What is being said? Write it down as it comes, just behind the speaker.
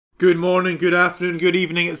Good morning, good afternoon, good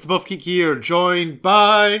evening. It's the Buff Geek here, joined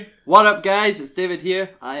by... What up, guys? It's David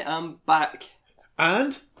here. I am back.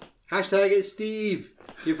 And? Hashtag it's Steve.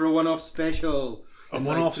 Here for a one-off special. A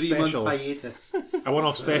one-off special. 3-month hiatus. A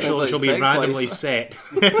one-off special like that shall be sex randomly life. set.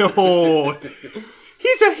 Oh,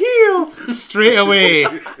 he's a heel! Straight away.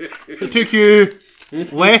 It took you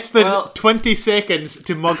less than 20 seconds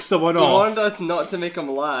to mug someone You off. warned us not to make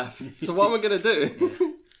him laugh. So what am I going to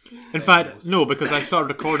do? In fact, no, because I started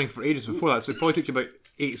recording for ages before that, so it probably took you about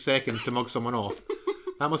 8 seconds to mug someone off.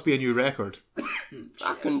 That must be a new record.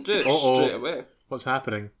 I can do it Uh-oh. straight away. What's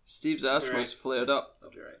happening? Steve's asthma's flared up. I'll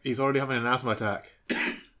be right. He's already having an asthma attack.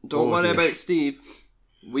 Don't worry dear. about Steve.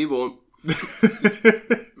 We won't.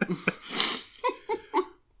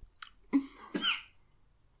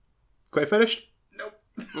 Quite finished? Nope.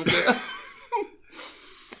 Okay.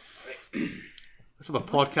 Let's have a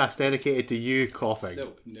podcast dedicated to you coughing.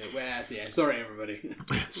 Sorry, everybody.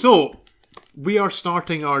 So, we are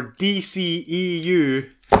starting our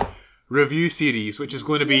DCEU review series, which is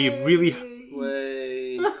going to be really...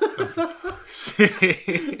 Wait.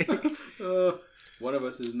 One of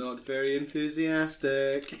us is not very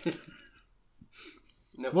enthusiastic.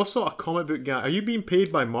 What sort of comic book guy? Are you being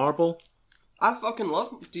paid by Marvel? I fucking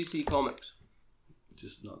love DC Comics.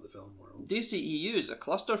 Just not the film world. DCEU is a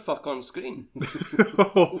clusterfuck on screen.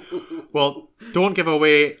 Well, don't give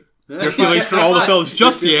away your feelings for all the films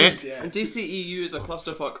just yet. And DCEU is a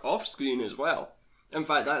clusterfuck off screen as well. In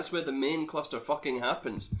fact, that's where the main clusterfucking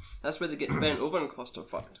happens. That's where they get bent over and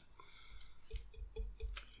clusterfucked.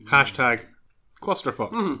 Hashtag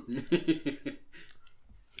clusterfuck.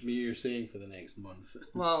 Me, you're saying for the next month.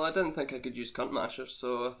 Well, I didn't think I could use cunt mashers,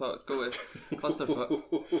 so I thought go with clusterfuck.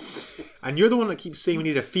 And you're the one that keeps saying we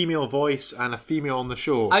need a female voice and a female on the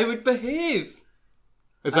show. I would behave.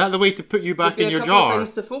 Is that the way to put you back Be in a your couple of jar?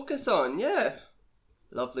 things to focus on, yeah.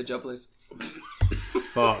 Lovely jubblies.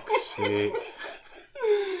 Fuck's sake.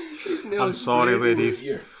 I'm sorry, ladies.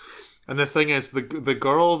 Here. And the thing is, the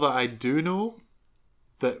girl that I do know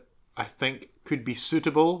that I think could be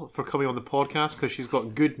suitable for coming on the podcast because she's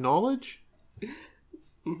got good knowledge,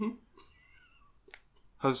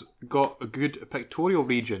 has got a good pictorial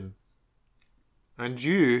region. And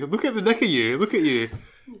you, look at the nick of you, look at you.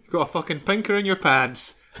 You've got a fucking pinker in your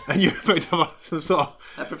pants and you're about to have some sort of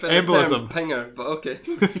I prefer embolism. the term pinger, but okay.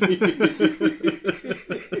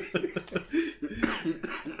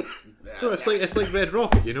 No, it's like Red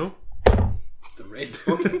Rocket, you know? The red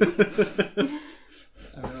rocket.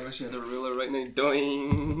 I wish I had a ruler right now.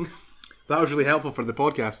 Doing. That was really helpful for the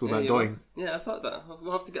podcast, though, that doing. Yeah, I thought that.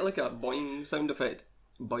 We'll have to get like a boing sound effect.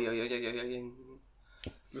 Boing.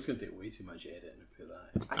 It's going to take way too much editing to put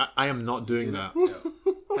that in. I am not doing that. No.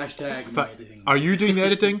 Hashtag no editing. Are you doing the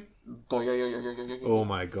editing? Boing. Oh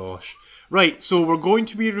my gosh. Right, so we're going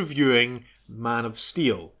to be reviewing Man of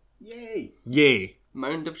Steel. Yay. Yay.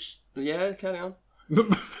 Mound of. Yeah, carry on.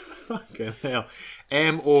 Fucking hell.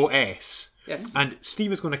 MOS. Yes. And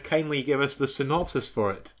Steve is going to kindly give us the synopsis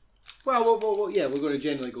for it. Well, yeah, we're going to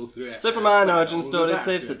generally go through it. Superman origin We'll go story back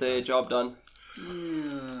saves to the it. day. Job done.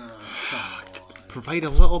 Provide a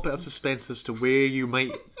little bit of suspense as to where you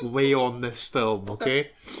might lay on this film, okay?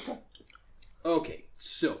 Okay,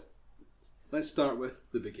 so let's start with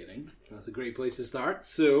the beginning. That's a great place to start.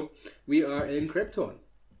 So we are in Krypton.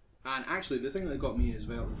 And actually, the thing that got me as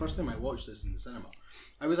well, the first time I watched this in the cinema,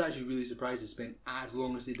 I was actually really surprised it spent as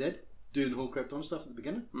long as they did doing the whole Krypton stuff at the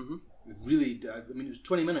beginning. Mm-hmm. It really, I mean, it was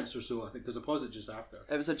 20 minutes or so, I think, because I paused it just after.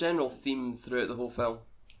 It was a general theme throughout the whole film.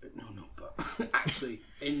 No, but actually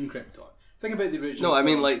in Krypton. Think about the original. No, I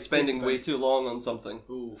mean film. like spending Think way about- too long on something.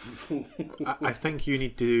 Oh, I think you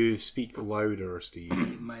need to speak louder,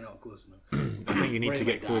 Steve. might not close enough. I think you need to Bring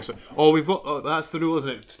get it back. closer. Oh, we've got... Oh, that's the rule,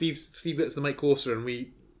 isn't it? Steve gets the mic closer and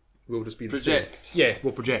we'll just be the Project. same. Yeah,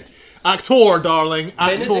 we'll project. Actor, darling.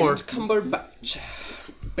 Actor.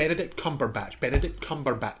 Benedict Cumberbatch. Benedict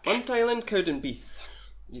Cumberbatch. Bunt Island, Cowdenbeath.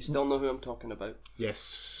 You still know who I'm talking about.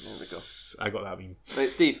 Yes. There we go. I got that meme. Right,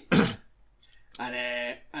 Steve.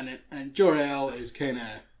 And Jor-El is kind of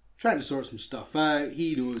trying to sort some stuff out.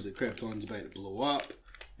 He knows that Krypton's about to blow up.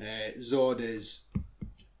 Zod is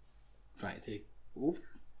trying to take over.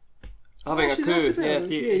 Having Actually, a that's coup. the Yeah.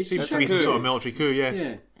 bit. It he's seems to trying be some coup. sort of military coup, yes.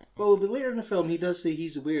 Yeah. Well, but later in the film, he does say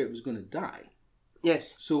he's aware it was going to die.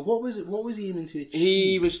 Yes. So what was it? What was he aiming to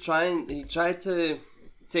achieve? He tried to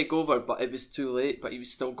take over, but it was too late. But he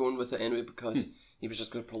was still going with it anyway because he was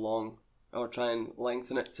just going to prolong or try and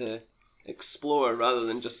lengthen it to explore rather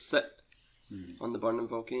than just sit on the burning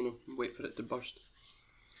volcano and wait for it to burst.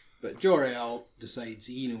 But Jor-El decides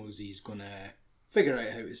he knows he's going to figure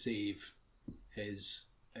out how to save his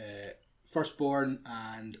firstborn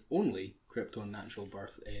and only Krypton natural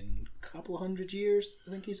birth in a couple of 100 years,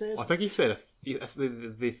 I think he says. I think he said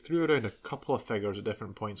they threw around a couple of figures at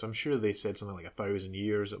different points. I'm sure they said something like 1,000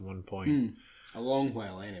 years at one point. A long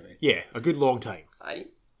while, anyway. Yeah, a good long time. Aye.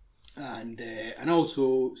 And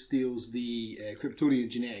also steals the Kryptonian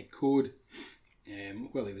genetic code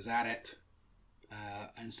while he was at it,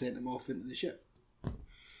 and sent them off into the ship.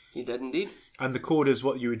 He did indeed. And the code is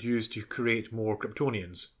what you would use to create more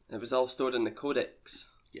Kryptonians. It was all stored in the Codex.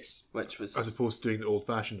 Yes. Which was... As opposed to doing the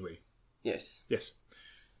old-fashioned way. Yes. Yes.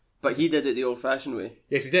 But he did it the old-fashioned way.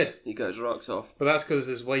 Yes, he did. He got his rocks off. But that's because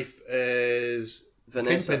his wife is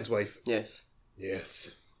Vanessa. Kingpin's wife. Yes.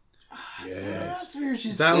 Yes. That's where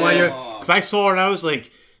she's... Is that why you're... Because I saw her and I was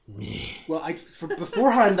like... Meh. Well,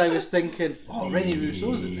 beforehand I was thinking, Rennie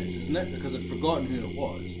Russo's in this, isn't it? Because I'd forgotten who it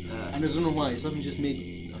was. And I don't know why, something just made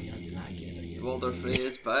me... Oh, yeah, I did that again. Walter Frey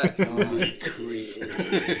is back.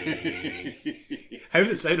 How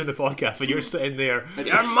did it sound on the podcast when you were sitting there?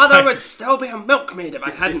 Your mother would still be a milkmaid if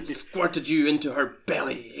I hadn't squirted you into her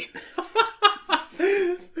belly.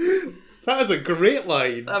 That is a great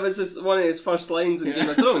line. That was just one of his first lines in Game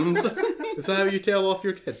of Thrones. Is that how you tell off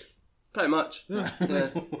your kids? Pretty much. Yeah.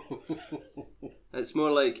 It's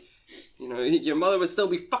more like, your mother would still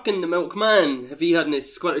be fucking the milkman if he hadn't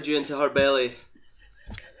squirted you into her belly.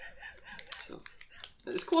 So,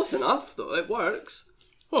 it's close enough, though. It works.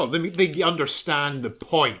 Well, they understand the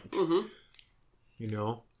point. Mm-hmm.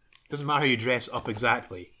 Doesn't matter how you dress up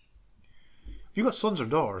exactly. Have you got sons or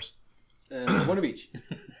daughters? One of each.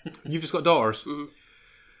 You've just got daughters? Mm-hmm.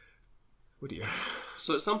 Oh dear.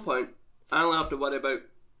 So at some point, I only have to worry about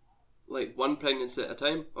one pregnancy at a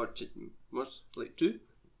time, or most two.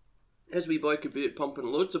 His wee boy could be out pumping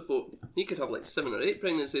loads of folk. He could have 7 or 8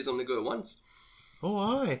 pregnancies on the go at once. Oh,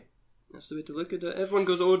 aye. That's the way to look at it. Everyone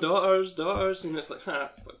goes, oh, daughters, and it's like,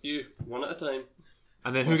 fuck you, one at a time.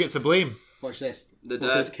 And then who gets the blame? Watch this. The Both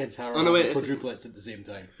dad. his kids have quadruplets at the same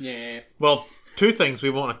time. Yeah. Well, 2 things we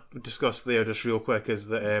want to discuss there just real quick is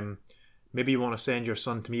that maybe you want to send your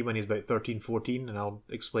son to me when he's about 13, 14, and I'll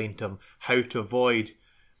explain to him how to avoid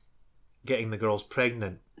getting the girls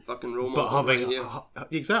pregnant. Fucking role But model having right here.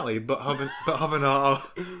 exactly, but having a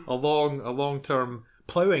long-term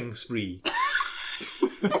ploughing spree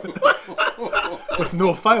with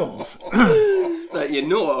no fouls. That you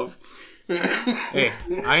know of. Hey,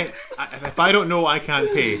 if I don't know, I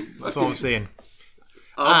can't pay. That's all I'm saying.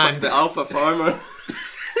 The alpha farmer.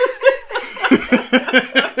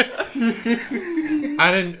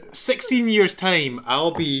 And in 16 years' time,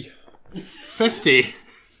 I'll be 50,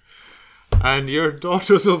 and your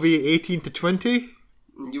daughters will be 18 to 20.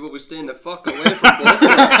 You will be staying the fuck away from both of them.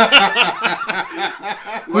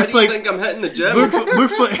 Why do you think I'm hitting the gym?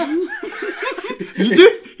 Looks like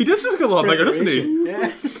he does look a lot bigger, doesn't he?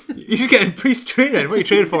 Yeah. He's getting pre-training. What are you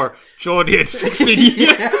training for? Johnny in 16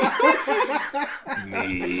 years.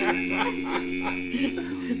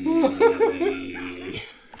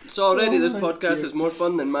 So already this podcast is more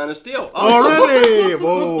fun than Man of Steel. Already?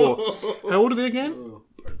 Whoa. How old are they again?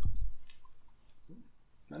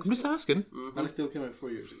 I'm just asking. Man of Steel came out 4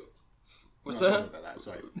 years ago. What's No, that? I don't know about that,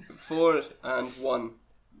 sorry. 4 and 1.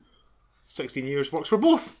 16 years works for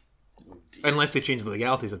both. Unless they change the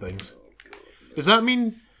legalities of things. Does that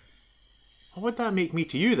mean... What would that make me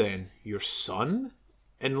to you then? Your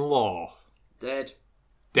son-in-law? Dead.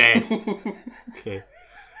 Dead.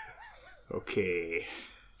 Okay.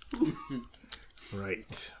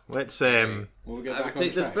 Right. Let's We'll get I back would on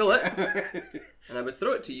take this track. bullet and I would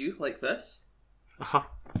throw it to you like this. Uh-huh.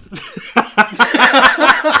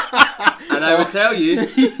 And I would tell you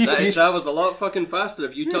that it travels a lot fucking faster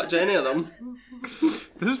if you touch any of them.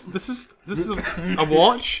 This is a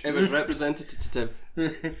watch. It was representative.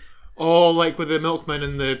 Oh, like with the milkman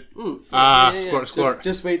and the squirt.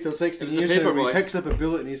 Just wait till 16 was a years from now. paperboy. He picks up a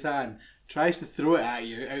bullet in his hand, tries to throw it at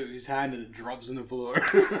you out of his hand, and it drops on the floor.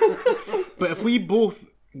 But if we both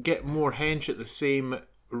get more hench at the same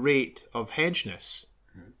rate of henchness,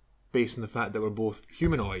 based on the fact that we're both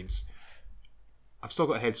humanoids, I've still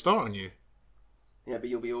got a head start on you. Yeah, but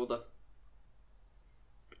you'll be older.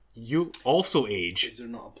 You'll also age. Is there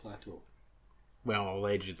not a plateau? Well,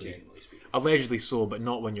 allegedly. Generally speaking. Allegedly so, but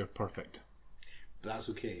not when you're perfect. But that's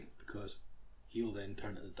okay, because he'll then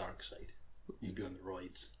turn to the dark side. He'll be on the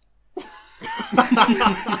roids.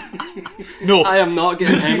 No, I am not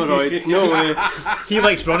getting hemorrhoids. No way. he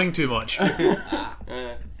likes running too much.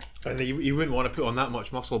 And you wouldn't want to put on that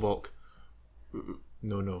much muscle bulk.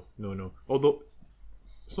 No. Although,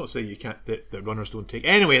 it's not saying you can't that runners don't take.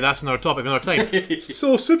 Anyway, that's another topic, another time.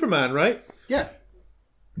 So, Superman, right? Yeah.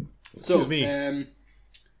 So, Excuse me.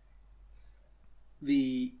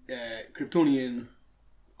 the Kryptonian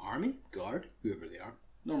army, guard, whoever they are,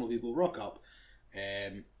 normal people, rock up,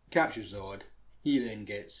 capture Zod. He then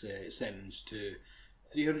gets sentenced to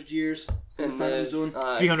 300 years in the Phantom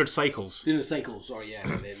Zone. 300 cycles. 300 cycles, or yeah.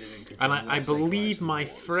 And I believe my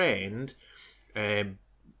friend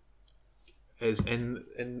is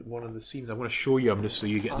in one of the scenes. I'm going to show you them just so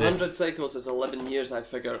you get 100 cycles is 11 years, I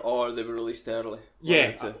figure, or they were released early.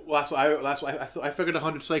 Yeah, well, that's what I thought. I figured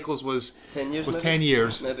 100 cycles was 10 years. Was maybe? 10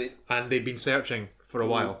 years, maybe, and they'd been searching for a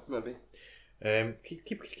while. Maybe. Keep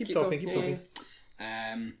talking. Keep talking.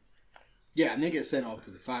 Yeah, and they get sent off to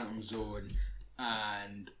the Phantom Zone,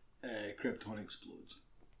 and Krypton explodes.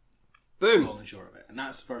 Boom. Long and short of it, and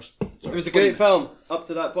that's the first. It was a great film up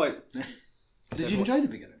to that point. Did you enjoy the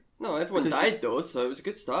beginning? No, everyone died though, so it was a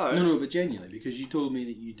good start. No, but genuinely, because you told me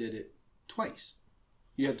that you did it twice.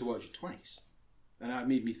 You had to watch it twice, and that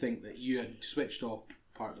made me think that you had switched off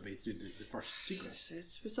part of the way through the first sequence.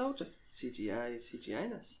 It was all just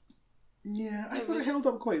CGI-ness. Yeah, I thought it held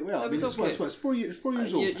up quite well. I mean, it's 4 years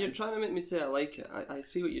old. You're trying to make me say I like it. I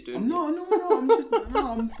see what you're doing.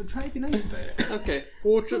 I'm trying to be nice about it. Okay.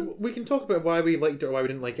 Well, we can talk about why we liked it or why we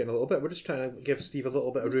didn't like it in a little bit. We're just trying to give Steve a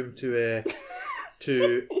little bit of room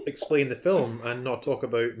to explain the film and not talk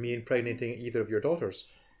about me impregnating either of your daughters.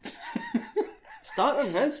 Start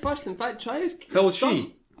on his first. In fact, try his. How old is son.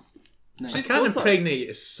 she? Nice. I can't impregnate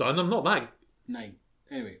his son. I'm not that. 9.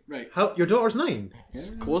 Anyway, right. How your daughter's 9?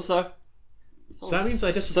 It's closer. So that means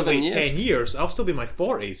I just 7 wait years. 10 years. I'll still be in my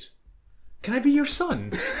 40s. Can I be your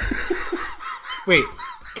son? Wait,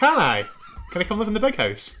 can I? Can I come live in the big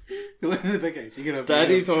house? You live in the big house. You're gonna have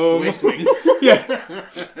Daddy's home. West Wing. Yeah.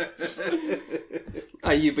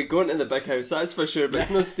 You'd be going to the big house, that's for sure, but it's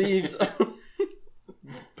no Steve's.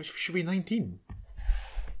 But she should be 19. In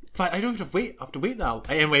fact, I don't have to wait now.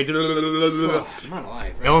 Anyway, Man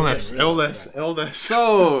alive. Right? illness.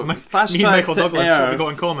 So, fast Me and track Michael to Douglas, what have we Earth. got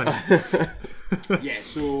in common? Yeah,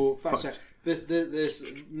 so fast track. This.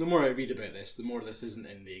 The more I read about this, the more this isn't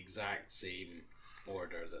in the exact same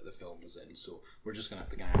order that the film is in. So we're just gonna have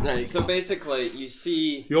to get. Right, so basically, you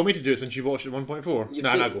see. You want me to do it since you watched it 1.4?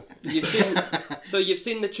 Nah, go. You've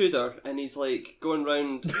seen the Tudor, and he's like going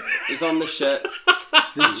round. He's on the ship.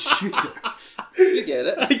 The shooter. You get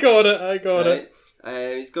it. I got it.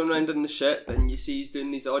 He's going around in the ship, and you see he's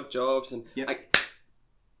doing these odd jobs, and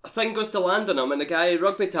a thing goes to land on him, and the guy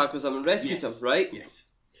rugby tackles him and rescues him, right? Yes.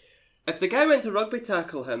 If the guy went to rugby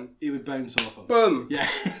tackle him, It would bounce off him. boom! Yeah.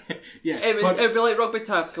 Yeah. It would be like rugby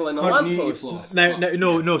tackling a Continuity lamppost. flaw.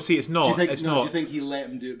 No, see, it's not. Do you think, it's do not. you think he let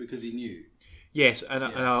him do it because he knew? Yes, and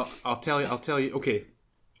I'll tell you. Okay,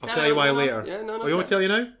 I'll tell you why later. Yeah, no, Oh, you want me to tell you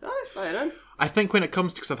now? Oh, fine then. I think when it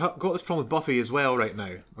comes to, because I've got this problem with Buffy as well right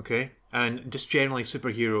now, okay, and just generally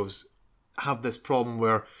superheroes have this problem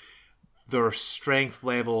where their strength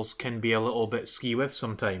levels can be a little bit skew-if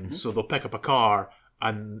sometimes. So they'll pick up a car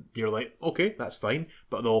and you're like, okay, that's fine,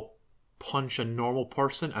 but they'll punch a normal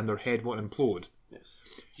person and their head won't implode. Yes.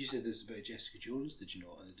 You said this about Jessica Jones, did you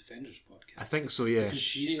not, on the Defenders podcast? I think so, yeah. Because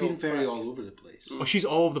she's been very all over the place. Oh, she's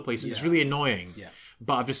all over the place. And It's Yeah. really annoying. Yeah.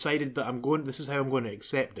 But I've decided that this is how I'm going to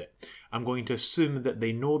accept it. I'm going to assume that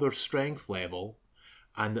they know their strength level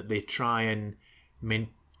and that they try and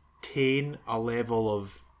maintain a level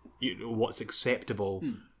of what's acceptable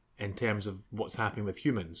in terms of what's happening with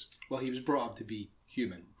humans. Well, he was brought up to be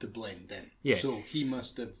human, to blend in. Yeah. So he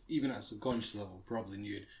must have, even at a subconscious level, probably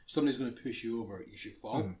knew if somebody's going to push you over, you should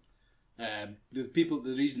fall.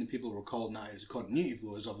 The reason that people were calling that as a continuity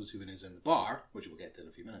flaw is obviously when he's in the bar, which we'll get to in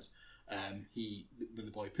a few minutes. When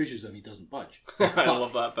the boy pushes him, he doesn't budge. I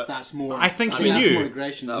love that bit. That's more. I think he that's knew. more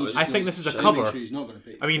aggression. That was I think this is a to make cover. sure he's not going to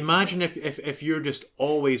pay. I mean, imagine if you're just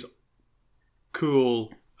always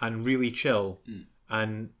cool and really chill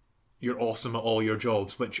and you're awesome at all your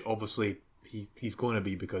jobs, which obviously he's going to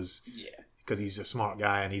be because he's a smart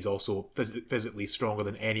guy and he's also physically stronger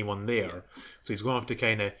than anyone there. So he's going to have to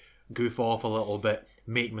kind of goof off a little bit,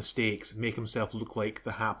 make mistakes, make himself look like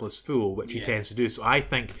the hapless fool, which he tends to do. So I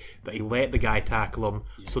think that he let the guy tackle him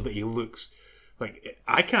so that he looks like,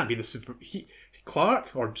 I can't be the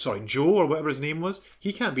Joe or whatever his name was,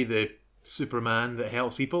 he can't be the Superman that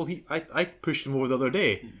helps people. I pushed him over the other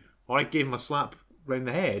day, or I gave him a slap round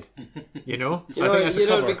the head, you know? So I think that's a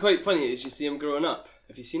cover. What would be quite funny is you see him growing up.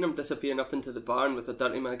 Have you seen him disappearing up into the barn with a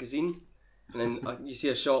dirty magazine? And then you see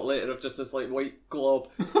a shot later of just this like white glob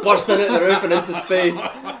bursting out the roof and into space.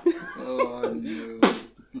 Oh no!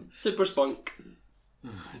 Super spunk. Oh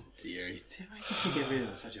dear! Why do you take everything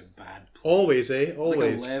at such a bad place? Always, It's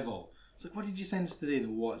always. like a level. It's like, what did you send us today in the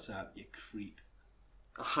WhatsApp? You creep.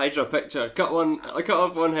 a Hydra picture. I cut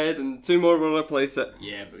off one head and 2 more will replace it.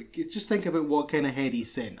 Yeah, but just think about what kind of head he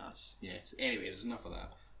sent us. Yes. Anyway, there's enough of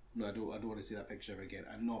that. No, I don't want to see that picture ever again.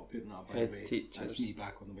 I'm not putting that up, by the way. Teachers. That's me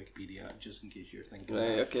back on the Wikipedia, just in case you're thinking.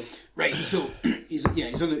 Right, okay. Right, so he's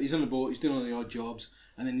on the boat. He's doing all the odd jobs,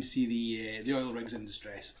 and then you see the oil rigs in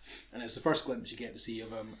distress, and it's the first glimpse you get to see of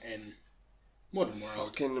him in modern world.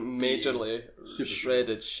 Fucking majorly Super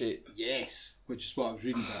shredded shape. Yes, which is what I was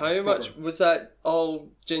reading about. How much was that?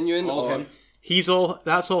 All genuine? All or? him.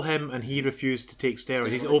 That's all him, and he refused to take steroids.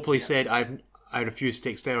 He's openly said, I refuse to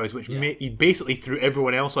take steroids, which he basically threw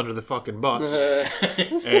everyone else under the fucking bus.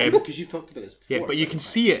 Because you've talked about this before. Yeah, but you can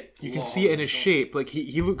see it. You can see it in his shape. Like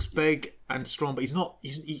he looks big and strong, but he's not.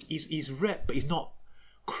 He's ripped, but he's not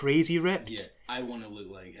crazy ripped. Yeah, I want to look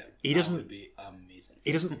like him. He doesn't. That would be amazing.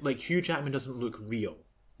 He doesn't like Hugh Jackman doesn't look real,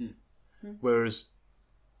 whereas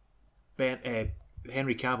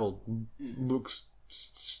Henry Cavill looks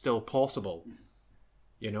still possible.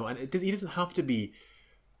 You know, and he doesn't have to be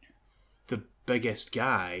the biggest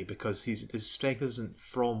guy because his strength isn't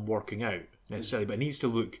from working out necessarily, but it needs to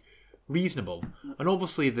look reasonable. And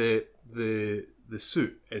obviously the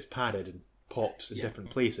suit is padded and pops in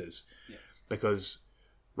different places because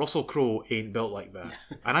Russell Crowe ain't built like that.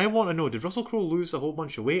 And I want to know, did Russell Crowe lose a whole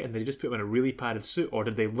bunch of weight and they just put him in a really padded suit, or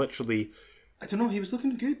did they literally... I don't know, he was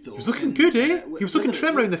looking good though. He was looking good, eh? He was looking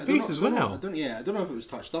trim around the face as well. I don't know if it was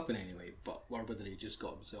touched up in any way, or whether he just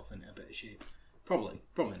got himself into a bit of shape. Probably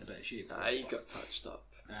in a bit of shape. He got touched up.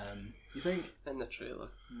 You think? In the trailer.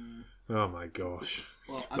 Oh my gosh.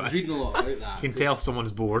 Well, I was reading a lot about that. You can tell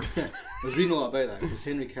someone's bored. I was reading a lot about that because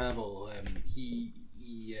Henry Cavill,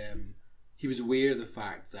 he was aware of the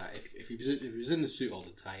fact that if he was in the suit all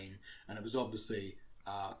the time and it was obviously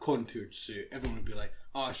a contoured suit, everyone would be like,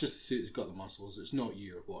 oh, it's just the suit that's got the muscles, it's not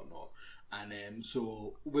you or whatnot. And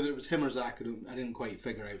so whether it was him or Zach, I didn't quite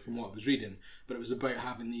figure out from what I was reading, but it was about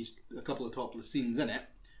having a couple of topless scenes in it.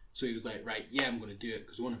 So he was like, right, yeah, I'm going to do it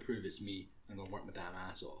because I want to prove it's me. I'm going to work my damn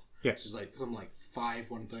ass off. Yeah. So it's like something like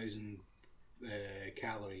 1,000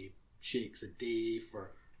 calorie shakes a day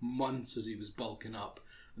for months as he was bulking up.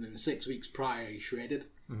 And then the 6 weeks prior, he shredded.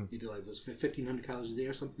 He did like, 1,500 calories a day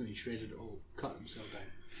or something, and he shredded it all, cut himself down.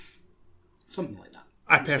 Something like that.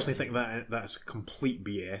 I personally think that's complete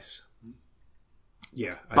BS.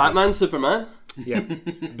 Yeah. Batman, Superman? Yeah.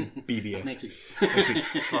 BBS. Next week.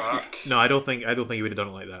 Fuck. No, I don't think he would have done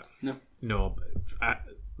it like that. No.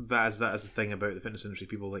 That is the thing about the fitness industry.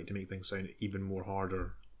 People like to make things sound even more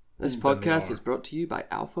harder. This podcast is brought to you by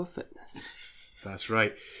Alpha Fitness. That's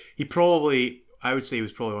right. I would say he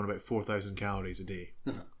was probably on about 4,000 calories a day.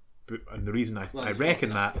 And the reason I reckon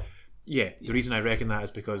that, the reason I reckon that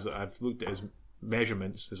is because I've looked at his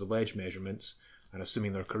measurements, his alleged measurements, and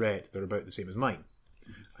assuming they're correct, they're about the same as mine.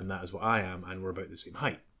 And that is what I am, and we're about the same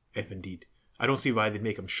height, if indeed. I don't see why they'd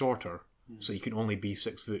make him shorter, so you can only be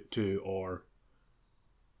 6'2" or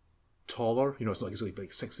taller. You know, it's not like he's like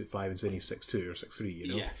 6'5" and saying he's 6'2" or 6'3", you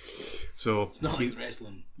know? Yeah. So it's not like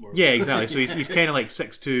wrestling. Yeah, exactly. So he's kind of like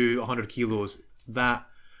 6'2", 100 kilos. That,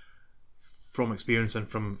 from experience and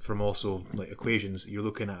from also like equations, you're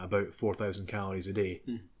looking at about 4,000 calories a day,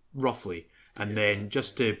 roughly. And then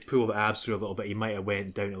just to pull the abs through a little bit, he might have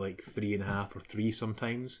went down to like 3.5 or 3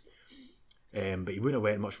 sometimes. But he wouldn't have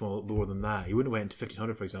went much more lower than that. He wouldn't have went to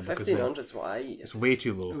 1,500, for example. 1,500 is what I eat. It's way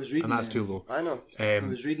too low, and that's too low. I know. I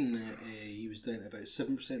was reading he was down to about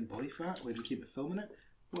 7% body fat when he came to filming it.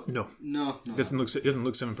 What? No. It doesn't look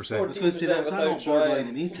 7%. I was going to say that's not borderline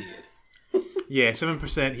emaciated. Yeah,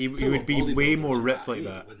 7%. He would be way more ripped like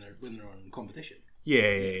that when they're on competition.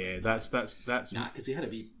 Yeah. That's Nah, because he had to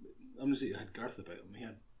be. I'm going to say he had girth about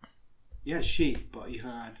him. He had shape, but he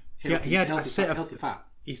had healthy fat.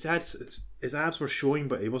 His abs were showing,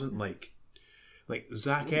 but it wasn't like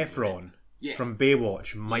Zac Efron from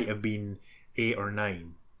Baywatch might have been 8 or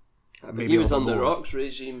 9. Maybe he was on the Rock's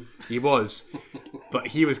regime. He was, but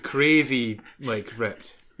he was crazy Yeah,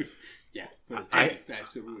 ripped.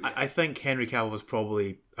 I think Henry Cavill was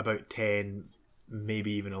probably about 10,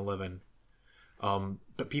 maybe even 11.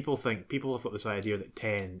 But people have got this idea that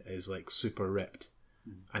 10 is like super ripped,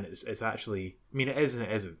 and it's actually, I mean, it is and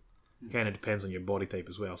it isn't. Kind of depends on your body type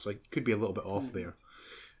as well, so it could be a little bit off there.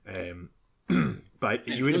 But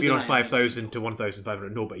you wouldn't be on 5,000 to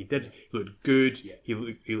 1,500. No, but he did. He looked good. Yeah.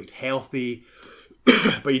 He looked healthy.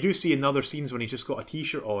 But you do see in other scenes when he's just got a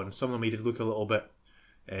t-shirt on, some of them he did look a little bit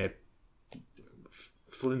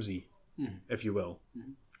flimsy, if you will.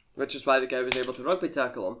 Which is why the guy was able to rugby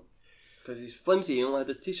tackle him, because he's flimsy. He only had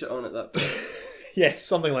his t-shirt on at that point. Yes,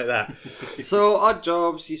 something like that. So, odd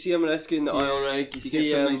jobs. You see him rescuing the oil rig. You You see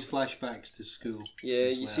get some him. nice flashbacks to school. Yeah,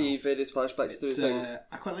 as you well. see various flashbacks to It's, the thing.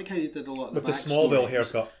 I quite like how they did a lot of With the backstory. Smallville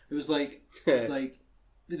haircut. It was like they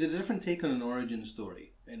did a different take on an origin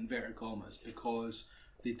story in inverted commas because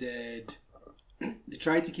they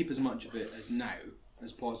tried to keep as much of it as now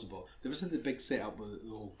as possible. There was the big setup with the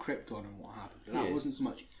whole Krypton and what happened, but that wasn't so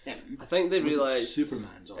much him. I think they It wasn't realised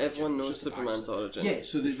Superman's origin. everyone It was knows just the Superman's backstory. origin. Yeah,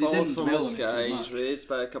 so they Falls didn't from dwell the on it sky, too he's much. raised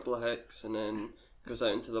by a couple of hicks, and then goes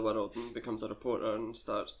out into the world and becomes a reporter and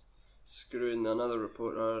starts screwing another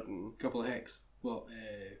reporter and A couple of hicks. Well,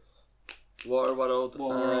 Waterworld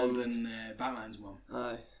Waterworld and Batman's mum.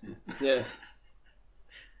 Aye. Yeah.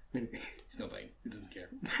 He's not buying. He doesn't care.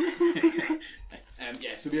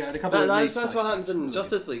 Yeah, so we had a couple of nice That's what flashbacks. happens in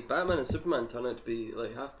Justice League. Batman and Superman turn out to be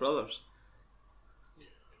like half brothers.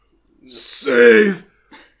 Save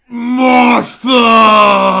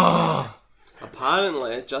Martha!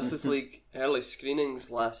 Apparently, Justice League early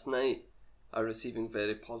screenings last night are receiving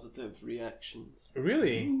very positive reactions.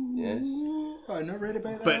 Really? Yes. I not read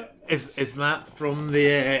about that. But is that from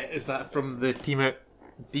the team at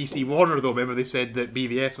DC Warner though? Remember they said that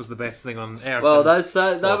BVS was the best thing on earth. Well,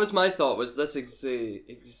 and- that was my thought. Was this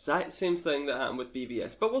exact same thing that happened with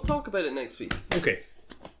BVS? But we'll talk about it next week. okay.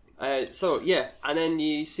 So yeah, and then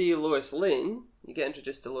you see Lois Lane. You get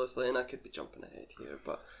introduced to Lois Lane. I could be jumping ahead here,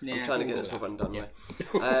 but I'm trying to get this over and done with.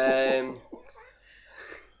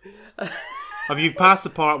 Have you passed the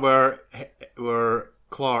part where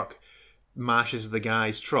Clark mashes the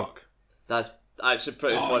guy's truck? That's actually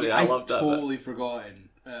pretty funny. I loved that. Totally forgotten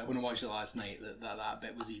when I watched it last night that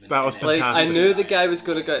bit was even. That was in it. Like, I fantastic. knew the guy was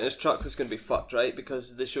going to get in his truck was going to be fucked, right?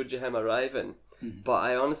 Because they showed you him arriving. But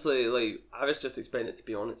I honestly, I was just expecting it to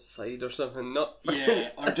be on its side or something, not Yeah,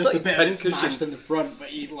 or just a bit of it pincushion. smashed in the front, but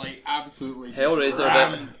he absolutely just Hellraiser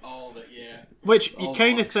rammed all that. Yeah, Which you all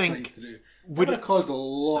kind of that straight think through. Would have caused a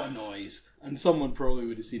lot of noise, and someone probably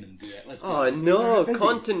would have seen him do it. Let's be honest. They no, were busy.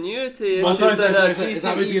 continuity. Well, sorry, This is a is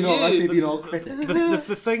that me being all? That's me DCEU, being all critic.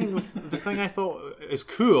 the thing I thought is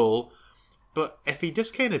cool, but if he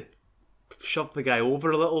just kind of shoved the guy over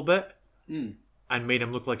a little bit and made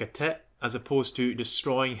him look like a tit, as opposed to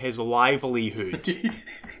destroying his livelihood.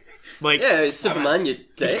 Like, Yeah, it's Superman, you he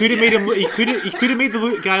dick. could have made him. He could have made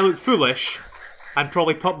the guy look foolish, and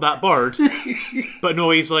probably popped that bird. But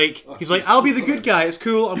no, he's like, I'll be the good guy. It's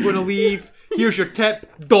cool. I'm going to leave. Here's your tip.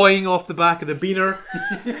 Doing off the back of the beaner,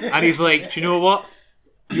 and he's like, do you know what?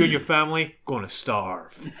 You and your family going to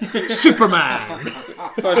starve. Superman.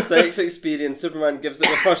 First sex experience, Superman gives it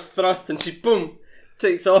the first thrust and she, boom,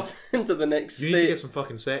 takes off into the next You need to state. get some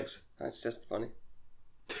fucking sex. That's just funny.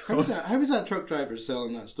 How was that truck driver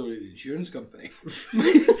selling that story to the insurance company?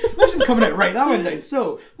 Imagine coming out right that one down.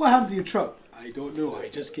 So, what happened to your truck? I don't know. I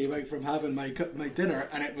just came out from having my dinner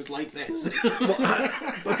and it was like this.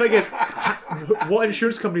 The thing is, what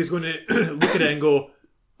insurance company is going to look at it and go,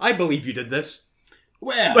 I believe you did this?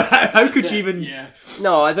 Well, How could you even... Yeah.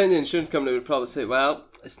 No, I think the insurance company would probably say, well,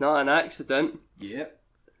 it's not an accident. Yep.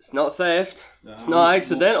 It's not theft. It's not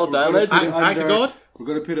accidental damage. Act of God? We're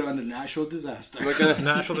going to put it under natural disaster. We're gonna,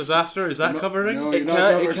 Natural disaster? Is that covering? No, it you're not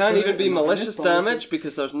can't, covered it can't for even be not in malicious this policy. damage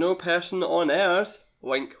because there's no person on Earth,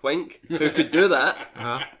 wink wink, who could do that.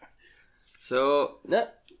 Uh-huh. So, nah,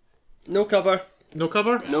 no cover, No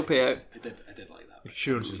cover? no payout. I did like that.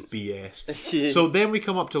 Insurance is BS. Yeah. So then we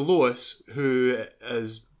come up to Lois, who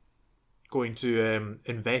is going to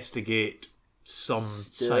investigate some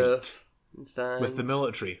site with the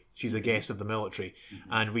military. She's a guest of the military.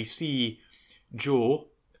 And we see Joe,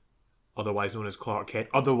 otherwise known as Clark Kent,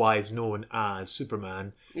 otherwise known as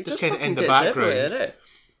Superman, He just just kind of in fucking the gets background. everywhere,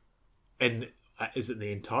 eh? In is it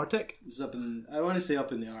the Antarctic? It's up in. I want to say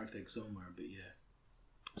up in the Arctic somewhere, but yeah,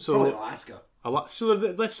 So probably Alaska. So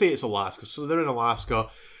let's say it's Alaska. So they're in Alaska,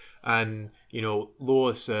 and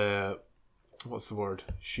Lois. What's the word?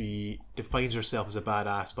 She defines herself as a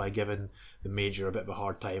badass by giving the Major a bit of a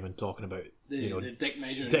hard time and talking about The dick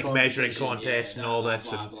measuring contest and all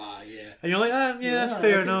this, blah, and, blah, yeah. and you're like, that's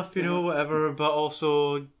fair enough, whatever. But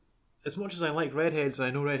also, as much as I like redheads, and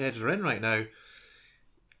I know redheads are in right now.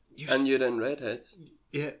 And you're in redheads.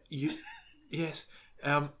 Yeah, yes.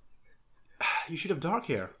 You should have dark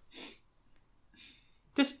hair.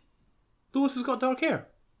 Lois has got dark hair.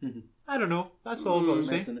 I don't know. That's all I've got to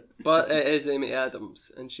say. Messing it. But it is Amy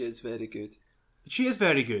Adams, and she is very good. She is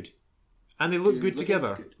very good, and they look good Looking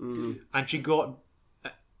together. good. And she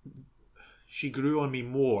grew on me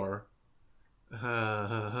more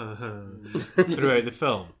throughout the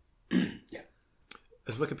film. Yeah.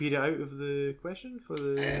 Is Wikipedia out of the question for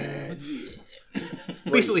the?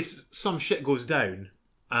 Basically, some shit goes down,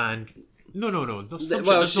 and No. Let's not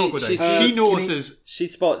Well, go down. she She notices. She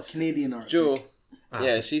spots Canadian Arctic. Joe.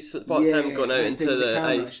 Yeah, she spots him going out into the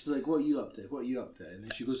camera. ice. She's like, "What are you up to? What are you up to?" And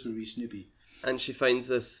then she goes for a wee Snoopy. And she finds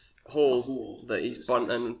this hole that he's burnt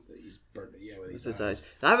in That he's burnt, yeah, with his eyes.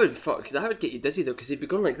 That would get you dizzy though, because he'd be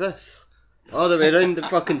going like this all the way around the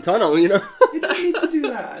fucking tunnel, you know. You don't need to do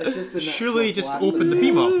that. It's just the Surely natural just blast open of the it.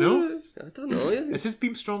 beam up, no? I don't know. Yeah. Is his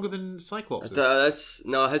beam stronger than Cyclops'?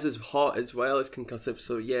 No, his is hot as well as concussive.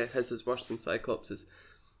 So yeah, his is worse than Cyclops's,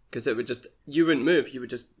 because it would just you wouldn't move. You would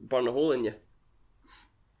just burn a hole in you.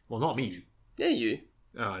 Well, not me. Yeah, you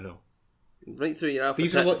Oh, I know. right through your alpha.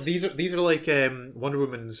 These are like Wonder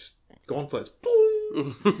Woman's gauntlets.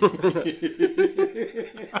 Boom!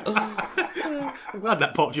 I'm glad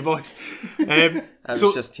that popped you, boys. I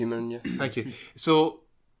was just humouring you. Thank you. So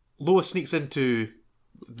Lois sneaks into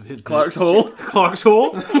Clark's hole. Clark's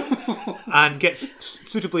hole and gets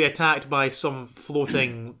suitably attacked by some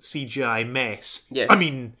floating CGI mess. Yes. I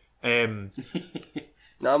mean, No,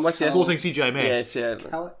 I'm with you. floating CGI mess. Yes, yeah.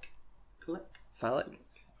 Phallic?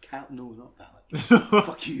 No, not phallic.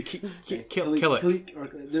 Fuck you. Kill it. Or,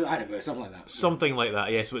 I don't know, something like that. Something like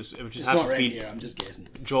that. Yes, it just It's happens not to right be here. I'm just guessing.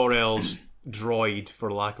 Jor-El's droid,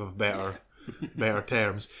 for lack of better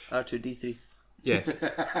terms. R2D3. Yes,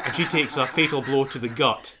 and she takes a fatal blow to the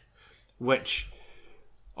gut, which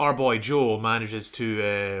our boy Joe manages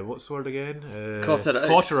to what's the word again?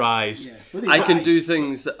 Cauterize. Yeah. With his I can eyes. do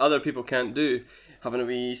things that other people can't do. Having a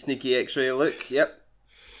wee sneaky X-ray look. Yep.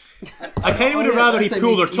 I kind of would have rather he last time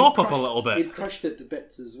pulled her he top up crushed- a little bit. He crushed it to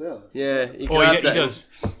bits as well. Yeah. He Oh, grabbed he it. does.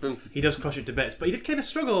 Boom. He does crush it to bits, but he did kind of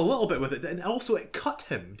struggle a little bit with it, and also it cut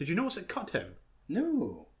him. Did you notice it cut him?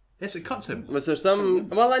 No. Yes, it cuts him. Was there some?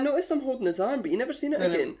 Well, I noticed him holding his arm, but you never seen it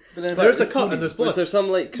again. But then There's a cut and there's blood. Was there some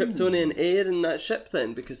like Kryptonian air in that ship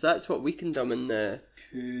then? Because that's what weakened them in the.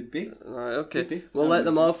 Could be. Right, okay. Could be. We'll let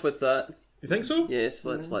them off with that. You think so? Yes,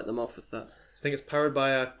 let's let them off with that. I think it's powered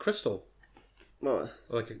by a crystal. What?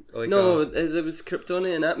 No. There was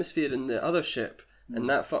Kryptonian atmosphere in the other ship, and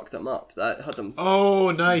that fucked them up. That had them.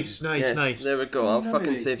 Oh, nice. Yes, there we go. I'll No,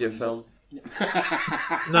 fucking it save your explains film.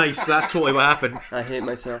 Nice, that's totally what happened. I hate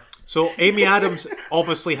myself. So Amy Adams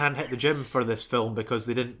obviously hadn't hit the gym for this film because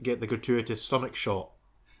they didn't get the gratuitous stomach shot.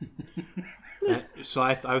 So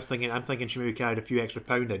I'm thinking she maybe carried a few extra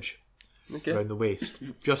poundage Okay. around the waist.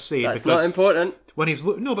 Just saying, That's because not important. when he's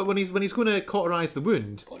when he's going to cauterize the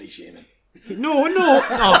wound. Body shaming. No,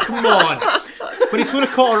 oh come on! When he's going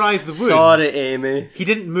to cauterize the wound, Sorry, Amy. he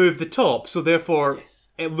didn't move the top, so therefore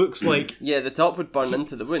it looks like Yeah, the top would burn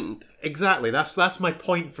into the wound. exactly. That's my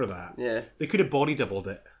point for that. Yeah. They could have body doubled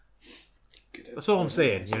it. That's all I'm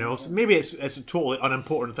saying, you know. So maybe it's a totally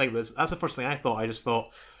unimportant thing, but that's the first thing I thought. I just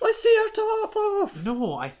thought, Let's see our top off.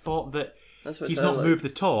 no, I thought that That's what it he's sounded not like. moved the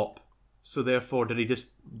top, so therefore did he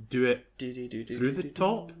just do it through the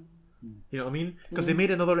top? You know what I mean? Because they made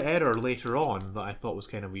another error later on that I thought was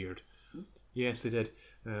kind of weird. Yes, they did.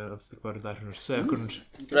 I'll speak about that in a second.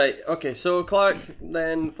 Right, okay, so Clark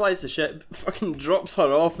then flies the ship, fucking drops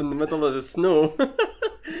her off in the middle of the snow,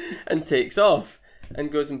 and takes off,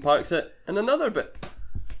 and goes and parks it in another bit.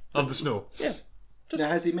 Of the snow. Yeah. Now,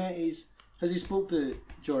 has he spoke to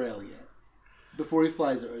Jor-El yet? Before he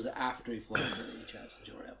flies it, or is it after he flies it that he chats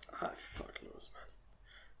to Jor-El? Ah, fuck knows, man.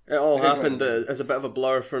 It all Okay, happened right. as a bit of a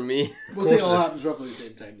blur for me. We'll say it all happens roughly the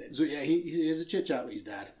same time then. So yeah, he has a chit chat with his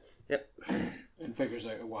dad. Yep. And figures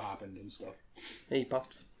out what happened and stuff. Hey,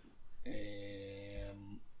 pups.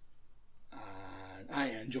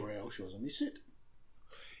 And Jor-El shows him his suit.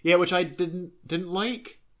 Yeah, which I didn't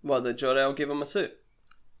like. Well, the Jor-El gave him a suit.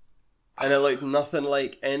 And it looked nothing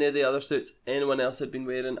like any of the other suits anyone else had been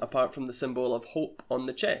wearing, apart from the symbol of hope on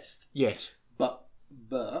the chest. Yes.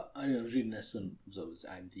 But I was reading this and so it was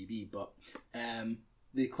IMDb, but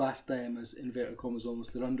they classed them as inverted commas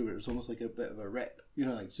almost their underwear. It's almost like a bit of a rip. You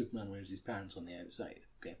know, like Superman wears his pants on the outside.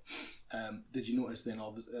 Okay. Did you notice then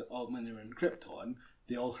all when they were in Krypton,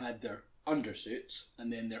 they all had their undersuits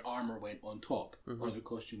and then their armour went on top, or their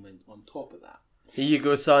costume went on top of that. Here you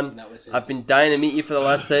go, son. And that was his- I've been dying to meet you for the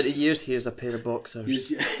last 30 years. Here's a pair of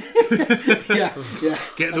boxers. yeah.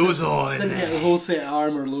 Get those on. Didn't get the whole set of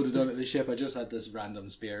armour loaded onto the ship. I just had this random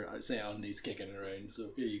spare set on these kicking around. So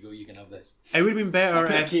here you go, you can have this. It would have been better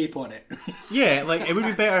Put a if... cape on it. Yeah, like, it would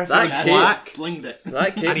be better if it That was cape- black Blinged it. That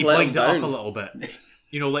and cape he let him blinged it up down. a little bit.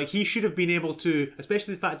 You know, like, he should have been able to...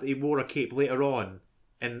 Especially the fact that he wore a cape later on,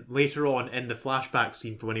 and later on in the flashback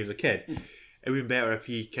scene from when he was a kid. It would be better if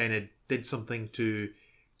he kind of did something to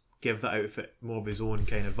give that outfit more of his own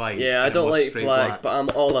kind of vibe. Yeah, I and it don't was like straight black, but I'm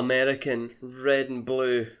all American. Red and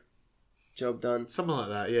blue. Job done. Something like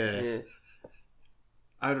that, yeah. Yeah.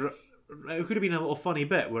 I'd it could have been a little funny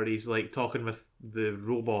bit where he's like talking with the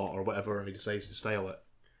robot or whatever, and he decides to style it.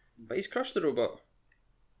 But he's crushed the robot.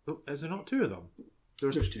 Oh, is there not two of them?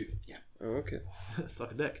 There's two. Yeah. Oh, okay.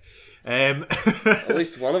 Suck a dick. At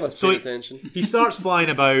least one of us So paid attention. He starts flying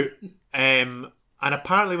about, and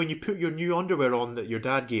apparently when you put your new underwear on that your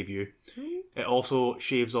dad gave you, it also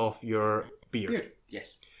shaves off your beard.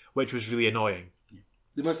 Yes. Which was really annoying.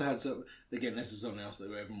 They must have had some. Again, this is something else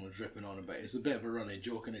that everyone was ripping on about. It's a bit of a running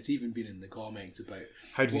joke, and it's even been in the comics about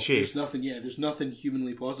how does he shave? There's nothing. Yeah, there's nothing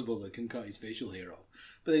humanly possible that can cut his facial hair off.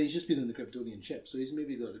 But then he's just been in the Kryptonian ship, so he's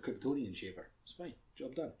maybe got a Kryptonian shaver. It's fine.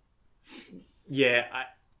 Job done. Yeah,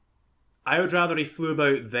 I would rather he flew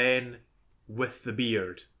about then with the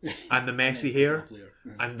beard and the messy hair,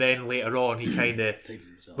 and then later on he kind of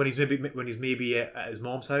when he's maybe at his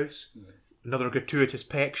mom's house, another gratuitous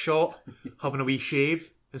peck shot, having a wee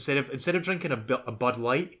shave instead of drinking a Bud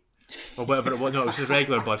Light or whatever it was. No, it was just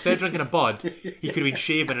regular Bud. Instead of drinking a Bud, he could have been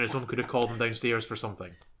shaving, and his mum could have called him downstairs for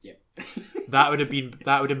something. Yeah, that would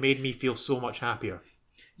have made me feel so much happier.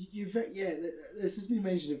 This has been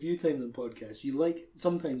mentioned a few times on podcasts. You like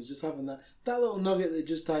sometimes just having that little nugget that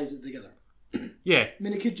just ties it together. Yeah. I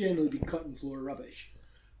mean, it could generally be cut and floor rubbish,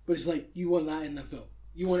 but it's like you want that in the film.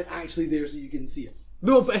 You want it actually there so you can see it.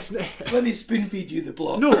 No, but it's let me spoon feed you the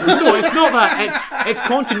plot. No, it's not that. It's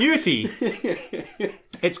continuity.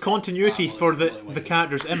 It's continuity for the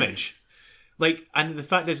character's image. Like, and the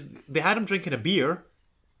fact is, they had him drinking a beer.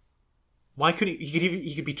 Why couldn't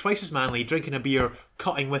he could be twice as manly drinking a beer,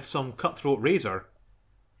 cutting with some cutthroat razor?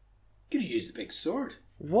 Could have used a big sword.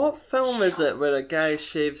 What film is it where a guy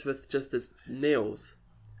shaves with just his nails?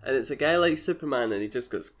 And it's a guy like Superman and he just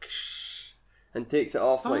goes and takes it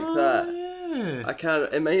off like that. Yeah. I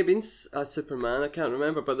can't. It might have been a Superman. I can't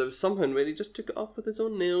remember, but there was something where he just took it off with his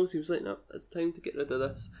own nails. He was like, "No, it's time to get rid of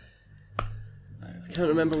this." I can't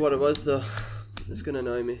remember what it was though. It's gonna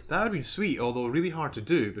annoy me. That would have been sweet, although really hard to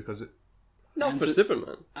do because it. Not for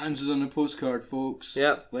Superman. Answers on the postcard, folks.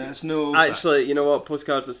 Yep. Let us know. Actually, you know what?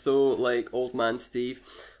 Postcards are so like old man Steve.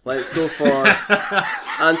 Let's go for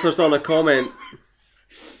answers on a comment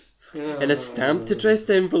in a stamped addressed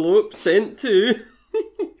envelope sent to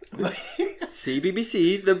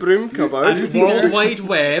CBBC, the Broom Cupboard, And World Wide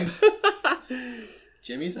Web.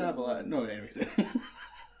 Jimmy's Apple. No, anyway.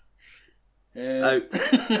 Out.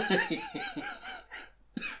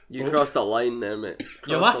 You crossed that line there, mate.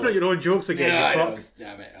 You're laughing at your own jokes again. Yeah, you I know. fuck.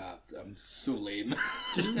 Damn it. I'm so lame.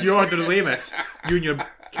 You're the lamest. You and your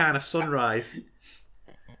can of Sunrise.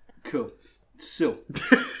 Cool. So,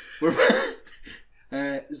 we're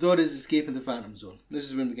Zod is escaping the Phantom Zone. This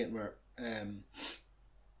is when we get where then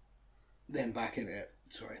back into it.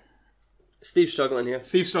 Sorry. Steve's struggling here.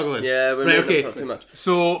 Steve's struggling. Yeah, we're not going to talk too much.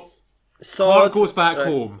 So, Sod, Clark goes back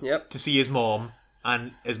home Yep. to see his mom,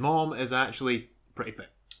 and his mom is actually pretty fit.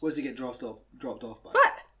 What does he get dropped off by?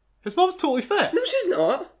 What? His mom's totally fit. No, she's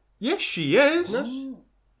not. Yes, she is. No.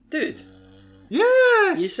 Dude,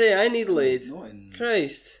 Yes. you say I need laid.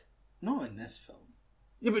 Christ. Not in this film.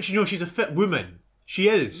 Yeah, but you know she's a fit woman. She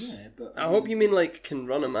is. Yeah, but I hope you mean like can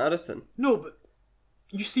run a marathon. No, but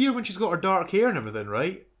you see her when she's got her dark hair and everything,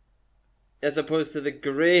 right? As opposed to the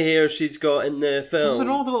grey hair she's got in the film. Nothing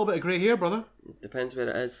wrong with a little bit of grey hair, brother. Depends where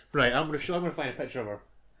it is. Right, I'm gonna find a picture of her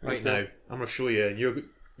right now. I'm gonna show you, and you're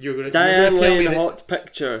gonna Diane tell me Lane that. hot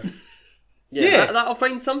picture. Yeah. That'll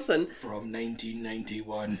find something. from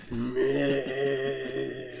 1991.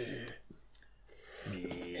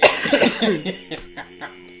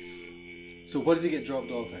 So what does he get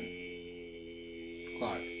dropped off in?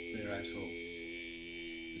 Clark, when he arrives home.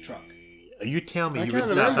 The truck. You tell me I you can't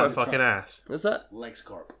would snap remember. that fucking ass. Is that?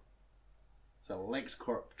 LexCorp. It's a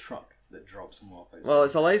LexCorp truck that drops him off. Well,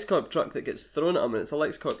 it's a LexCorp truck that gets thrown at him, and it's a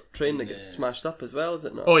LexCorp train that gets smashed up as well, is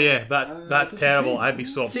it not? Oh yeah, that's that's a terrible. shame. I'd be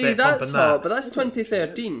so upset See, that's pumping hot, that. but that's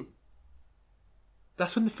 2013.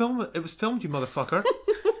 That's when it was filmed, you motherfucker.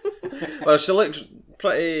 Well, she looks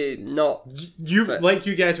pretty not. You fit. like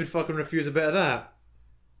you guys would fucking refuse a bit of that.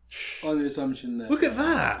 On the assumption that Look at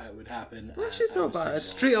that. It would happen. Well, she's not bad.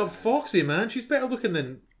 Straight up Foxy, man. She's better looking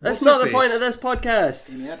than. That's what's not her the point face? of this podcast.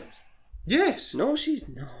 Amy Adams. Yes. No, she's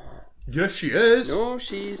not. Yes, she is. No,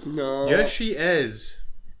 she's not. Yes, she is.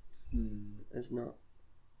 It's not.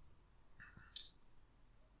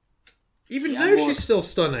 Even Yeah, now, well, she's still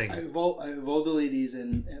stunning. Out of all the ladies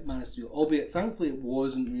in Man of Steel, albeit thankfully it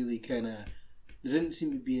wasn't really kind of. There didn't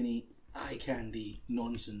seem to be any eye candy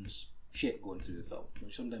nonsense shit going through the film,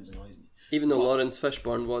 which sometimes annoys me. Even though Lawrence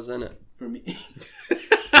Fishburne was in it. For me.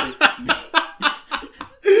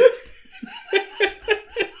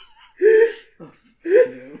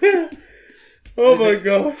 Oh my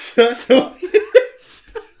gosh, that's hilarious.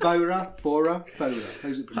 Faura, Fora, Faura.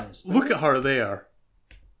 How's it pronounced? Look at her there.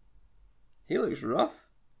 He looks rough.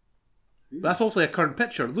 That's also a current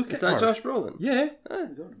picture. Look Is at that her. Josh Brolin? Yeah. What are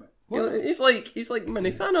you talking about? He's like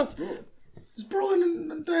mini Thanos. Is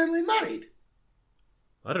Brolin and Darnley married?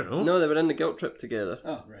 I don't know. No, they were in the guilt trip together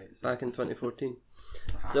Oh, right. back in 2014.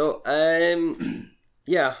 So,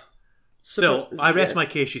 yeah. Still, I rest my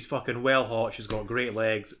case. She's fucking well hot. She's got great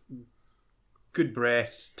legs, good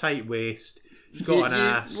breasts, tight waist. She's got an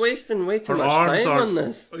ass. You're wasting way too Her much arms time are. on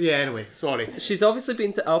this. Yeah. Anyway, sorry. She's obviously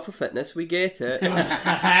been to Alpha Fitness. We get it.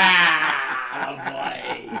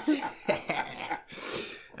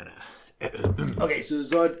 Okay, so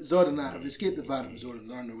Zod and that have escaped the Phantom Zone and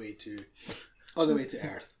they're on their way to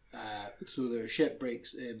Earth. So their ship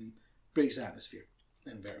breaks the atmosphere,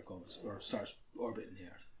 in inverted commas, or starts orbiting the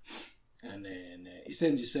Earth, and then he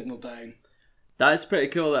sends his signal down. That's pretty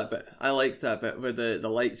cool, that bit. I like that bit where the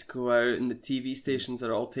lights go out and the TV stations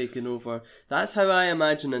are all taken over. That's how I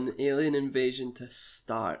imagine an alien invasion to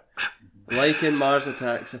start. Like in Mars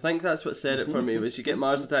Attacks. I think that's what said it for me, was you get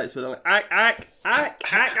Mars Attacks with like, How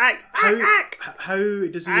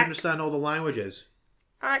does he understand all the languages?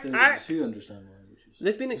 Does he understand languages?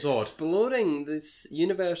 They've been exploring this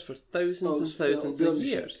universe for thousands and thousands of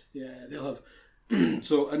years. Yeah, they'll have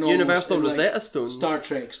so an Universal almost, Rosetta like, Stones. Star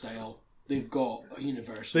Trek style. They've got a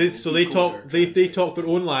universal. They talk. They talk their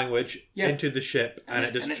own language Yeah. into the ship, and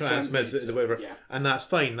it just transmits it to whatever. Yeah. And that's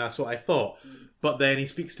fine. That's what I thought. But then he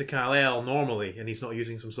speaks to Kal-El normally, and he's not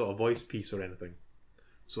using some sort of voice piece or anything.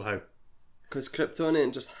 So how? Because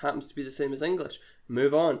Kryptonian just happens to be the same as English.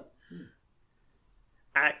 Move on.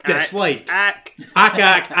 Dislike. Ack.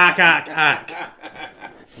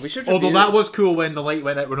 We should Although review- that was cool when the light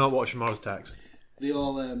went out. We're not watching Mars Attacks. They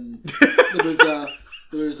all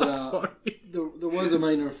there was a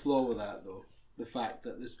minor flaw with that though. The fact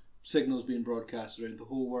that this signal's being broadcast around the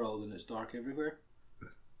whole world and it's dark everywhere.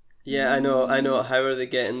 Yeah, I know. How are they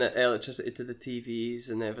getting the electricity to the TVs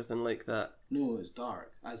and everything like that? No, it's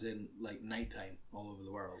dark, as in like nighttime all over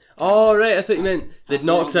the world. Oh, right. I thought you meant they'd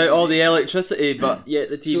knocked out all the electricity, but yet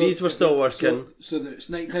the TVs were still working. So that it's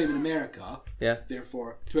nighttime in America. Yeah.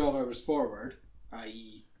 Therefore, 12 hours forward,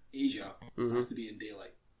 i.e., Asia, has to be in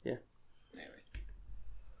daylight. Yeah. Anyway,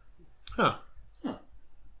 Huh.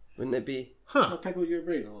 Wouldn't it be? I'll pickle your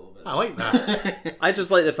brain a little bit. I like that. I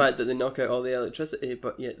just like the fact that they knock out all the electricity,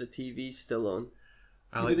 but yet the TV's still on.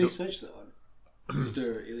 I Maybe like they switched it on. Used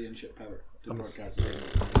their alien ship power to broadcast the signal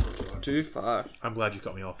and switch it on. Too far. I'm glad you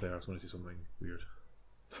cut me off there. I was going to say something weird.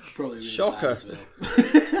 Probably really Shocker. bad as well.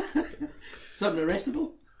 Something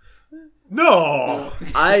arrestable? No!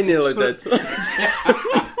 I nearly did.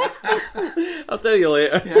 I'll tell you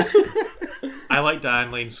later. I like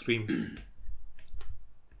Diane Lane's scream.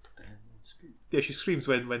 Yeah, she screams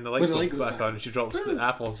when the lights the go light goes back on and she drops the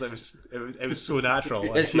apples. It was so natural.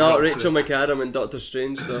 And It's she not drops Rachel McAdam in Doctor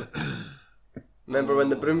Strange, though. Remember when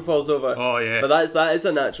the broom falls over? Oh, yeah. But that is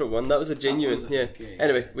a natural one. That was a genuine. Yeah. okay.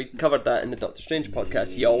 Anyway, we covered that in the Doctor Strange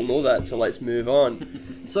podcast. You all know that, so let's move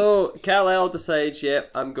on. So Kal-El decides, yep,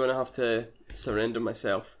 I'm going to have to surrender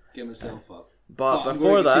myself. Get myself up. But I'm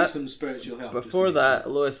before going to that, seek some spiritual help. before that,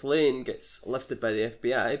 Lois Lane gets lifted by the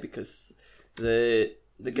FBI because the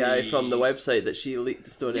guy from the website that she leaked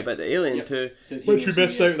the story about the alien to. Says he Which we knows who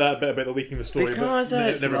missed he out is. that bit about the leaking the story. Because but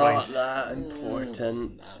it's never not mind. that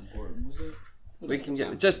important. Not important, was it? We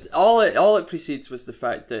can just all it precedes was the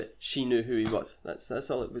fact that she knew who he was. That's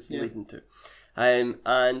all it was leading to.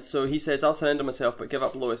 And so he says, "I'll surrender myself, but give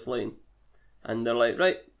up Lois Lane." And they're like,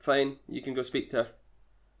 "Right, fine, you can go speak to her."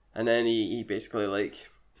 And then he basically like,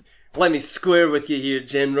 "Let me square with you here,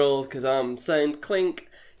 General, because I'm sound clink.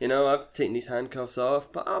 You know, I've taken these handcuffs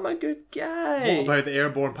off, but I'm a good guy." What about the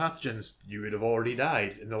airborne pathogens? You would have already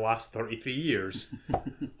died in the last 33 years.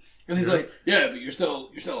 And he's like, "Yeah, but you're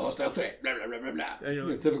still a hostile threat." Blah blah blah blah blah. And you're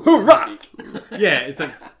like, Typical Hoorah! yeah, it's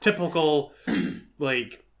like typical,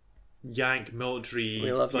 like, Yank military.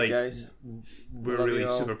 We love like, you guys. We're Love really you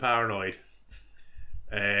all. super paranoid.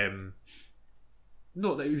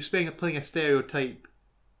 No, that he was playing a stereotype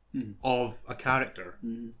of a character.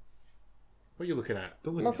 What are you looking at?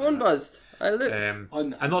 Don't look My at phone that. buzzed. I look. I'm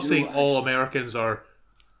not Do you saying know what, all actually- Americans are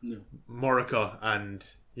No. Morica and,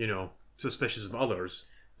 you know, suspicious of others.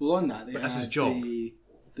 Well, on that, they But had that's his job. the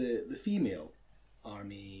female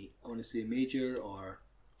army. I want to say major, or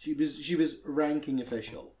she was ranking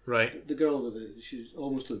official. Right. The girl with she was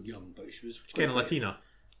almost looked young, but she was Kind of quite Latina.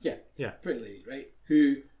 Yeah, Yeah. pretty lady, right?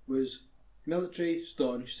 Who was military,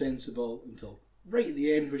 staunch, sensible until right at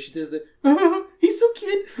the end where she does the he's so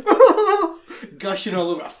cute, gushing all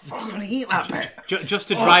over. I fucking hate that bit. Just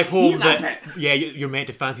to drive home hate that that, yeah, you're meant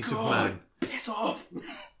to fancy God, Superman. piss off.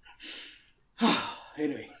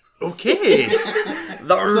 Anyway. Okay.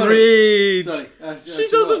 The rage. Sorry. She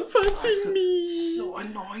doesn't fancy me. So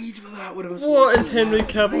annoyed with that when I was What watching has Henry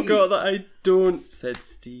last Cavill night. got that I don't? Said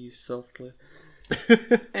Steve softly.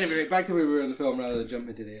 Anyway, right, back to where we were in the film rather than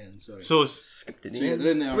jumping to the end. Sorry. So Skipped it. yeah,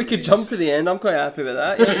 they're in the We could arcades. jump to the end. I'm quite happy with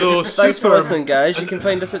that. Yeah. So Thanks for Super- listening, guys. You can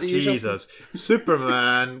find us at the usual. Jesus.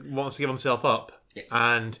 Superman wants to give himself up. Yes.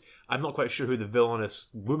 And I'm not quite sure who the villainous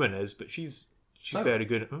woman is, but she's very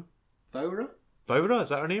good. Huh? Faura? Faura, is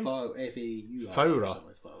that her name? F-A-U-R. Faura.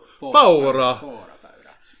 Faura. Faura.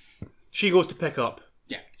 She goes to pick up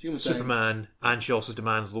Yeah, she comes down. Superman, and she also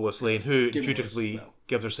demands Lois Lane, who Give Lois dutifully as well.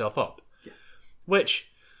 gives herself up. Yeah.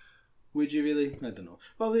 Which, Would you really? I don't know.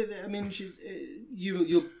 Well, I mean, she's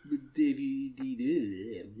you'll Davey,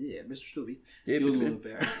 Mr. Stobie, you'll know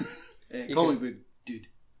better. Comic book dude.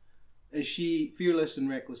 Is she fearless and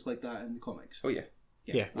reckless like that in the comics? Oh yeah.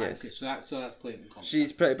 yeah. Yes. Okay, so that's playing in the comics.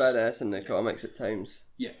 She's pretty badass in the comics at times.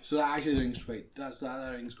 Yeah, so that actually rings quite.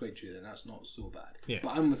 That rings quite true. Then that's not so bad. Yeah.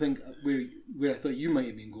 But I'm think where I thought you might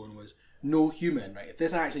have been going was no human, right? If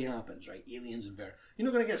this actually happens, right? Aliens invade. You're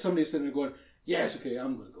not going to get somebody sitting there going, "Yes, okay,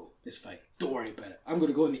 I'm going to go. It's fine. Don't worry about it. I'm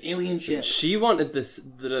going to go in the alien ship." She wanted the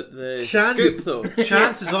scoop though.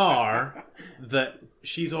 Chances are that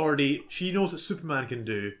she knows what Superman can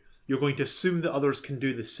do. You're going to assume that others can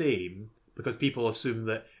do the same because people assume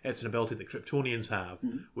that it's an ability that Kryptonians have,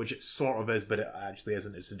 which it sort of is, but it actually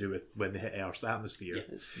isn't. It's to do with when they hit Earth's atmosphere.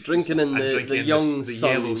 It's drinking in And the drinking young the sun.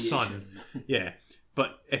 yellow sun. Yeah.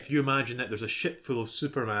 But if you imagine that there's a ship full of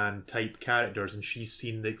Superman type characters and she's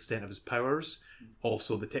seen the extent of his powers,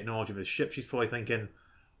 also the technology of his ship, she's probably thinking,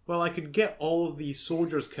 well, I could get all of these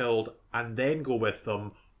soldiers killed and then go with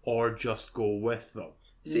them, or just go with them.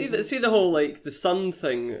 See the whole like the sun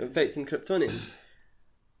thing affecting Kryptonians.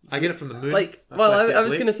 I get it from the moon. Like, That's well, why stay I up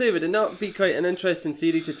was late. going to say, would it not be quite an interesting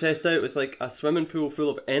theory to test out with like a swimming pool full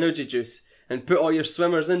of energy juice and put all your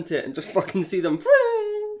swimmers into it and just fucking see them?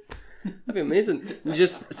 That'd be amazing. You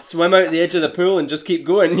just swim out the edge of the pool and just keep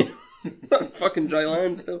going. Fucking dry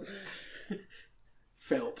land still.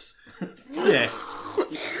 Phelps. Yeah.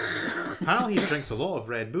 Apparently, he drinks a lot of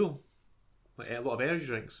Red Bull, like a lot of energy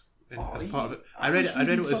drinks. As part of it, I read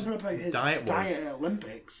it was something about his diet was at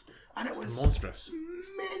Olympics, and it was monstrous.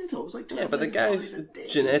 mental. It was like Yeah, but the 12 guy's calories a day.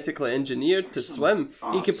 genetically engineered to swim.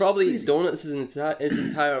 He could probably eat donuts his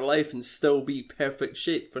entire life and still be perfect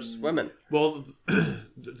shape for swimming. Well,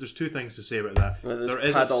 there's two things to say about that. Well, there's there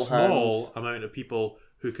is a paddle small hands. amount of people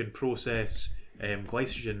who can process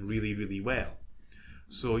glycogen really, really well.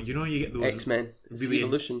 So you get those X-Men. It's really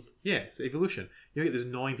evolution. Yeah, it's evolution. You get those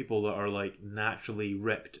 9 people that are like naturally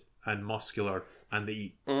ripped and muscular, and they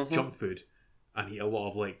eat junk food and eat a lot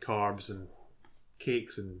of like carbs and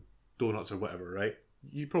cakes and donuts or whatever, right?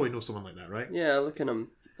 You probably know someone like that, right? Yeah, look at him.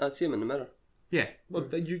 I see him in the mirror. Yeah, well,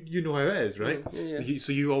 you know how it is, right? Yeah.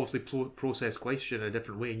 So you obviously process glycogen in a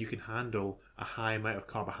different way, and you can handle a high amount of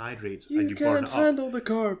carbohydrates, and You you burn can't it up, handle the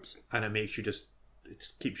carbs. and it makes you it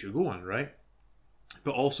just keeps you going, right?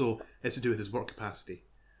 But also, it's to do with his work capacity.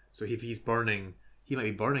 So if he might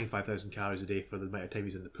be burning 5,000 calories a day for the amount of time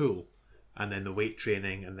he's in the pool, and then the weight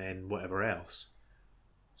training, and then whatever else.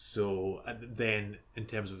 So then, in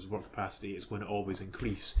terms of his work capacity, it's going to always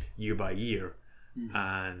increase year by year.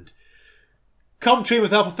 And come train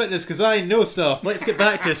with Alpha Fitness because I know stuff. Let's get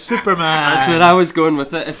back to Superman. That's where I was going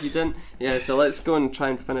with it. If you didn't, yeah. So let's go and try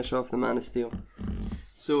and finish off the Man of Steel.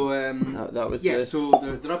 So That was yeah, the so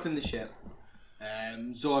they're up in the ship.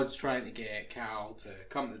 Zod's trying to get Cal to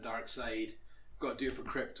come to the dark side. Got to do it for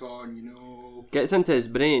Krypton, gets into his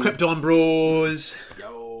brain. Krypton Bros.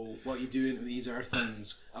 Yo, what are you doing to these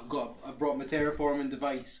Earthens? I've brought my terraforming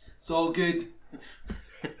device. It's all good.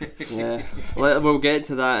 Yeah, we'll get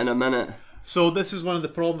to that in a minute. So this is one of the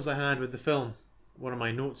problems I had with the film. One of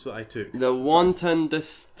my notes that I took. The wanton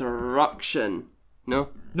destruction. No.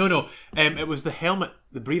 No. It was the helmet,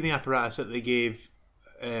 the breathing apparatus that they gave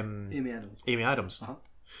Amy Adams. Amy Adams. Uh-huh.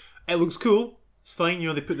 It looks cool. It's fine.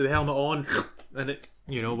 They put the helmet on, and it,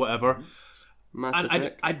 whatever. Massive And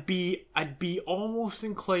dick. I'd be almost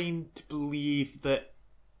inclined to believe that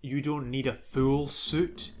you don't need a full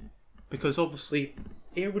suit, because obviously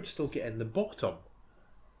air would still get in the bottom.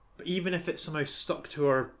 But even if it's somehow stuck to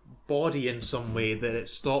her body in some way, that it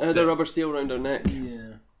stopped The it. rubber seal around her neck.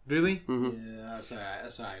 Yeah. Really? Yeah, that's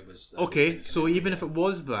how I was. Okay, so even if it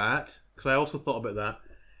was that, because I also thought about that,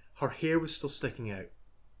 her hair was still sticking out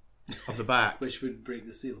of the back, Which would break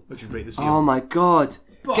the seal. which would break the seal. Oh my god!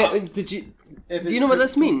 But Did you? If Do it's you know what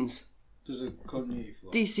this Krypton, means? There's a continuity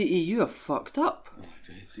flaw. DCEU are fucked up.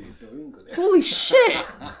 Dude, don't even go there. Holy shit!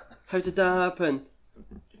 How did that happen?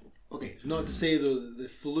 Okay, not to say though that the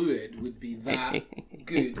fluid would be that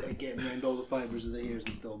good at getting around all the fibres of the hairs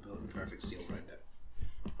and still building a perfect seal around it.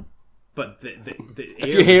 But the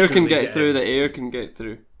If your hair can get through, the air can get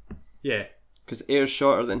through. Yeah. Because air's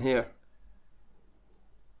shorter than hair.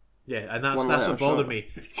 Yeah, and that's One what letter bothered short. me.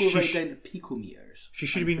 If you go right down to picometers, She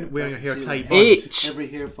should have been wearing her hair tight. H. every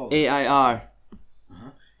hair follicle. AIR.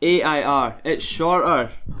 AIR. It's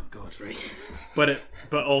shorter. Oh god, right.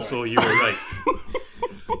 But also you were right.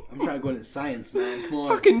 I'm trying to go into science, man. Come on.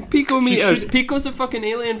 Fucking picometers. should- Pico's a fucking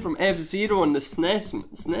alien from F-Zero on the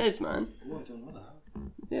SNES, man. Oh, I don't know that.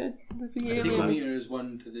 Yeah, the big A alien. picometer is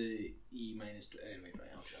 1 to the E minus. Anyway, right,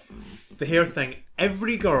 I'll shut up. The hair thing,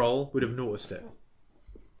 every girl would have noticed it.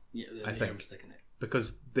 Yeah, the I think. hair sticking it.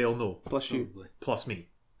 Because they'll know. Plus you. Probably. Plus me.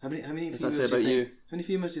 How many Does that females say do about you? How many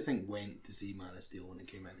females do you think went to see Man of Steel when it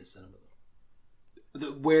came out in the cinema?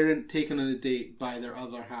 That weren't taken on a date by their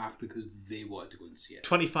other half because they wanted to go and see it.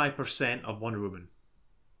 25% of Wonder Woman.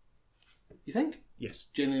 You think? Yes.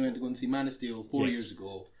 Generally went to go and see Man of Steel 4 Yes. years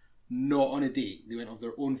ago, not on a date. They went of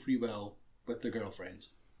their own free will with their girlfriends.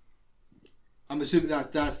 I'm assuming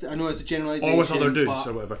that's I know it's a generalisation. Or with other dudes but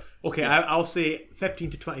or whatever. Okay, I'll say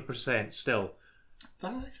 15 to 20% still.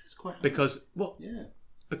 that's quite high. Because, well, Yeah.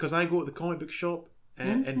 because I go to the comic book shop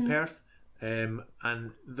in Perth, and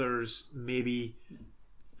there's maybe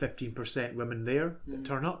 15% women there that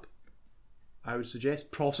turn up. I would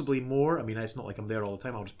suggest possibly more. I mean, it's not like I'm there all the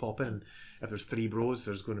time. I'll just pop in, and if there's 3 bros,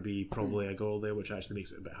 there's going to be probably a girl there, which actually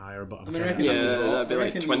makes it a bit higher. But I mean, I reckon Yeah, overall- that'd be I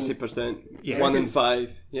like reckon 20%. Yeah. 1 in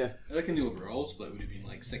 5. Yeah. I reckon the overall split would have been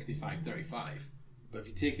like 65-35. But if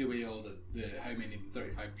you take away all the how many of the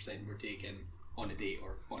 35% were taken on a date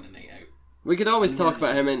or on a night out. We could always talk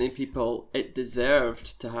about how many people it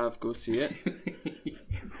deserved to have go see it.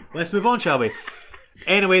 let's move on, shall we?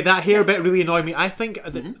 Anyway, that hair bit really annoyed me. I think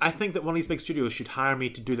that one of these big studios should hire me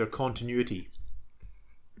to do their continuity.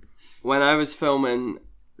 When I was filming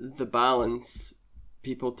The Balance,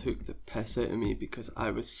 people took the piss out of me because I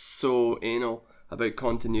was so anal about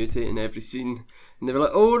continuity in every scene. And they were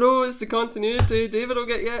like, oh no, it's the continuity, David will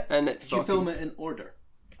get you. And it Did you film it in order?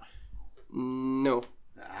 No.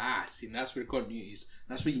 Ah, see, that's where continuity is.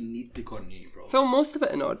 That's where you need the continuity, bro. Film most of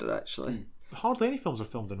it in order, actually. Hardly any films are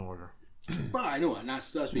filmed in order. But I know, and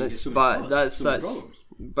that's where you get That's, so many but flaws, that's, so many that's, problems.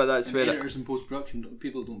 but that's And where editors in post-production,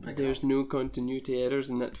 people don't pick it there's up. no continuity errors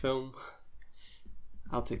in that film.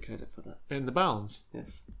 I'll take credit for that. In the balance,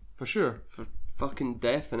 Yes. for sure. For fucking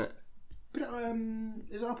definite. But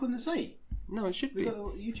is it up on the site? No, it should We be. got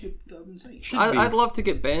YouTube up on the site. Should be. I'd love to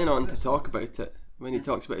get Ben on to talk about it when he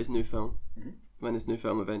talks about his new film. When his new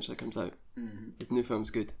film eventually comes out. His new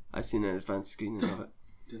film's good. I've seen an advanced screening of it.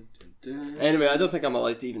 Dun, dun, dun. Anyway, I don't think I'm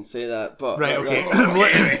allowed to even say that, but... Right,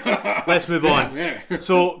 okay. Let's move on.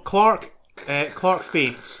 So Clark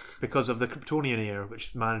faints because of the Kryptonian air,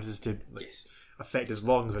 which manages to Yes. affect his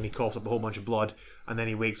lungs, and he coughs up a whole bunch of blood, and then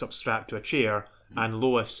he wakes up strapped to a chair. And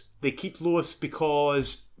Lois, they keep Lois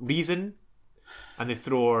because reason, and they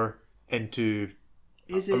throw her into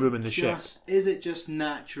a room in the ship. Is it just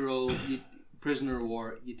natural? Prisoner of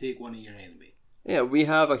war, you take one of your enemy. Yeah, we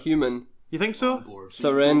have a human. You think so? Board.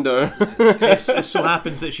 Surrender. It so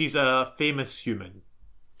happens that she's a famous human.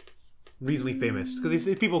 Reasonably famous. Because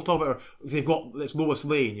people talk about her, they've got, it's Lois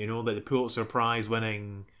Lane, you know, like the Pulitzer Prize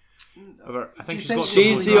winning. I think she's got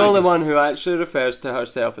She's something the like only that. one who actually refers to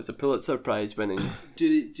herself as a Pulitzer Prize winning. Do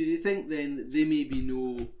you think then that they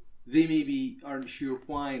maybe aren't sure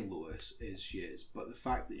why Lois is she is, but the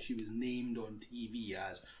fact that she was named on TV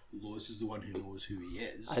as Lois is the one who knows who he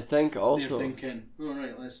is. I think also... They're thinking, all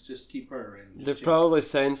right, let's just keep her in. They've probably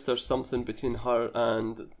sensed there's something between her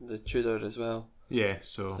and the Tudor as well. Yeah,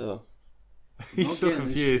 so So he's so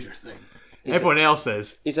confused. Thing. Everyone else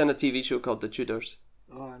is. he's in a TV show called The Tudors.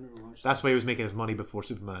 Oh, I never watched That's why he was making his money before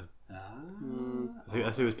Superman. that.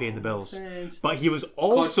 That's who was paying the bills. Sense. But he was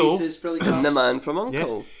also, The Man from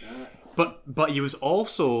U.N.C.L.E. Yes. but he was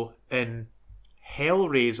also in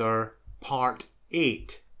Hellraiser Part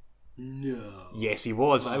 8. No. Yes, he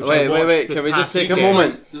was. I Wait. watched Can this we just past take a weekend.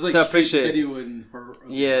 moment There's like to straight appreciate? video in her.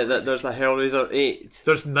 Yeah, that there's a Hellraiser 8.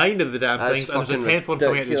 There's 9 of the damn That's things, and there's a fucking 10th one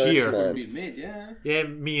coming out this ridiculous, year. man. Being made, yeah. Yeah,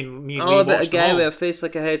 me and Lee All about a watched them guy all. with a face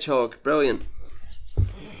like a hedgehog. Brilliant.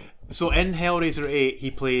 So in Hellraiser 8, he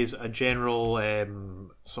plays a general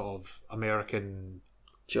sort of American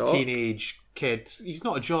Jock. teenage kid. He's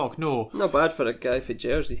not a jock, no, Not bad for a guy from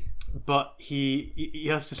Jersey. but he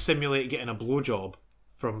has to simulate getting a blowjob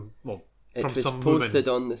from It was some posted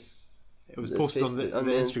woman. on this. It was posted on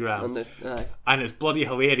the Instagram. Aye. And it's bloody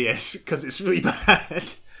hilarious because it's really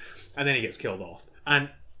bad. And then he gets killed off. And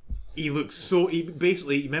he looks so... He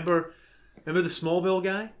basically... Remember the Smallville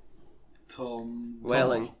guy? Tom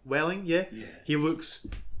Welling. Welling, yeah? Yeah. He looks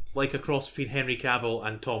like a cross between Henry Cavill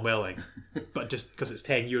and Tom Welling, but just because it's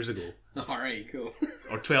 10 years ago. Alright, cool.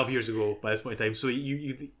 Or 12 years ago by this point in time. So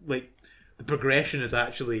you like, the progression is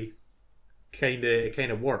actually kind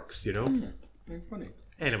of works, you know? Very funny.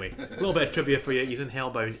 Anyway, a little bit of trivia for you. He's in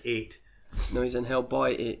Hellbound 8. No, he's in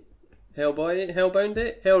Hellboy 8. Hellboy 8? Hellbound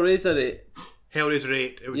 8? Hellraiser 8. Hellraiser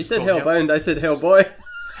 8. You said Hellbound, I said Hellboy.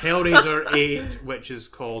 Hellraiser 8, which is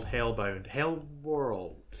called Hellbound.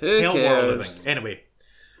 Hellworld. Who Hellworld, I cares? think. Anyway,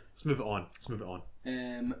 let's move it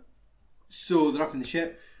on. So they're up in the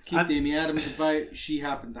ship. Keep And- Amy Adams about. She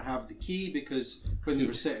happened to have the key because when they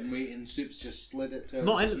were sitting waiting, Soups just slid it to her.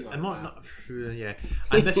 Not so in, she got I'm that. not, yeah.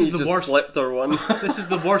 And this is He the just worst. slipped her one. This is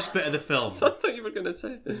the worst bit of the film. I thought you were going to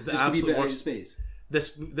say. This is the Just a wee absolute bit out of worst. space. This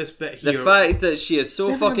bit The here. fact that she is so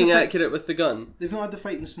They haven't had fucking the fight. accurate with the gun. They've not had the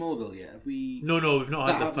fight in Smallville yet. Have we? No, we've not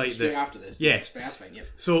that had the happened fight straight there. after this. Yes. Right, that's fine. Yep.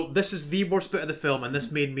 So this is the worst bit of the film, and this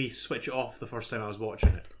made me switch it off the first time I was watching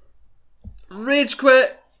it. Rage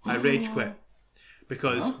quit! I rage quit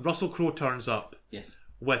because Russell Crowe turns up Yes.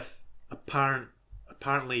 with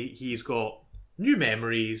apparently he's got new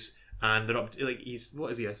memories, and they're up to, like, he's,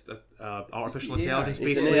 what is he, artificial He's the AI. intelligence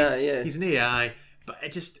He's an basically. AI, yeah. He's an AI, but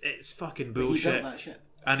it's fucking He bullshit. built that ship.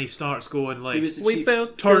 And he starts going like, He was the We chief.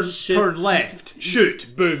 built turn this ship. left,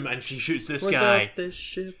 shoot, boom, and she shoots this We guy, built this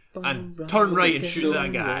ship and around turn right and the shoot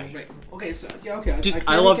that game. guy. Right. Okay. So yeah. Okay. Dude,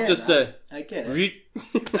 I I love get just that. I get it.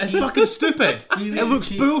 It's fucking stupid. He was It looks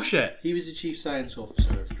the chief- bullshit. He was the chief science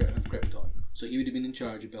officer of Krypton, so he would have been in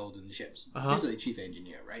charge of building the ships. Basically, chief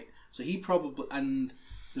engineer, right? So he probably, and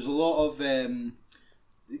there's a lot of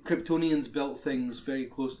Kryptonians built things very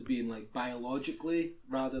close to being like biologically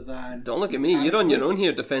rather than. Don't look at me, you're on your own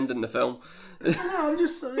here defending the film. No, I'm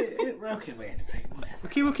just okay. Wait, whatever.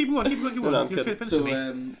 Okay, we'll keep going. No, I'm You're kidding. convincing So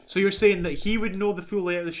me. So you're saying that he would know the full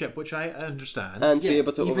layout of the ship, which I understand. And be yeah,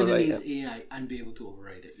 able to even overwrite in his it. AI and be able to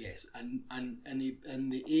override it, yes, and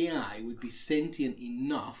the AI would be sentient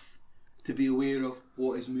enough to be aware of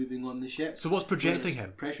what is moving on the ship. So what's projecting Whether it's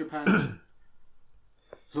him? Pressure panel.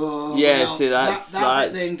 Oh, Yeah, see, that's-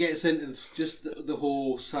 that then gets into just the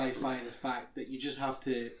whole sci-fi, the fact that you just have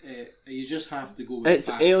to go with It's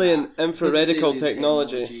the fact alien that, because it's infraradical alien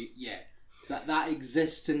technology. yeah, that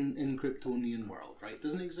exists in Kryptonian world, right? It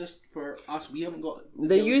doesn't exist for us. We haven't got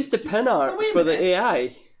They used the pin art wait a for the minute.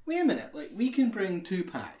 AI. Wait a minute, like we can bring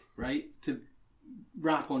Tupac, right, to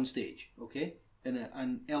rap on stage, okay? And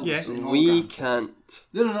Elvis Yes. in We hologram. can't.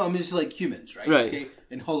 No, I mean it's like humans, right? Right. Okay,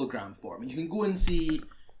 in hologram form, and you can go and see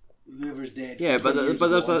whoever's dead. Yeah, from 20 years but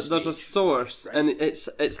ago there's on a stage. source, and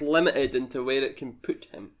it's limited into where it can put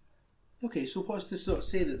him. Okay, so what's to sort of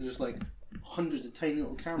say that there's like hundreds of tiny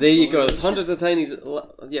little cameras? There you all go. over There's the hundreds ship?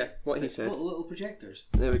 of tiny. Yeah, what he said. Little projectors,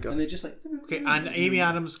 There we go. and they're just like. Okay, and Amy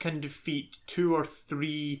Adams can defeat 2 or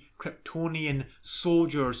 3 Kryptonian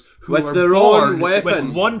soldiers who With are their born own weapon.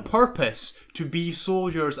 with one purpose: to be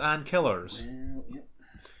soldiers and killers. Well, yeah.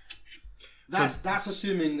 That's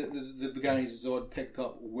assuming that the guys Zod picked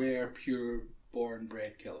up were pure born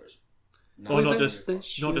bred killers. Oh, not this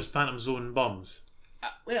just Phantom Zone bums.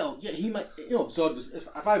 Well, yeah, he might. You know, if Zod was, if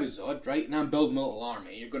I was Zod, right, and I'm building a little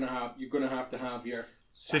army, you're gonna have to have your.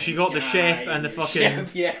 So she science got the guy chef and the your fucking-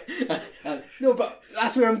 chef, yeah. No, but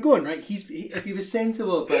that's where I'm going, right? If he was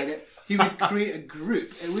sensible about it, he would create a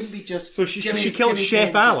group. It wouldn't be just. So she give me killed 10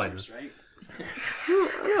 Chef Allen. killers, right?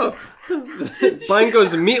 No.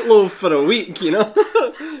 Bango's meatloaf for a week, you know,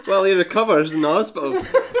 while he recovers in the hospital.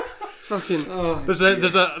 Fucking. There's an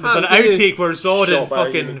How dare outtake where Zod Shot and by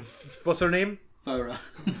fucking you. what's her name? Farah.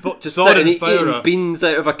 Just Zod sitting and eating Farah. beans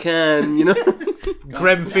out of a can, you know.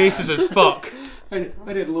 Grim faces as fuck. I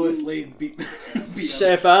did Lois Lane beat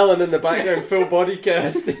Chef Allen in the background, full body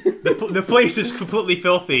cast, The place is completely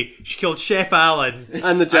filthy. She killed Chef Allen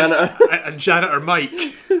and the janitor, and janitor Mike.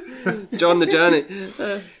 John the Johnny.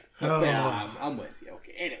 Yeah, I'm with you.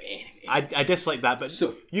 Okay. Anyway. I dislike that, but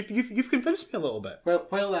So- you've convinced me a little bit. Well,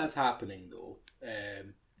 while that's happening, though,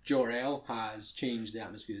 Jor-El has changed the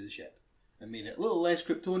atmosphere of the ship and made it a little less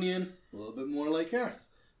Kryptonian, a little bit more like Earth.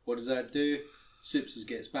 What does that do? Soups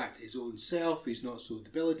gets back to his own self. He's not so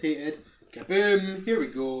debilitated. Kaboom! Here we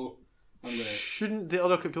go. I'm gonna Shouldn't the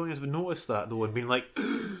other Kryptonians have noticed that though and been like,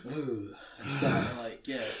 and start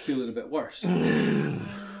feeling a bit worse. I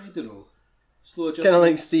don't know. Slow adjustment. Kind of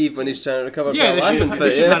like Steve when he's trying to recover yeah, from a they should laughing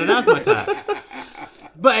fit. have had Yeah. an asthma attack.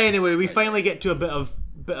 But anyway, we finally get to a bit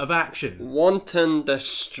of action. Wanton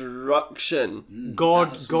destruction.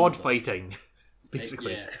 God fighting,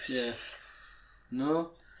 basically. Yeah.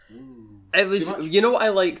 No. It was, much? you know what I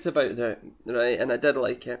liked about that, right? And I did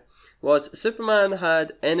like it. Was Superman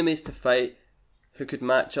had enemies to fight, who could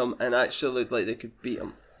match him and actually look like they could beat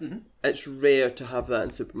him. Mm-hmm. It's rare to have that in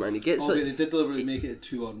Superman. He gets they did deliberately make it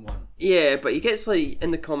a 2-on-1. Yeah, but he gets like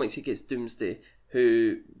in the comics he gets Doomsday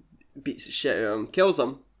who beats the shit out of him, kills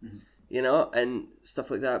him, you know, and stuff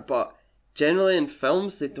like that. But generally in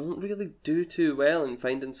films they don't really do too well in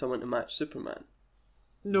finding someone to match Superman.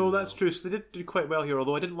 No, that's true. So they did do quite well here,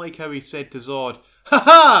 although I didn't like how he said to Zod, "Ha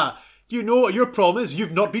ha! You know what your problem is?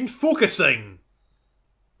 You've not been focusing."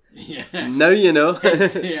 Yeah. Now you know.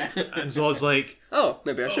 Yeah. And Zod's like, oh,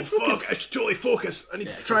 maybe I should focus. Fuck, I should totally focus. I need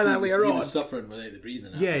to try that later He on. was suffering without the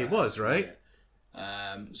breathing. Yeah, he was, right?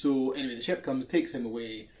 Yeah. So anyway, the ship comes, takes him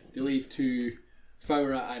away. They leave 2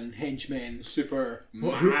 Fowler and henchmen, super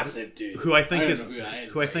massive dude. Who I think don't is know who that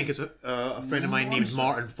is, who I think is a friend of mine named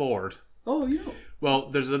Martin Ford. Oh, yeah. Well,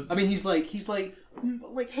 there's a. I mean, he's like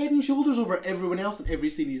head and shoulders over everyone else in every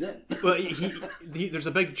scene he's in. Well, there's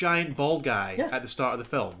a big giant bald guy Yeah. at the start of the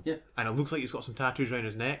film, Yeah. and it looks like he's got some tattoos around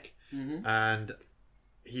his neck, and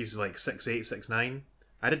he's like 6'8", 6'9".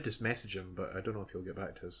 I did just message him, but I don't know if he'll get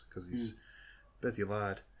back to us because he's a busy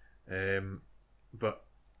lad. But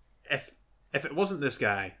if it wasn't this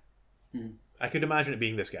guy, I could imagine it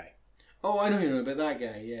being this guy. Oh, I know you know about that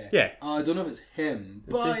guy. Yeah. Yeah. I don't know if it's him,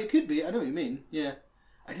 but it could be. I know what you mean. Yeah.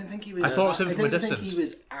 I didn't think he was. I thought it was him from a didn't think distance. he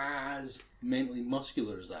was as mentally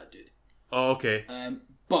muscular as that dude. Oh, okay.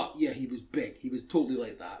 But yeah, he was big. He was totally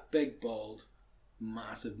like that. Big, bald,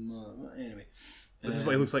 massive. Anyway. This is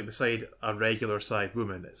what he looks like beside a regular-sized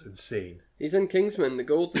woman. It's insane. He's in Kingsman, the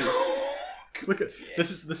Golden. Look at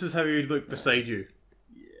this is how he'd look beside you.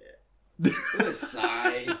 The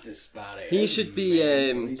size disparity. He should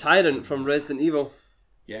be Tyrant from Resident Evil.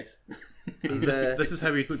 Yes. He's, This is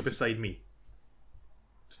how he'd look beside me.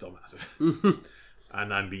 Still massive.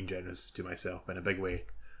 And I'm being generous to myself in a big way.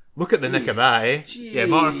 Look at the nick of that, eh? Yeah,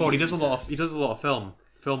 Martin Ford. He does a lot of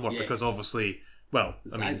film work because obviously, well,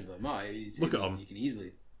 The size of him, look at him. You can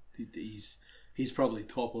easily. He's probably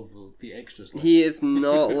top of the extras list. he is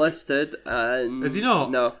not listed. And Is he not?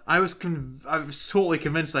 No. I was totally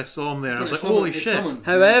convinced I saw him there. And I was like, Someone- holy if shit! someone-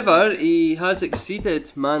 However, he has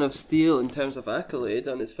exceeded Man of Steel in terms of accolade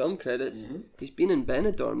on his film credits. He's been in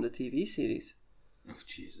Benidorm, the TV series. Oh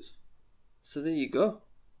Jesus! So there you go.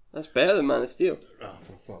 That's better than Man of Steel. Oh,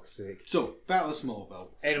 for fuck's sake! So Battle of Smallville.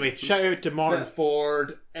 Anyway, shout out to Martin Yeah.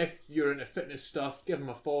 Ford. If you're into fitness stuff, give him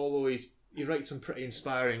a follow. He writes some pretty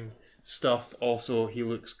inspiring stuff. Also, he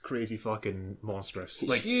looks crazy fucking monstrous.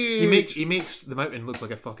 Like huge. he makes the mountain look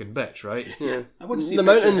like a fucking bitch, right? Yeah. I want to see The a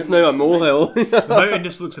picture of mountain's him now a next to molehill. The mountain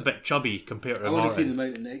just looks a bit chubby compared to I want to see the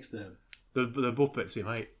Martin. mountain next to him. They're both about the same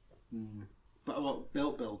height. But well,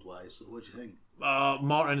 build wise, so what do you think?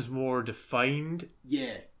 Martin's more defined,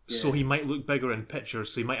 Yeah. so he might look bigger in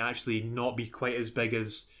pictures. So he might actually not be quite as big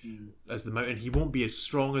as the mountain. He won't be as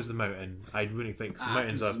strong as the mountain. I really think 'cause the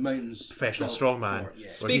mountain's a professional strongman. Yeah.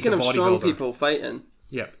 Speaking of strong people fighting.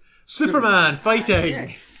 Yep. Superman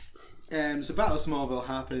fighting. So Battle of Smallville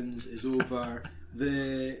happens, is over.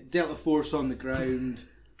 The Delta Force on the ground,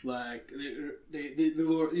 like the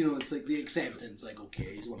lower, you know, it's like the acceptance, like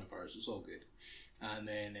okay, he's one of ours, it's all good. And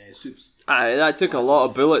then Soup's. Aye, that took a lot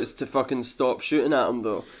of bullets to fucking stop shooting at him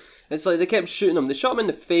though. It's like they kept shooting him. They shot him in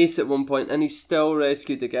the face at one point and he still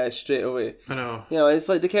rescued the guy straight away. I know. You know, it's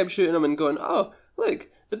like they kept shooting him and going, oh, look,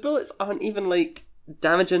 the bullets aren't even like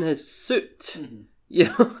damaging his suit. You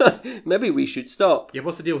know, maybe we should stop. Yeah,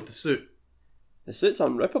 what's the deal with the suit? The suit's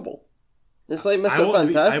unrippable. It's like Mr. I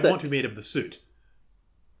want Fantastic. to be made of the suit.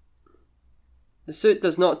 The suit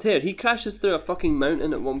does not tear. He crashes through a fucking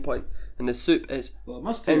mountain at one point and the suit is Well, it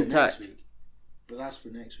must tear intact. next week, but that's for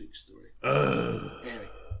next week's story. Anyway,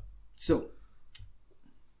 so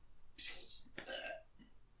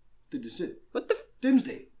did the suit What the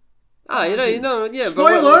Doomsday? you know, yeah.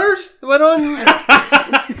 Spoilers. But we're on...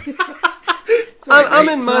 I'm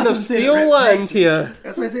in Man of Steel land here.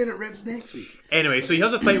 That's why I said it rips next week. Anyway, so he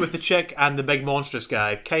has a fight with the chick and the big monstrous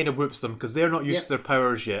guy. Kind of whoops them because they're not used to their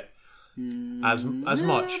powers yet as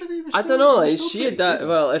much. I don't know, like, she adapted...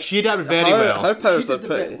 Well, if She adapted very well. Her She powers are did the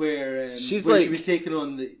pretty... bit where She's where like- she was taking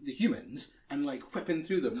on the humans and like whipping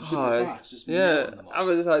through them super Oh, fast, just yeah, melting them I off.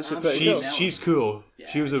 was actually pretty cool. She's cool.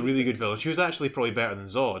 She was a really good villain. She was actually probably better than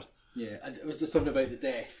Zod. Yeah, and it was just something about the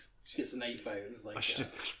death. She gets the knife out. It was like, She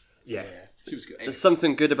just, yeah. she was good. There's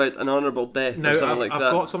something good about an honourable death Now or something I've like I've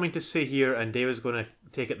that. got something to say here, and David's going to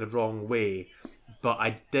take it the wrong way. But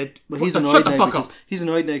I did. But he's Shut annoyed the now fuck because up. he's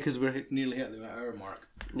annoyed now because we're nearly at the hour mark.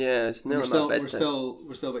 Yeah, it's nearly my We're bedtime. still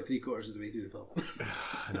about 3/4 of the way through the film.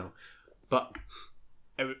 I know, but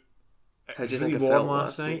it How do you was really think it warm felt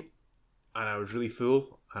last night, and I was really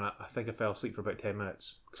full, and I think I fell asleep for about 10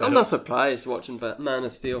 minutes. 'Cause I'm not surprised watching Man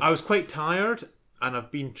of Steel. I was quite tired, and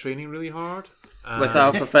I've been training really hard. With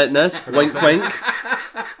Alpha Fitness, wink wink.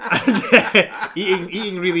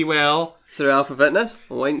 eating really well. Through Alpha Fitness,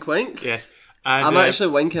 wink wink. Yes. And, I'm actually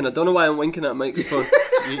winking. I don't know why I'm winking at a microphone.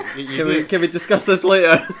 you Can we discuss this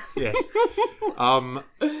later? Yes.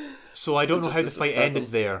 So I don't know how the fight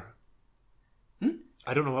ended there.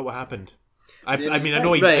 I don't know what happened. I mean, I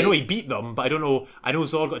know he beat them, but I don't know. I know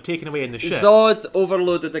Zod got taken away in the ship. Zod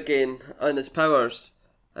overloaded again on his powers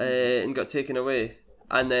and got taken away.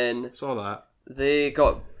 And then Saw that. they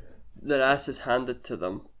got their asses handed to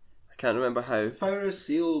them. I can't remember how. Fire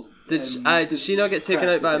seal. Did she not get taken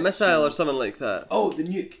out by a missile or something like that? Oh, the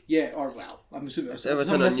nuke. Yeah, or well, I'm assuming It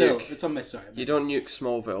was in a nuke. It's a missile. You don't nuke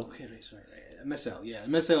Smallville. Okay, right, sorry, right. A missile, yeah. A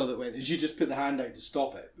missile that went, and she just put the hand out to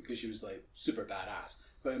stop it because she was like super badass.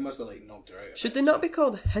 But it must have like knocked her out. Should they not be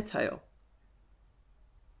called Hittile?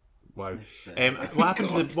 Wow. What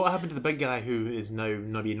happened to the big guy who is now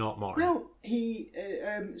maybe not Martin? Well, he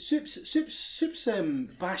Soups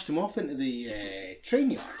bashed him off into the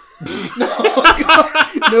train yard.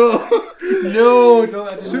 No,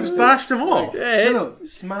 don't. Soups bashed him off. Yeah. No,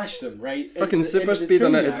 smashed him right. Fucking super speed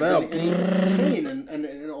on it as well. And he hit the train and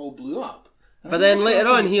it all blew up. But then later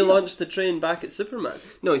on, he launched the train back at Superman.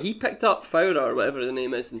 No, he picked up Fowler, or whatever the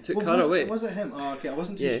name is, and took her away. Was it him? Oh, okay, I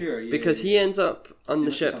wasn't too sure. Because he ends up on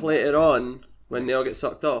the ship later on when they all get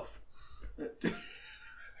sucked off.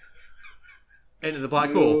 Into the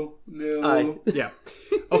black hole. No. Aye. Yeah.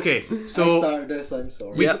 Okay. So I started this. I'm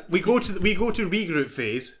sorry. we go to regroup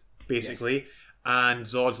phase basically, and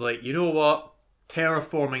Zod's like, you know what?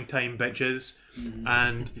 Terraforming time, bitches,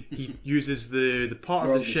 and he uses the part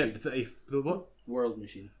of the ship that the world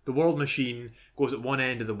machine. The world machine goes at one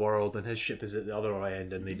end of the world, and his ship is at the other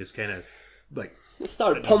end, and they just kind of like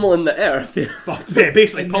start pummeling the earth. Yeah,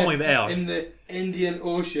 basically pummeling the earth in the Indian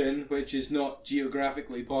Ocean, which is not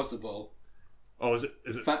geographically possible. Oh, is it?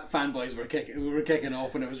 Fanboys were kicking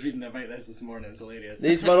off when I was reading about this morning. It was hilarious.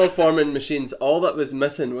 These world forming machines. All that was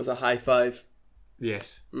missing was a high five.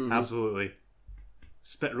 Yes, absolutely.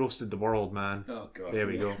 Spit roasted the world, man. Oh god. There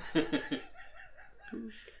we go.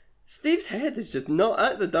 Steve's head is just not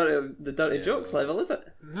at the dirty jokes level, is it?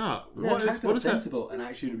 No. What is sensible and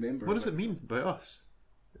actually remember? What does it mean by us?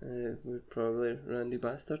 We're probably randy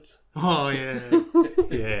bastards. Oh yeah,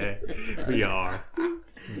 yeah, we are.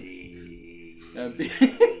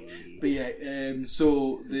 But yeah,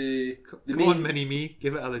 so the Go main... on, mini me,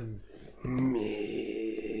 give it a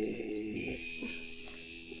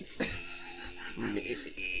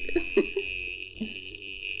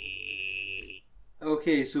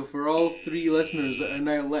Okay, so for all three listeners that are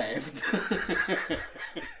now left,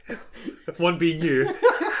 one being you,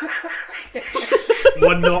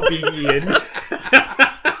 one not being Ian.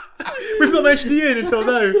 We've not mentioned Ian until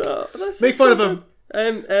now. Make fun of him.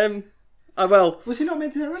 Well, was he not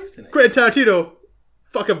meant to arrive tonight? Quentin Tarantino,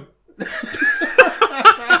 fuck him.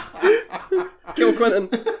 Kill Quentin.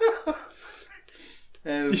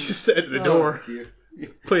 He's just sitting at the door,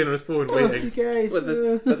 playing on his phone, waiting. Guys,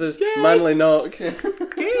 with his manly knock,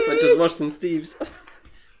 which is worse than Steve's.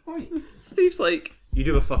 Oi. Steve's like, You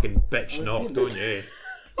do a fucking bitch knock, don't you?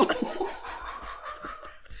 Okay,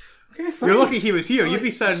 fine. You're lucky he was here. You'd be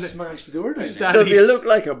standing. Smash the door down. does he look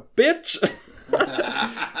like a bitch?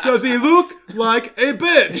 Does he look like a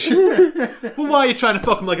bitch? Well, why are you trying to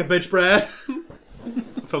fuck him like a bitch, Brad?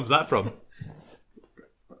 What film's that from?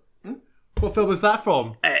 What film is that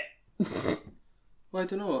from? Well, I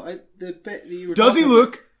don't know. The bit that you were Does he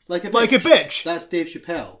talking look about, like a bitch? That's Dave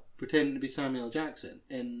Chappelle pretending to be Samuel Jackson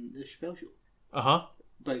in the Chappelle Show Uh-huh.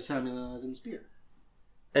 about Samuel L. Adams' beer.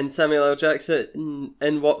 And Samuel L. Jackson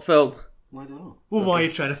in what film? Well, I don't know. Well, why are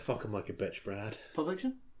you trying to fuck him like a bitch, Brad? Pulp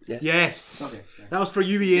Fiction? Yes. Yes. Okay, sorry. That was for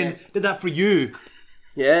you, Ian. Yes. Did that for you.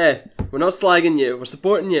 Yeah. We're not slagging you. We're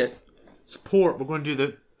supporting you. Support. We're going to do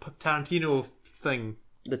the Tarantino thing.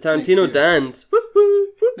 The Tarantino year. dance.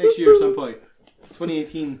 Next year, some point.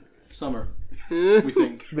 2018 summer, we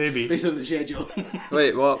think. Maybe. Based on the schedule.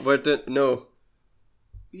 Wait, what? We're doing... No.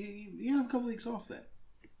 You have a couple of weeks off then.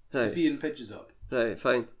 Right. If Ian pitches up. Right,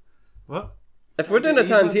 fine. What? If we're doing a He's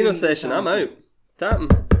not doing Tarantino the session, I'm Tarantino. out. Tap him.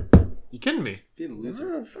 You kidding me? Being a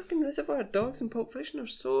loser. Oh, fucking Reservoir Dogs and Pulp Fiction are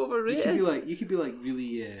so You could overrated. be like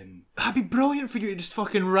really. That'd be brilliant for you to just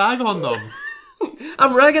fucking rag on them.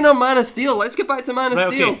 I'm ragging on Man of Steel. Let's get back to Man of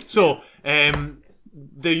Right, Steel. okay. So,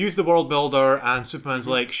 they use the world builder, and Superman's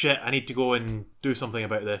like, shit, I need to go and do something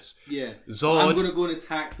about this. Yeah. Zod. I'm going to go and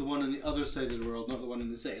attack the one on the other side of the world, not the one in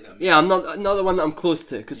the city. That Yeah, I'm not the one that I'm close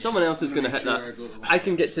to, because someone else is I'm going to gonna hit make sure I that. go to the one. I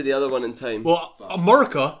can get to the other one in time. Well,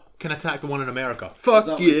 America can attack the one in America. Is that Fuck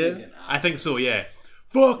what he's yeah. thinking? I think so, yeah.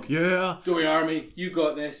 Fuck yeah! Don't worry, Army, you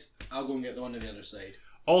got this. I'll go and get the one on the other side.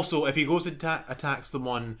 Also, if he goes and attacks the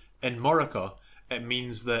one in Murica, it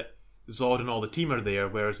means that Zod and all the team are there,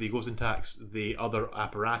 whereas if he goes and attacks the other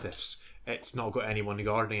apparatus, it's not got anyone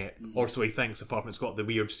guarding it. Or so he thinks, apart from it's got the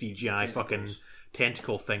weird CGI fucking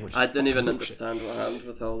tentacle thing. Which I didn't even understand what happened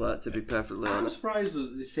with all that, to be perfectly I'm honest. surprised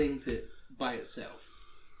that they synced it by itself.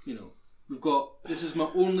 You know, this is my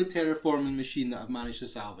only terraforming machine that I've managed to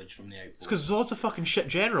salvage from the outpost. It's because Zod's a fucking shit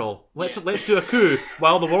general. Let's do a coup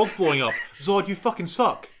while the world's blowing up. Zod, you fucking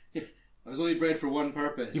suck. I was only bred for one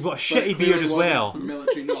purpose. You've got a shitty beard as well.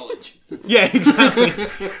 Military knowledge. Yeah, exactly.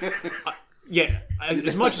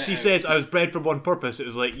 As much as he says I was bred for one purpose, it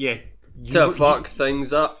was like, yeah, To fuck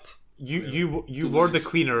things up. You were the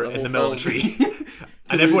cleaner in the whole military,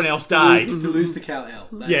 and everyone else died. To lose to Kal-El.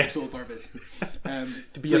 That's the sole purpose.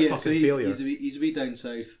 To be a fucking failure. He's a wee down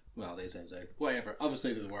south. Well, they're down south. Whatever. Other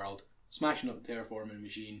side of the world. Smashing up the terraforming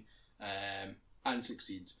machine. And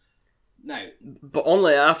succeeds. Now, but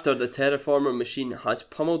only after the terraformer machine has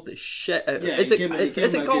pummeled the shit out. Yeah, Is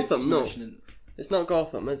it Gotham? No, it's not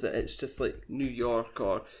Gotham, is it? It's just like New York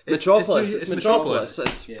or Metropolis. It's Metropolis.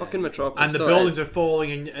 It's fucking Metropolis. And the buildings are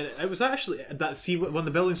falling, and it was actually that. See, when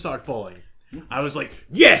the buildings started falling, I was like,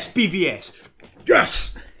 "Yes, BVS,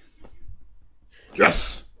 yes,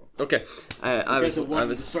 yes." Okay, I was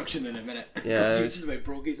destruction in a minute. Yeah, just about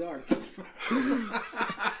broke his arm.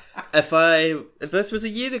 If this was a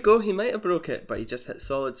year ago, he might have broke it, but he just hit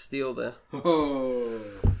solid steel there. Oh.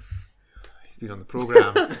 He's been on the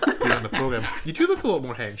program. You do look a lot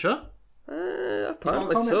more hench, huh?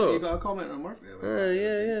 Apparently so. You got a comment on work there.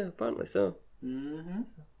 Yeah, apparently so. Mm-hmm.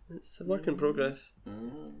 It's a work in progress.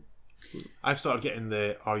 Mm-hmm. I've started getting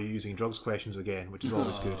the "Are you using drugs?" questions again, which is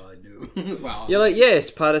always good. No. Wow. You're like, yes,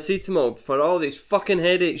 paracetamol for all these fucking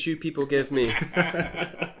headaches you people give me.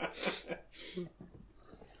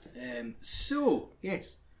 So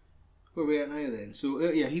yes, where are we at now then? So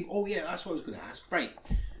that's what I was going to ask. Right,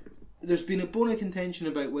 there's been a bone of contention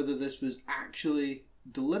about whether this was actually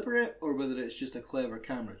deliberate or whether it's just a clever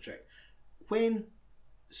camera trick. When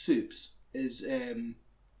Soups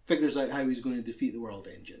figures out how he's going to defeat the World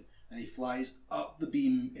Engine, and he flies up the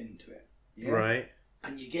beam into it, right?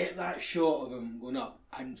 And you get that shot of him going up,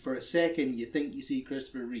 and for a second you think you see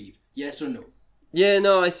Christopher Reeve. Yes or no? Yeah,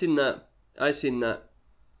 no, I seen that.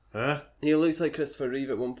 Huh? He looks like Christopher Reeve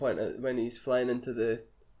at one point when he's flying into the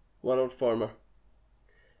World Former.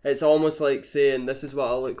 It's almost like saying, "This is what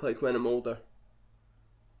I'll look like when I'm older."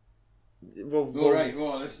 Right.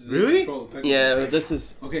 Oh, this is really? This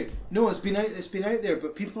is okay. No, it's been out there,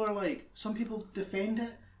 but people are like, some people defend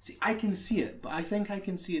it. See, I can see it, but I think I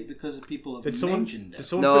can see it because of people have mentioned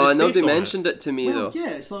it. No, I know they mentioned it to me though.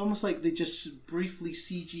 Yeah, it's almost like they just briefly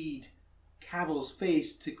CG'd Cavill's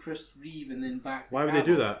face to Chris Reeve and then back to Why would Cavill they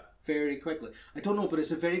do that? very quickly. I don't know, but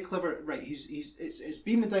it's a very clever. Right, it's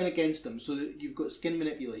beaming down against him, so that you've got skin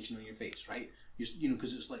manipulation on your face, right? You know,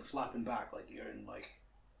 because it's like flapping back, like you're in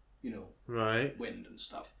right, wind and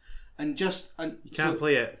stuff, you can't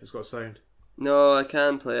play it if it's got sound. No, I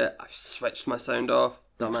can play it. I've switched my sound off,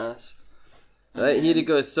 dumbass. Right, here he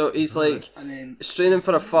goes. So he's like straining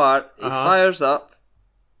for a fart. He fires up,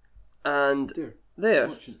 and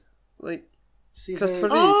there. Like Christopher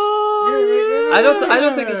Reeve. Oh, I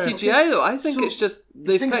don't think it's CGI though. I think it's just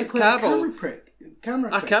they picked Cavill.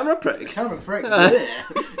 A camera prick.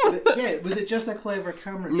 Yeah, was it just a clever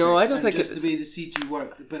camera trick? No, I don't think just the way the CG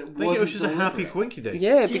worked, but it was just a happy quinky dick.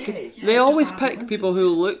 Yeah, because they always pick people who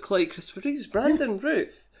look like Christopher Reeve. Brandon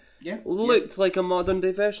Ruth looked like a modern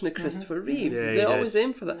day version of Christopher Reeve. Yeah, they always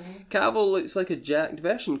aim for that. Cavill looks like a jacked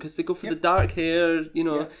version because they go for the dark hair,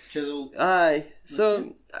 chiseled. Aye,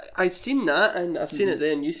 so I've seen that, and I've seen it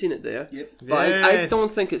there, and you've seen it there. Yep. But I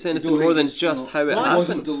don't think it's anything more than just how it happened. It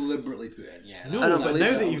wasn't deliberately put in. Yeah. No, but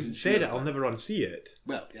now that you've said it, I'll never unsee it.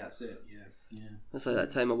 Well, yeah, that's it. Yeah. It's like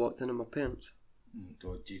that time I walked in on my parents.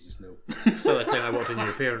 Oh, Jesus, no. Still that time I walked in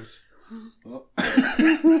your parents. Oh.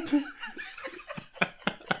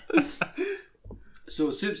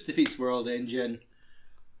 So Soups defeats World Engine,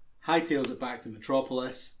 hightails it back to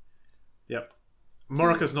Metropolis. Yep.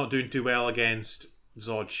 Murica's not doing too well against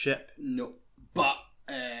Zod's ship. No, but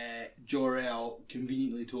Jor-El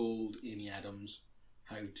conveniently told Amy Adams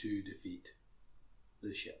how to defeat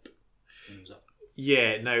the ship when it was up.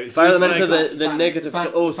 Yeah, now fire them into the negative.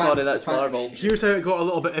 Sorry, that's Marvel. Here's how it got a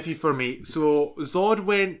little bit iffy for me. So Zod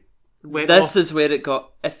went. This is where it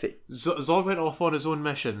got iffy. Zod went off on his own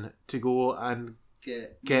mission to go and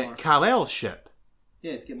get Kal-El's ship.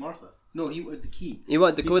 Yeah, to get Martha. No, he wanted the key. He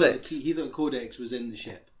wanted the codex. He thought the codex was in the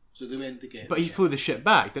ship. So they went to get. But the he ship. flew the ship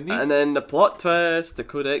back, didn't he? And then the plot twist: the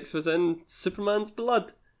Codex was in Superman's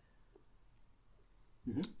blood.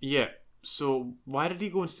 Yeah. So why did he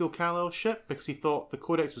go and steal Kal-El's ship? Because he thought the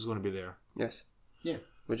Codex was going to be there. Yes, Yeah.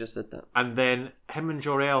 we just said that. And then him and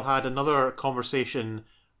Jor-El had another conversation,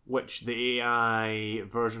 which the AI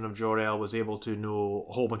version of Jor-El was able to know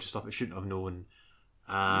a whole bunch of stuff it shouldn't have known,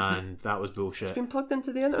 and that was bullshit. It's been plugged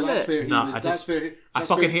into the Well, internet. that's where he Nah, was. I That's just- where. I That's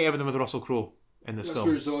fucking where, hate everything with Russell Crowe in this That's film.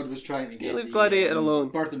 where Zod was trying to get leave Gladiator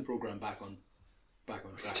alone. birthing program back on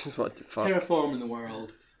track. Just what the fuck. Terraforming the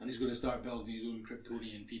world, and he's going to start building his own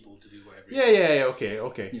Kryptonian people to do whatever. he Yeah, wants.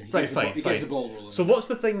 okay. Yeah, he Right, gets the ball- fine, he gets the fine. ball rolling. So what's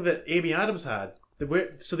the thing that Amy Adams had?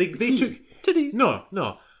 So they took... Titties.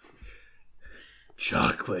 No.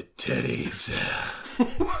 Chocolate titties.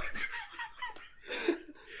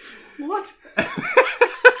 What?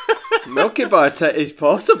 Milky Bar titties,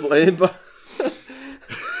 possibly, but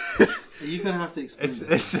You're going to have to explain.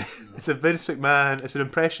 It's a Vince McMahon. It's an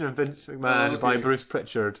impression of Vince McMahon Oh, okay. by Bruce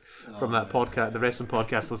Pritchard from that podcast, the wrestling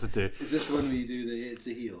podcast. Listen to. Is this one where you do the it's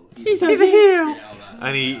a heel? He's a He's a heel, Yeah, well, that's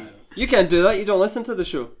and he. not bad. you can't do that. You don't listen to the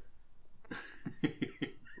show.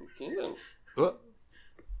 Okay, then. What?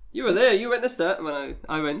 You were there. You witnessed that when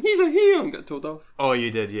I went. He's a heel and got told off. Oh,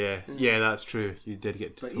 you did, yeah. Yeah, that's true. You did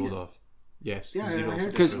get But told yeah. off. Yes, Yeah, you I also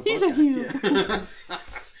heard Because it. he's a heel. Yeah.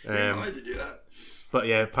 You're not Um, allowed to do that. But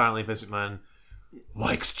yeah, apparently Vince McMahon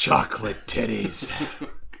likes chocolate titties.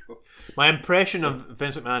 My impression of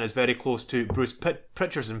Vince McMahon is very close to Bruce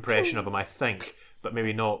Pritchard's impression of him, I think, but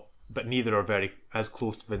maybe not. But neither are very as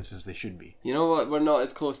close to Vince as they should be. You know what? We're not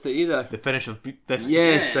as close to either. The finish of this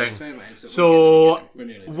Yes. thing. Fine, right, So, we're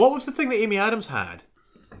nearly there. what was the thing that Amy Adams had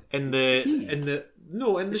in the Key? in the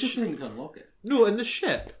It's just a thing to unlock it. in the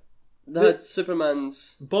ship That's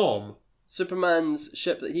Superman's bomb? ship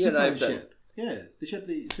that he Superman arrived in. ship. Yeah, the ship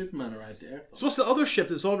that Superman arrived at Earth on. So what's the other ship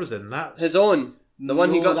that Zod was in? That's His own. The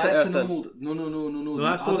one he No, got to that's Earth an in. old. No.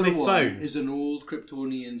 that's the one other they found. is an old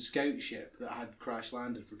Kryptonian scout ship that had crash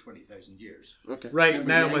landed for 20,000 years. Okay. right. Remember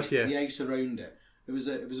Now the I'm with ice, you. The ice around it. It was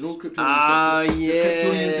an old Kryptonian Ah, scout. 'Cause the yeah,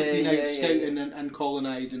 Kryptonians had been out yeah. scouting and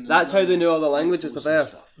colonising. That's how they knew all the languages of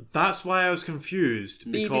outposts and Earth. stuff. That's why I was confused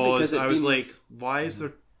Maybe because because I it'd was been- like, why is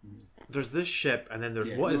there? There's this ship, and then there's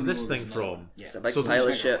Yeah, what is no, this thing there's another from? one. Yeah. It's a big So pile of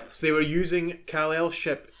there's- shit. So they were using Kal-El's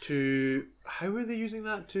ship to. How were they using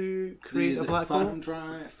that to create a black hole?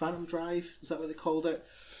 Phantom Drive. Is that what they called it?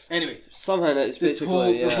 Anyway, Somehow it's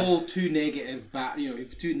basically the whole two negative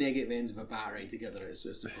two negative ends of a battery together is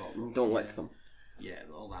a problem. Don't like them. Yeah,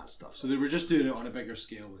 all that stuff. So they were just doing it on a bigger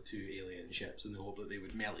scale with two alien ships in the hope that they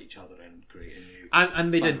would melt each other and create a new.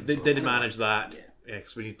 And they Phantom did Thread. manage that. Yeah. Yeah,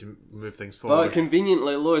 because we need to move things But forward.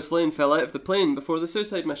 conveniently, Lois Lane fell out of the plane before the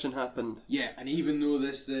suicide mission happened. Yeah, and even though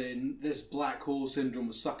this black hole syndrome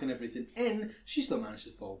was sucking everything in, she still managed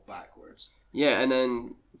to fall backwards Yeah, and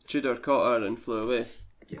then Tudor caught her and flew away.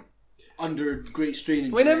 under great strain.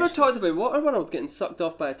 And We never duress. talked about Waterworld getting sucked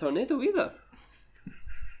off by a tornado either.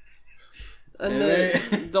 And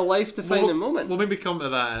Yeah, the life-defining moment. We'll maybe come to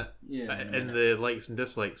that Yeah, in the likes and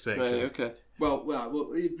dislikes section. Right, okay. Well,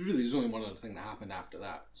 it really, there's only one other thing that happened after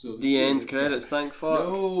that. So The end credits, thank fuck.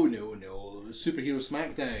 No. The superhero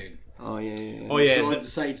SmackDown. Oh, yeah. Oh yeah, Shawn th-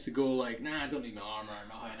 decides to go like, nah, I don't need my armor or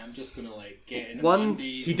nothing. I'm just gonna like get in One-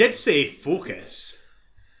 undies. he did say focus.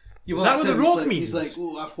 Yeah, Is that what The sounds Rock like, means? He's like,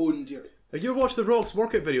 oh, I've honed your. Have you ever watched The Rock's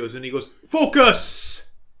workout videos and he goes,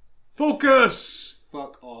 focus! Focus!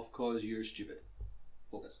 Fuck off, cause you're stupid.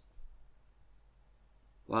 Focus.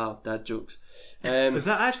 Wow, dad jokes. Is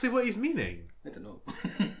that actually what he's meaning? I don't know.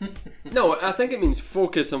 No, I think it means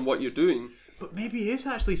focus on what you're doing. But maybe he is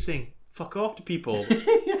actually saying fuck off to people.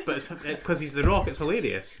 But it's because he's The Rock, it's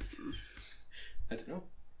hilarious. I don't know.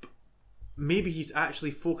 Maybe he's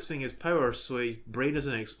actually focusing his power so his brain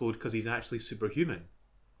doesn't explode because he's actually superhuman.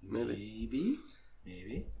 Maybe.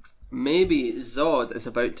 Maybe Zod is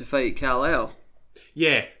about to fight Kal-El.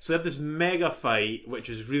 Yeah, so they have this mega fight, which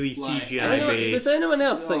is really Like, CGI based. Does anyone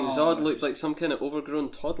else think Oh, Zod looked just- like some kind of overgrown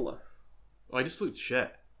toddler? Oh, I just looked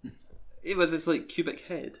shit. With his like cubic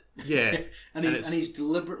head. Yeah, and he's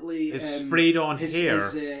deliberately it's sprayed on his,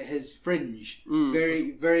 hair. His fringe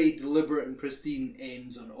very very deliberate and pristine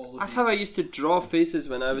ends on all of That's these. how I used to draw faces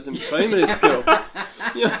when I was in primary school.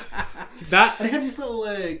 Yeah. That And he had this little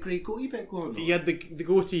grey goatee bit going on. he had the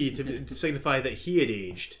goatee to signify that he had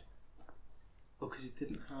aged. Oh, because he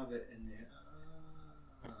didn't have it in there.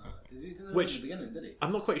 He didn't have Which- it in the beginning, did he?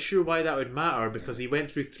 I'm not quite sure why that would matter because he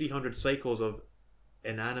went through 300 cycles of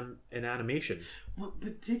inanimation. Well,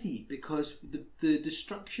 but did he? Because the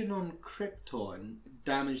destruction on Krypton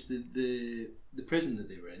damaged the prison that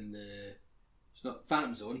they were in. It's not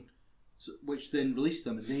Phantom Zone. So, which then released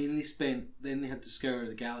them, and then they had to scour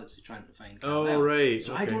the galaxy trying to find Kal-El. Oh, right.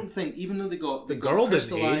 So okay. I don't think, even though they got girl didn't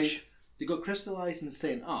crystallized, age. they got crystallized and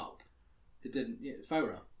sent up. It didn't. Yeah,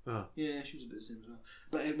 Faura. Uh-huh. Yeah, she was a bit the same as well.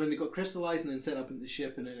 But when they got crystallized and then sent up into the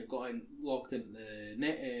ship, and then it got locked into the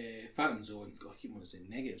Phantom Zone. God, I keep wanting to say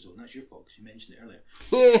negative zone. That's your fault because you mentioned it earlier.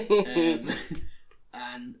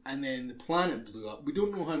 And then the planet blew up. We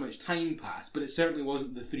don't know how much time passed, but it certainly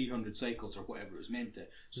wasn't the 300 cycles or whatever it was meant to.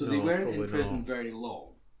 So they weren't in prison very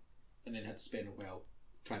long, and then had to spend a while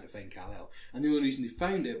trying to find Kal-El. And the only reason they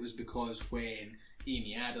found it was because when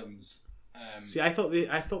Amy Adams. See, I thought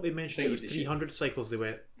they mentioned it was 300 cycles. They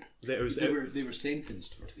went. They were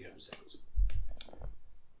sentenced for 300 cycles.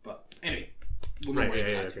 But anyway, we'll not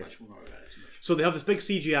worry about that too much. So they have this big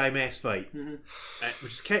CGI mess fight,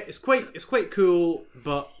 which is quite cool,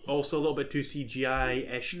 but also a little bit too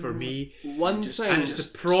CGI-ish for me. One thing, and it's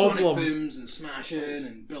the problem. Sonic booms and smashing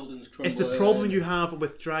and buildings crumbling. It's the problem you have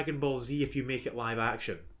with Dragon Ball Z if you make it live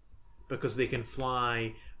action, because they can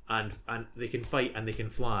fly and they can fight and they can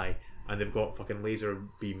fly. And they've got fucking laser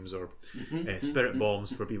beams or spirit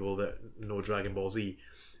bombs for people that know Dragon Ball Z.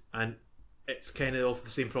 And it's kind of also the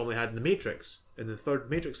same problem they had in The Matrix, in the third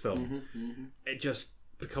Matrix film. It just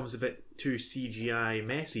becomes a bit too CGI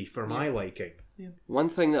messy for my liking. Yeah. One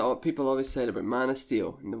thing that people always said about Man of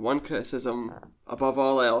Steel, and the one criticism above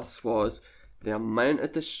all else, was the amount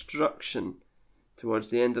of destruction towards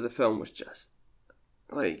the end of the film was just,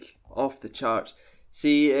 like, off the charts.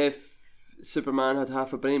 See, if Superman had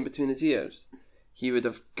half a brain between his ears, he would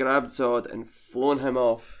have grabbed Zod and flown him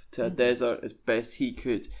off to a desert as best he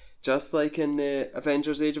could. Just like in the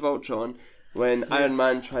Avengers Age of Ultron, when Iron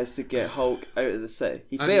Man tries to get Hulk out of the city.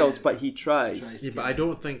 He fails, but he tries. Yeah, but I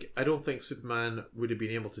don't think Superman would have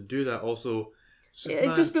been able to do that. Also, Superman...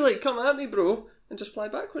 It'd just be like, come at me, bro, and just fly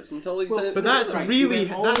backwards until he's in. But that's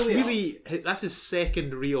his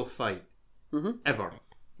second real fight ever.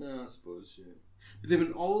 No, I suppose, yeah. But they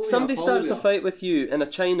went all the way Somebody up, starts a fight with you in a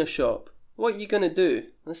china shop. What are you going to do?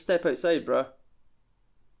 Let's step outside, bruh.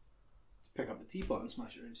 Pick up the teapot and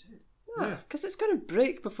smash it around his head. Yeah, because it's going to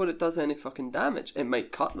break before it does any fucking damage. It might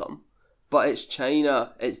cut them, but it's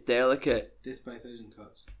China. It's delicate. Death by 1,000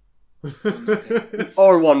 cuts.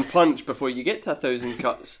 Or one punch before you get to 1,000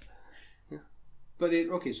 cuts. But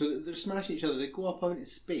okay, so they're smashing each other. They go up out into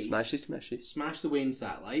space. Smashy. Smash the Wayne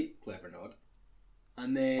satellite. Clever nod.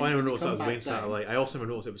 And then I never noticed that was Wayne satellite. I also never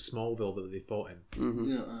noticed it was Smallville that they fought in.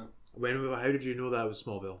 How did you know that was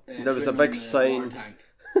Smallville? There was a big sign.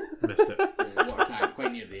 Missed it. Water tank,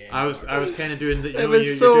 quite near the end. I was kind of doing the. It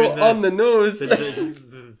was so on the nose.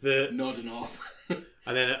 The nodding off, and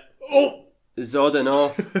then zodding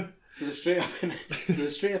off. So they're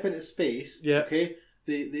straight up into space. Yeah. Okay.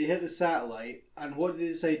 They hit the satellite, and what did they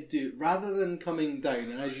decide to do? Rather than coming down,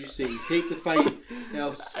 and as you say, take the fight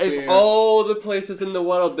elsewhere. If all the places in the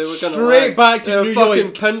world they were going to straight back to New fucking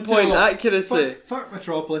York. pinpoint accuracy. Fuck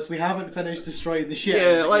Metropolis, we haven't finished destroying the ship.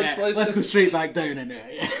 Yeah, let's go straight back down in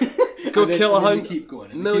there. Yeah. Go kill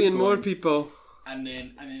 100 million more people. And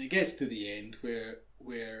then it gets to the end where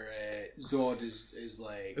Zod is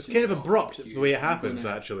like. It's kind of abrupt the way it happens,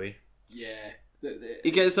 actually. Yeah. He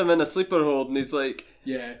gets him in a sleeper hold and he's like...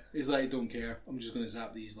 Yeah, he's like, don't care. I'm just going to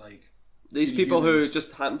zap these, like... These people who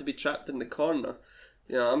just happen to be trapped in the corner.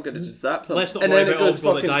 You know, I'm going to just zap them. Let's not worry about all the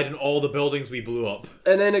people that died in all the buildings we blew up.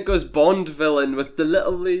 And then it goes Bond villain with the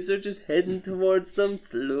little laser just heading towards them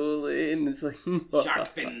slowly. And it's like... Shark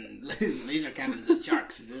fin! Laser cannons and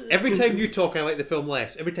sharks. Every time you talk, I like the film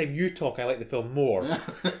less. Every time you talk, I like the film more.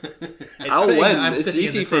 I'll win. It's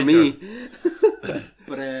easy for me.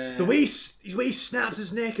 But the way he snaps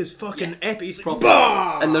his neck is fucking epic. He's like,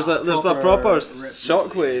 and there's a proper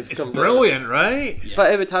shockwave. It's brilliant, right? Yeah.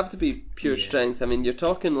 But it would have to be pure strength. I mean, you're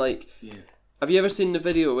talking like... Yeah. Have you ever seen the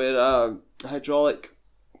video where a hydraulic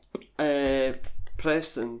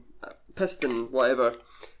press and piston, whatever,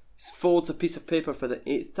 folds a piece of paper for the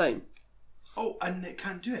 8th time? Oh, and it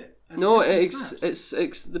can't do it? No,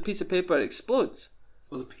 it's the piece of paper explodes.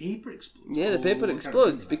 Oh, the paper explodes? Yeah, the paper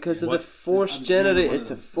explodes because of the force generated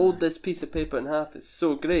to fold this piece of paper in half. It's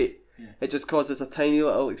so great. Yeah. It just causes a tiny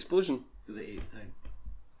little explosion. For the 8th time.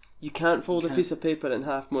 You can't fold a piece of paper in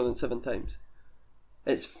half more than 7 times.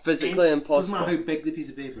 It's physically impossible. Doesn't matter how big the piece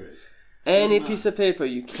of paper is. Any piece of paper,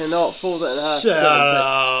 you cannot fold it in half. Shut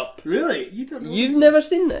up! Really? You don't know? You've never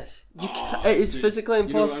seen this. It is physically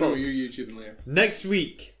impossible. I know you're YouTubing later. Next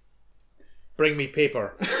week, bring me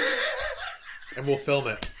paper. And we'll film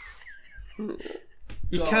it.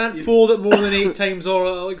 You can't fold it more than 8 times or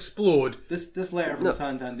it'll explode. This letter from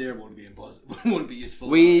Santander won't be impossible. Won't be useful.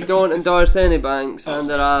 We don't endorse any banks, and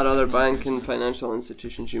there are other banking financial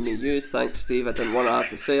institutions you may use. Thanks, Steve. I didn't want to have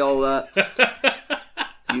to say all that.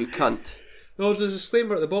 You cunt. No, there's a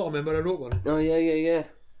disclaimer at the bottom, remember I wrote one. Oh, yeah.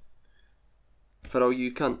 For all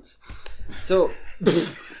you cunts. So...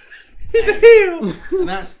 and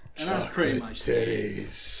that's pretty much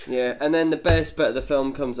titties. Yeah, and then the best bit of the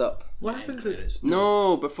film comes up. What happens at this?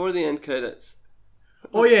 No, before the end credits.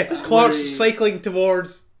 Oh yeah, Clark's cycling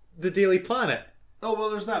towards the Daily Planet. Oh well,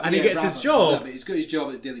 there's that. And he gets his job. He's got his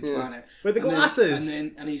job at the Daily Planet with the glasses.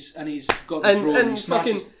 And he's got the drone. And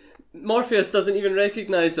fucking Morpheus doesn't even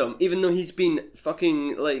recognise him, even though he's been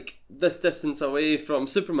fucking like this distance away from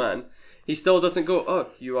Superman. He still doesn't go, "Oh,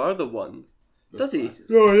 you are the one." Does he?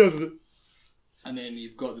 No, he doesn't. And then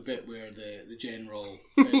you've got the bit where the general.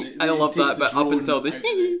 I love that bit up until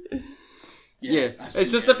the. Yeah,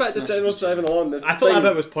 it's just the fact the general's driving along this. I thought that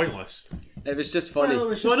bit was pointless. It was just funny. Well, it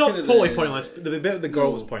was No, just not kind of totally pointless, but the bit with the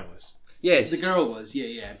girl was pointless. Yes. The girl was,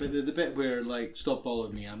 yeah. But the bit where, like, stop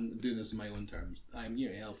following me, I'm doing this in my own terms. I'm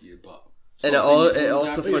here to help you, but... And it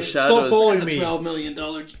also foreshadows... Stop following me. It's a $12 million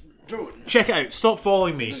drone. Check it out. Stop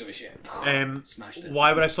following me. Don't give a shit. Smashed it.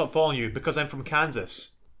 Why would I stop following you? Because I'm from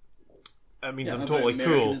Kansas. That means I'm totally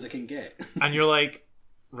American cool. As I can get. And you're like,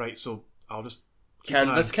 right, so I'll just...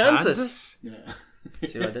 Kansas. Yeah.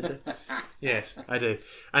 See what I did there? Yes, I do.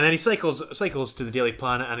 And then he cycles to the Daily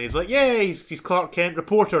Planet, and he's like, "Yay, he's Clark Kent,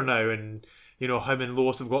 reporter now." And you know, him and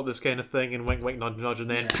Lois have got this kind of thing, and wink, wink, nudge, nudge,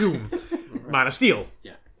 and then boom, Man of Steel.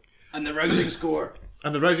 Yeah. And the rousing score.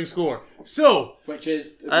 So, Which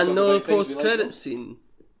is and no post-credits scene.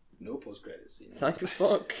 No post-credits scene. Thank you,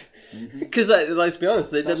 fuck. Because let's be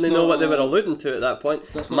honest, they didn't know what they were alluding to at that point.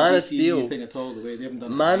 That's not Man a of Steel. thing at all. The way they haven't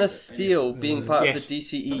done Man of Steel being part Yes. of the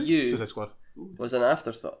DCEU Suicide Squad. was an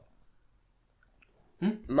afterthought.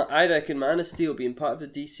 I reckon Man of Steel being part of the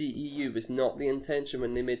DCEU was not the intention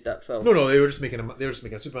when they made that film. No, they were just making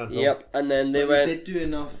a Superman film. Yep, and then they But went. they did do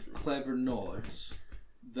enough clever nods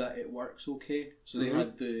that it works okay. So they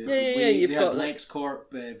had the you've they got had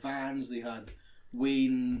LexCorp vans, they had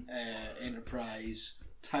Wayne Enterprise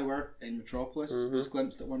Tower in Metropolis was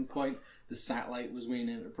glimpsed at one point. The satellite was Wayne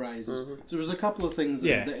Enterprises. So there was a couple of things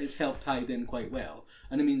that has helped tied in quite well.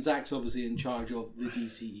 And I mean, Zach's obviously in charge of the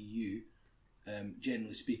DCEU,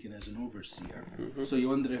 generally speaking, as an overseer. So you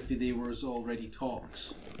wonder if there was already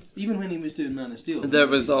talks, even when he was doing Man of Steel. There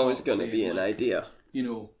was always going to be an idea. You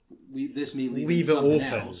know, this may Leave it something open.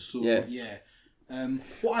 else. So, Yeah.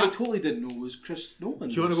 What I totally didn't know was Chris Nolan.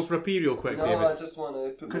 Do you want to go for a pee real quick, David? just want to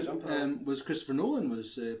put my jumper on. Was Christopher Nolan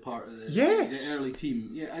was part of the Yes. early team?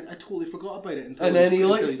 Yeah, I totally forgot about it. Until And then it he was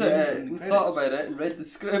looked until at it in the and credits. thought about it and read the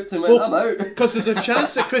script and went, I'm out. Because there's a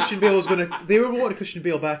chance that Christian Bale is going to... They were wanting Christian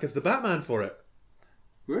Bale back as the Batman for it.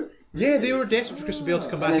 Were Yeah, they were desperate for Christian Bale to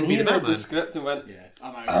come back And and then be he the read Batman. the script and went, Yeah,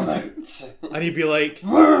 I'm out. I'm out. And he'd be like,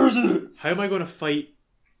 Where is it? how am I going to fight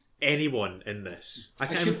anyone in this? I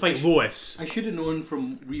can't should- even fight Lois. I should have known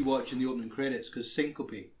from rewatching the opening credits because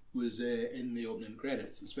Syncope was in the opening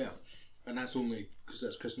credits as well, and that's only because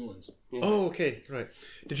that's Chris Nolan's. Oh, okay, right.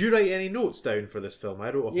 Did you write any notes down for this film?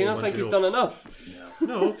 I wrote a whole You don't bunch think of he's notes. done enough?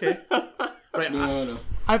 No, okay. Right, No.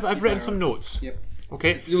 I've written some notes. Yep.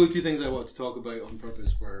 Okay. The only two things I want to talk about on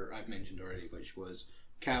purpose were I've mentioned already, which was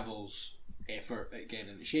Cavill's effort at getting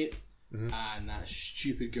into shape, and that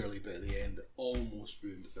stupid girly bit at the end that almost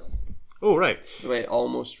ruined the film. Oh, right. Wait,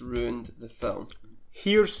 almost ruined the film.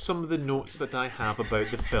 Here's some of the notes that I have about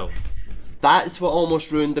the film. That's what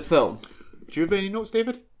almost ruined the film. Do you have any notes,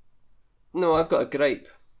 David? No, I've got a gripe.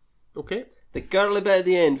 Okay. The girly bit at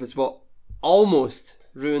the end was what almost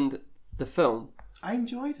ruined the film. I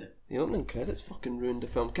enjoyed it. The opening credits fucking ruined the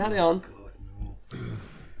film. Carry on. God, no.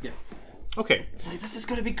 Yeah. Okay. It's like, this is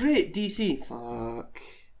going to be great, DC. Fuck.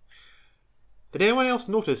 Did anyone else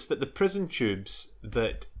notice that the prison tubes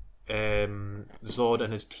that Zod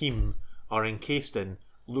and his team are encased in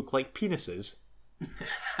look like penises?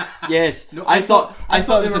 Yes. No, I thought it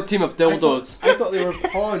they was were- a team of dildos. I thought they were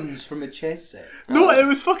pawns from a chess set. No, it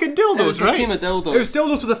was fucking dildos, It was right? a team of dildos. It was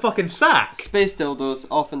dildos with a fucking sack. Space dildos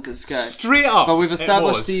off into the sky. Straight up. But we've it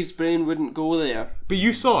established was. Steve's brain wouldn't go there. But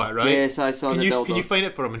you saw it, right? Yes, I saw can the you, dildos. Can you find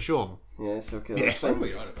it for him and show him? Yes, okay. Yes. I don't know what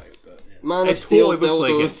you're on about, but yeah. Man It of Steel totally looks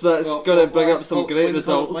like dildos. it. That's going to bring up some great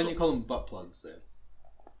results. Why don't you call them butt plugs then?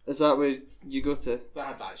 Is that where you go to? They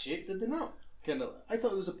had that shape, did they not? Kind of. I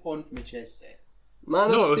thought it was a pawn from a chess set.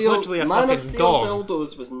 Man No, of it was Steel, literally a Man of fucking Steel dog.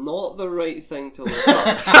 dildos was not the right thing to look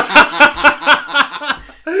up.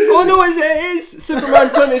 Oh no, it is! Superman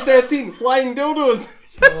 2013, flying dildos!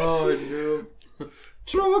 Oh no.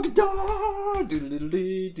 Trogdor!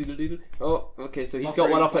 Oh, okay, so he's got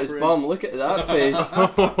one up at his bum. Look at that face.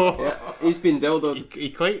 Yeah, he's been dildoed. He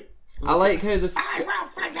quite... I like how this... I will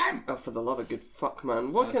find him! Oh, for the love of good fuck,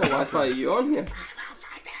 man. What kind of Wi-Fi are you on here? I will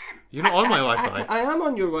find him! You're not on my Wi-Fi. I am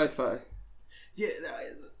on your Wi-Fi. Yeah,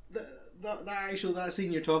 that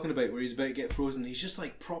scene you're talking about where he's about to get frozen, he's just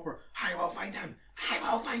like proper, I will find him! I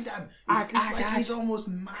will find him! It's like he's almost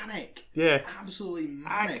manic. Yeah. Absolutely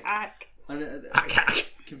manic. And it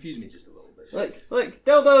confused me just a little bit. Look,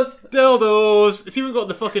 dildos! Dildos! It's even got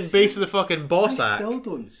the fucking base of the fucking boss I act. still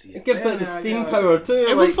don't see it. It gives out the steam power too.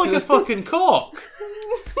 It looks like a fucking cock.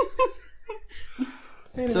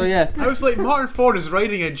 So yeah. I was like, Martin Ford is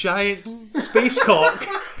riding a giant space cock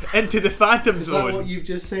into the Phantom Is Zone. that what you've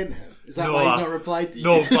just sent him? Is that No, why he's not replied to you?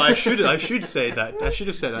 No, but I should say that. I should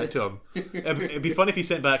have said that to him. It'd be funny if he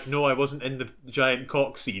sent back, no, I wasn't in the giant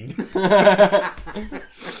cock scene.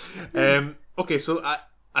 Okay, so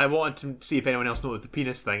I wanted to see if anyone else noticed the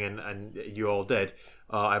penis thing, and you all did.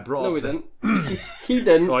 I brought No, up we didn't. He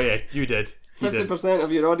didn't. Oh yeah, you did. 50%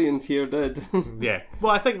 of your audience here did. Yeah.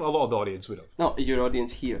 Well, I think a lot of the audience would have. Not your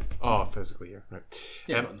audience here. Oh, physically here. Right.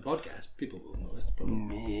 Yeah, but on the podcast, people will notice.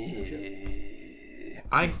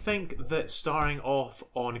 I think that starring off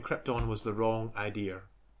on Krypton was the wrong idea.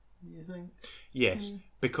 You think? Yes,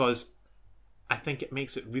 because I think it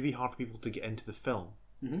makes it really hard for people to get into the film.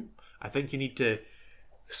 Mm-hmm. I think you need to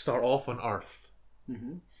start off on Earth.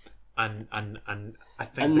 Mm-hmm. And I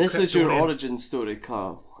think And this is your Kryptonian- origin story,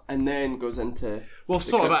 Carl. And then goes into... Well, the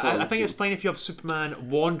sort of. I Krypton think it's scene. fine if you have Superman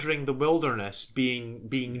wandering the wilderness,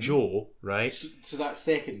 being Joe, right? So that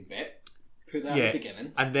second bit, put that Yeah, at the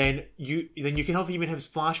beginning. and then you can have even have his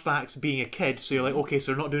flashbacks being a kid. So you're like, okay,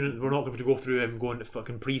 so we're not going to go through him going to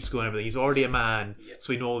fucking preschool and everything. He's already a man,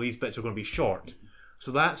 so we know all these bits are going to be short.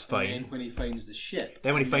 So that's fine. And then when he finds the ship,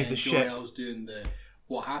 Then when he finds the ship- Jor-El's doing the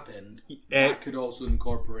what happened. That could also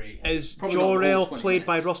incorporate. Is probably not the whole Jor-El 20 played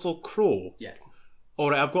by minutes. Russell Crowe? Yeah.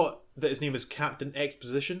 Alright, I've got that his name is Captain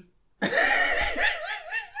Exposition. Is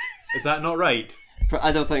that not right?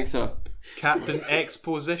 I don't think so. Captain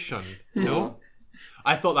Exposition. No?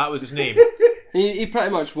 I thought that was his name. He pretty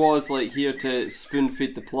much was like here to spoon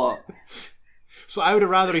feed the plot. So I would have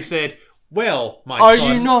rather he said, well, my Are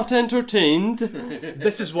son, you not entertained?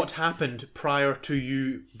 this is what happened prior to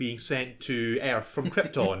you being sent to Earth from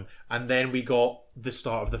Krypton, and then we got the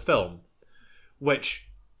start of the film, which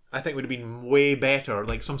I think would have been way better,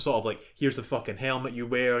 like some sort of like, here's the fucking helmet you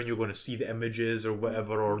wear and you're going to see the images or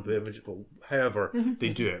whatever, or the image, well, however they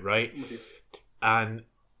do it, right? And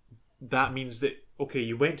that means that, okay,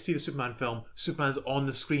 you went to see the Superman film, Superman's on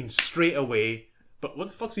the screen straight away, but what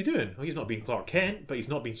the fuck's he doing? Well, he's not being Clark Kent, but he's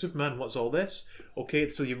not being Superman, what's all this? Okay,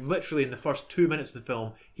 so you literally, in the first 2 minutes of the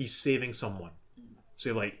film, he's saving someone. So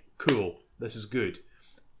you're like, cool, this is good.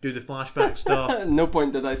 Do the flashback stuff. At no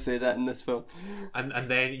point did I say that in this film. And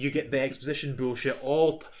then you get the exposition bullshit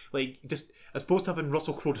all like just as opposed to having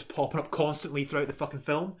Russell Crowe just popping up constantly throughout the fucking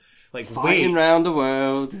film. Like Fighting round the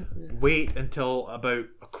world. wait until about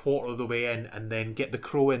a quarter of the way in and then get the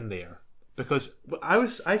Crow in there. Because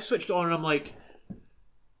I've switched on and I'm like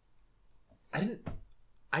I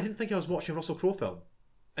didn't think I was watching a Russell Crowe film.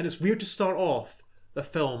 And it's weird to start off the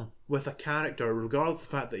film with a character, regardless of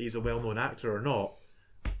the fact that he's a well known actor or not,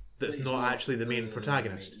 that's not actually the main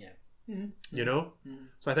protagonist. Yeah. Mm-hmm. You know? Mm-hmm.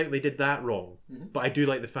 So I think they did that wrong. Mm-hmm. But I do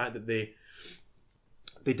like the fact that they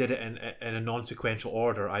did it in a non-sequential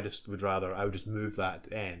order. I would just move that at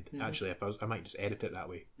the end. Mm-hmm. Actually, if I might just edit it that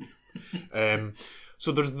way.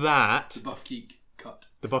 So there's that. The Buff Geek cut.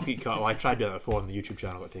 The Buff Geek cut. Well, I tried doing that before on the YouTube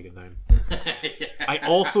channel, got taken down. I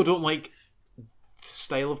also don't like the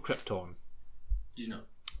style of Krypton. Do you know?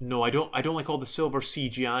 No, I don't like all the silver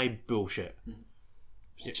CGI bullshit. Mm-hmm.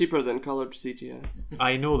 It's cheaper than coloured CGI.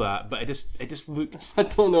 I know that, but it just looked. I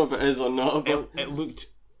don't know if it is or not, but It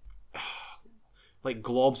looked like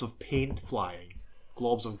globs of paint flying,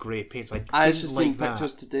 globs of grey paint. So I didn't just like seen that.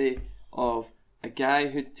 pictures today of a guy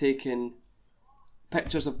who'd taken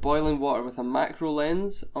pictures of boiling water with a macro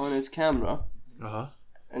lens on his camera,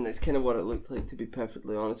 and it's kind of what it looked like. To be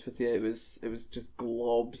perfectly honest with you, it was just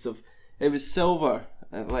globs of. It was silver.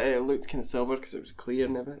 It looked kind of silver because it was clear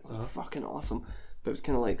and everything. It was fucking awesome. But it was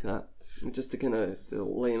kind of like that. Just the kind of the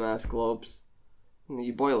lame ass globs.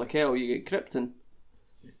 You boil a kettle, you get krypton.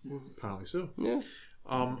 Apparently so. Yeah.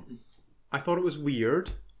 I thought it was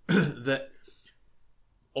weird that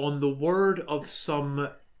on the word of some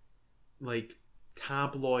like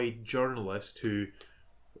tabloid journalist who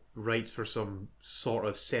writes for some sort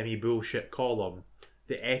of semi-bullshit column,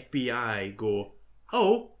 the FBI go,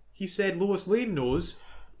 oh, he said Lois Lane knows,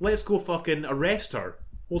 let's go fucking arrest her.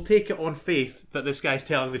 we'll take it on faith that this guy's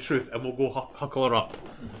telling the truth, and we'll go huckle her up.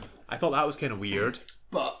 I thought that was kind of weird.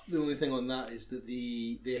 But the only thing on that is that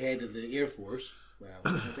the head of the Air Force, well,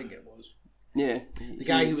 I think it was, the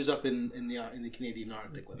guy who was up in the Canadian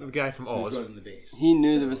Arctic with The him, guy from who was Oz. running the base. He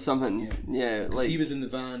knew there was something. Yeah, 'Cause like he was in the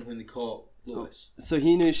van when they caught Lois. so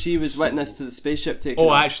he knew she was witness to the spaceship taking Oh,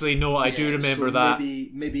 off. actually, no, I do remember so that.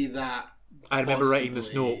 Maybe that. I remember writing this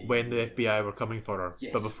possibly- note when the FBI were coming for her,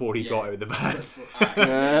 Yes, but before he got out of the van.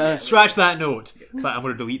 Yeah. Scratch that note. In fact, I'm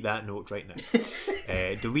going to delete that note right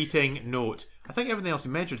now. Deleting note. I think everything else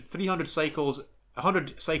we mentioned. 300 cycles.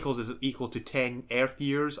 100 cycles is equal to 10 Earth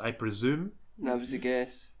years, I presume. That was a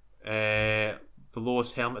guess. The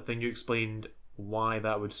Lois helmet thing, you explained why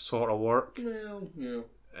that would sort of work. Well,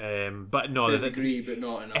 But no, to a degree, but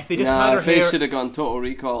not enough. if they just Nah, had her her face hair, should have gone total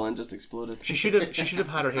recall and just exploded. she should have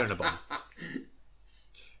had her hair in a bun.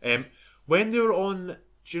 When they were on,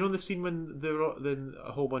 do you know the scene when they were then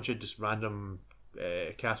a whole bunch of just random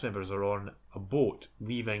cast members are on a boat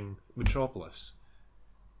leaving Metropolis?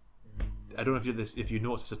 I don't know if you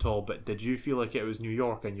noticed this at all, but did you feel like it was New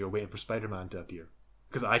York and you were waiting for Spider-Man to appear?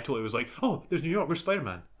 Because I totally was like, oh, there's New York, where's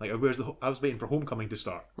Spider-Man? Like, I was waiting for Homecoming to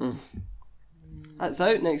start. That's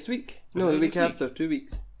out next week. Is No, it the out week next after. 2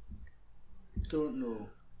 weeks. Don't know.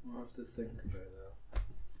 I'll have to think about that.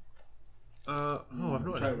 I've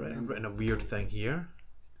not try to written a weird thing here.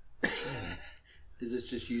 Is this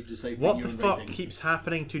just you deciphering What your the own fuck writing? keeps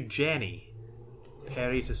happening to Jenny,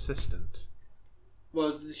 Perry's assistant?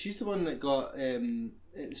 Well, she's the one that got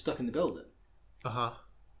stuck in the building. Uh-huh.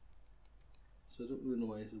 So I don't really know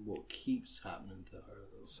why this is what keeps happening to her,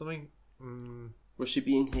 though. Something... Was she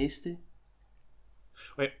being hasty?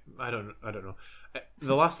 Wait, I don't know.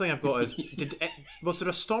 The last thing I've got is, was there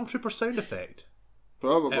a stormtrooper sound effect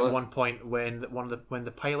Probably. at one point when when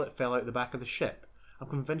the pilot fell out the back of the ship? I'm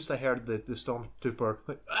convinced I heard the stormtrooper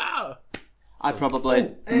like, ah! I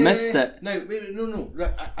probably missed it. No, wait, no.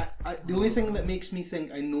 Right, the only thing that makes me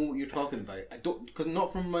think I know what you're talking about, I don't, because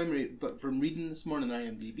not from memory, but from reading this morning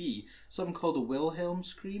IMDb, something called a Wilhelm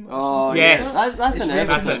scream. Or Oh, something yes. like that. That's It's an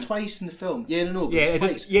referenced evidence. twice in the film. Yeah, no, but Yeah, it's it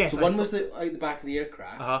twice. is- yes, So one I- was out the back of the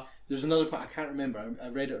aircraft. Uh-huh. There's another part I can't remember. I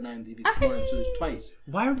read it on IMDb this morning, so there's twice.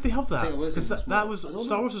 Why would they have that? think it was Because in this that one. was I don't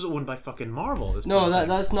Star know. Wars was owned by fucking Marvel. At this No, point in time.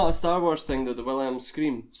 that's not a Star Wars thing though. The Wilhelm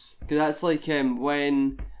scream, because that's like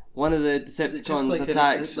when one of the it just Decepticons like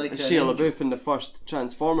attacks it's like an Shia angel? LaBeouf in the first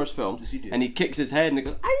Transformers film, Does he do and he kicks his head and it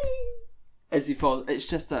goes "Aye!" as he falls. It's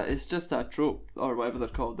just a trope or whatever they're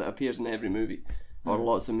called that appears in every movie or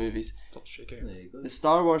lots of movies. Stop shaking. There you go. The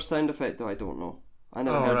Star Wars sound effect though, I don't know. I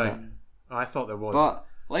never Oh, heard right. that. Oh, I thought there was. But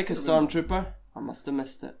like a stormtrooper, I must have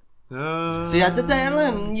missed it. Uh, See, I did that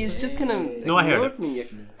earlier. You just kind of No, I heard ignored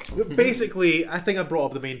it. me. Basically, I think I brought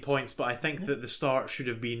up the main points, but I think that the start should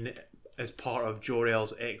have been as part of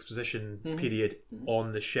Jor-El's exposition period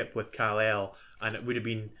on the ship with Kal-El, and it would have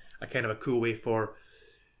been a kind of a cool way for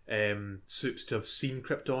Soups to have seen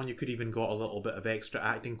Krypton. You could even got a little bit of extra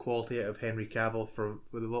acting quality out of Henry Cavill for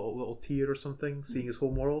with a little tear or something, seeing his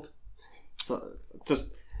home world. So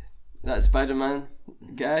just that Spider-Man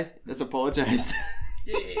guy has apologised.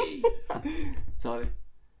 Yay! Sorry.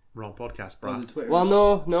 Wrong podcast, On Brad. the Twitter. Well,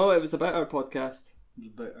 no, it was about our podcast.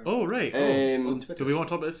 About our- Oh right. on Twitter. Do we want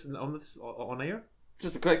to talk about this on air?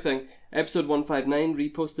 Just a quick thing. Episode 159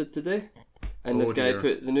 reposted today, and Oh, this guy dear.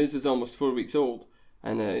 put the news is almost 4 weeks old,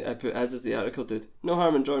 and I put as is the article dude. No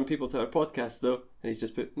harm in drawing people to our podcast though, and he's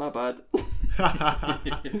just put my bad.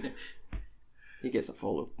 He gets a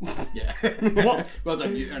follow. Yeah. What? Well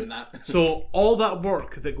done, you earned that. So all that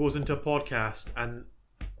work that goes into a podcast, and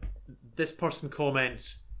this person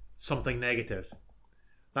comments something negative.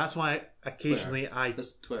 That's why occasionally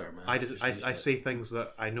That's Twitter, man. I say things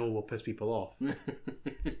that I know will piss people off,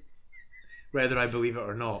 whether I believe it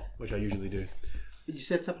or not, which I usually do. You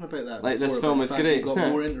said something about that. Like, this before, film about is the fact great. You got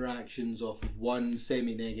more interactions off of one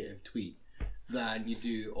semi-negative tweet than you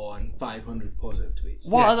do on 500 positive tweets.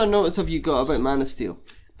 What Yeah. other notes have you got about Man of Steel?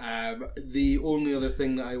 The only other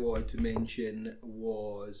thing that I wanted to mention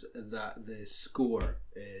was that the score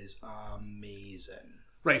is amazing.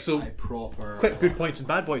 Right. So Proper quick good points and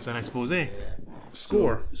bad points, then I suppose.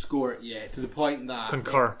 Score. score, yeah, to the point that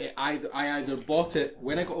Concur. I either bought it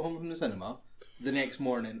when I got home from the cinema the next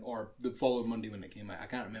morning or the following Monday when it came out. I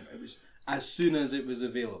can't remember. It was as soon as it was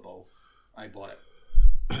available, I bought it.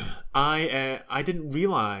 I didn't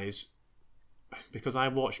realise, because I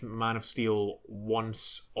watched Man of Steel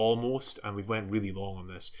once almost, and we've went really long on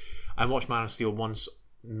this. I watched Man of Steel once.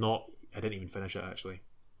 I didn't even finish it actually.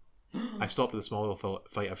 I stopped at the Smallville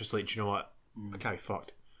fight. I was just like, do you know what? I can't be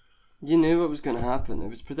fucked. You knew what was going to happen. It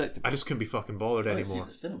was predictable. I just couldn't be fucking bothered I see anymore.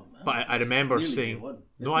 the cinema, man. But I remember Nearly saying... day one.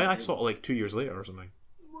 No, I saw it like 2 years later or something.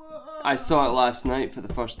 I saw it last night for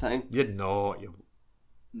the first time. You did not.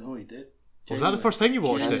 No, he did. Was that the first time you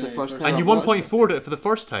watched That's it? the first time And you I've watched 1.4'd it for the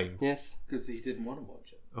first time? Yes. Because he didn't want to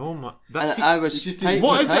watch it. Oh my... And That's... I was just tight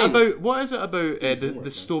What for is it time. about? What is it about the homework,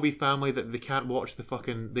 Stobie family that they can't watch the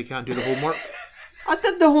fucking? They can't do the homework. I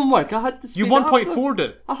did the homework. I had to speed You it up. 1.4'd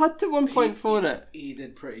it. I had to 1.4 it. He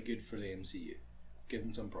did pretty good for the MCU. Give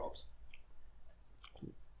him some props.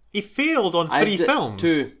 He failed on I 3 did films.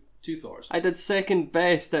 2 Thors. I did second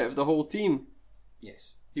best out of the whole team.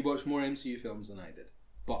 Yes. He watched more MCU films than I did.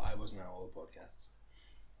 But I wasn't at all the podcasts.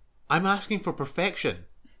 I'm asking for perfection.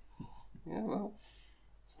 Yeah, well,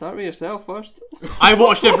 start with yourself first. I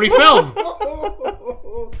watched every film.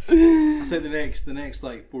 I think the next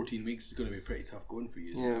like 14 weeks is going to be pretty tough going for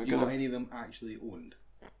you. Yeah, we're you gonna- got any of them actually owned?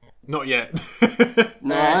 Not yet.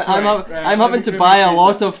 No, sorry. I'm Let having me- to let me buy a phrase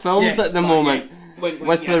lot that. of films Yes, at the but moment yeah. When-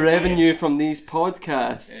 with yeah, the revenue from these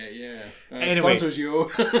podcasts. Yeah. Anyway. Sponsors you.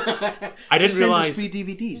 I didn't realise. Free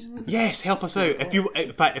DVDs. Yes, help us out. If you,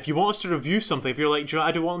 in fact, if you want us to review something, if you're like, "Do you know,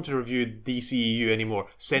 I don't want them to review DCEU anymore,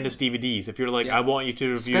 send us DVDs. If you're like, Yeah. I want you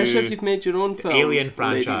to review Especially if you've made your own films. Alien ladies.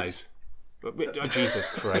 franchise. Oh, Jesus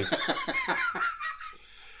Christ.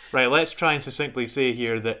 Right, let's try and succinctly say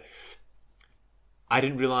here that I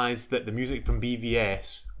didn't realise that the music from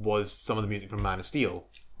BVS was some of the music from Man of Steel.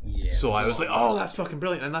 Yeah. So I there's was a like, lot. oh, that's fucking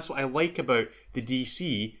brilliant. And that's what I like about the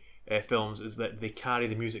DC films, is that they carry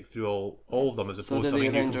the music through all of them as opposed do to the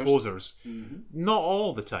having new Avengers. composers. Not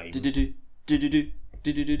all the time. Do-do-do, do-do-do,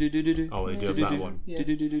 do-do-do-do-do-do. Oh, they do have that one.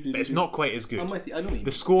 Do-do-do-do-do-do. But it's not quite as I'm good. with you. I know what you The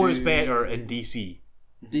mean. score is better in DC.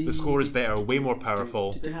 The score is better, way more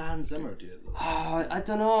powerful. Did Hans Zimmer do it though? Oh, I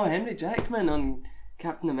don't know. Henry Jackman on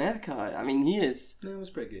Captain America. I mean, he is. No, it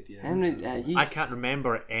was pretty good. Yeah. Henry, he's. I can't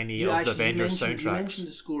remember any You of the actually- Avengers you mentioned soundtracks.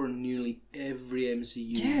 the score in nearly every MCU.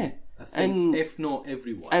 Yeah. I think, And- if not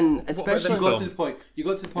everyone. And this especially film? You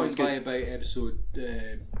got to the point was by good. about episode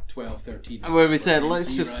 12, 13. where we said, Right,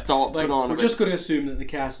 let's just right. stop Like, going on we're about- just going to assume that the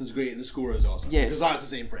casting's great and the score is awesome. Yes. Because that's the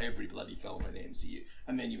same for every bloody film in the MCU.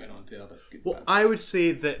 And then you went on to other good Well, I would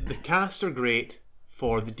say that the cast are great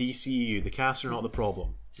for the DCEU. The cast are not the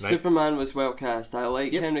problem. Right? Superman was well cast. I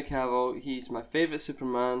like Yep. Henry Cavill. He's my favourite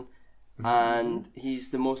Superman. And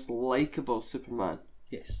he's the most likeable Superman.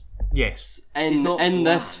 Yes. Yes. In not this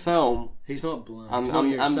bland. film, He's not blind. I'm- He's not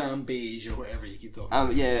I'm- your I'm- Sam Beige or whatever you keep talking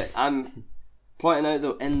about. yeah, I'm pointing out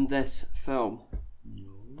though, in this film,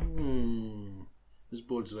 This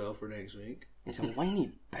bodes well for next week. he's a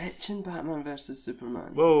whiny bitch in Batman vs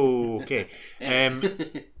Superman. Whoa. Okay.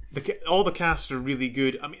 All the casts are really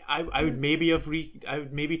good. I mean, I would maybe I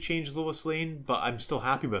would maybe change Lois Lane, but I'm still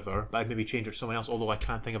happy with her. But I'd maybe change her to someone else. Although I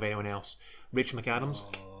can't think of anyone else. Rachel McAdams.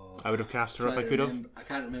 I would have cast her if I could have. I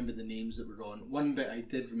can't remember the names that were on. One bit I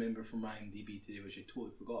did remember from IMDb today, which I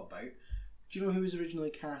totally forgot about. Do you know who was originally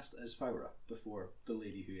cast as Fowra before the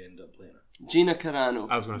lady who ended up playing her? Gina Carano.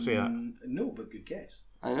 I was going to say that. No, but good guess.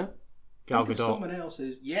 I know. Gal Think of Gadot. someone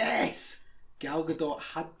else's. Yes! Gal Gadot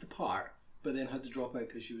had the part, but then had to drop out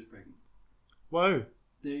because she was pregnant. Wow.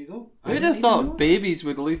 There you go. I Who'd didn't have even thought know babies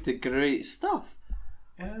would lead to great stuff?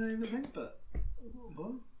 that. I didn't even think about it.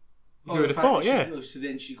 What? You would the have fact thought, that yeah. So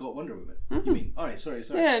then she got Wonder Woman. You mean? Alright, sorry.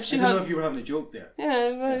 Yeah, if she I didn't had- know if you were having a joke there.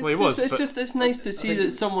 Yeah, Well, he was, but- it's nice to see think- that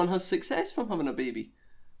someone has success from having a baby.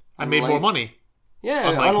 I made more Unlike- money. Yeah,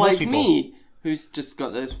 Unlike most unlike people. me, who's just got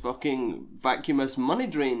this fucking vacuumous money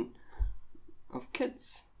drain of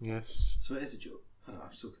kids. Yes. So it is a joke. I know,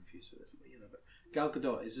 I'm so confused with this. But, you know, but Gal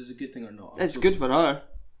Gadot, is this a good thing or not? It's good for her.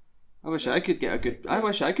 I wish I could get a good. I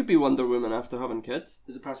wish I could be Wonder Woman after having kids.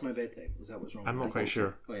 Is it past my bedtime? Is that what's wrong? I'm with not it? quite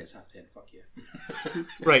sure. Oh yeah, it's 10:30. Fuck yeah.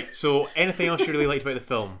 Right, so anything else you really liked about the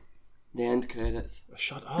film? The end credits.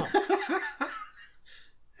 Shut up.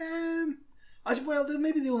 Well,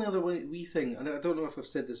 maybe the only other wee thing, and I don't know if I've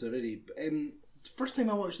said this already, but first time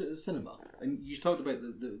I watched it at the cinema, and you talked about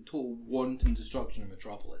the total want and destruction of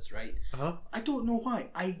Metropolis, right? Uh-huh. I don't know why.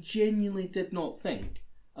 I genuinely did not think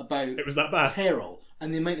about It was that bad. peril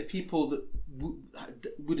and the amount of people that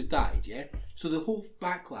would have died, yeah? So the whole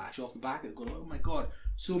backlash off the back of it, going, oh my god,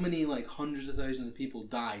 so many, like, hundreds of thousands of people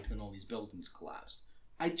died when all these buildings collapsed.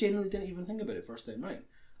 I genuinely didn't even think about it first time round.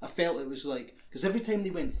 I felt it was like, because every time they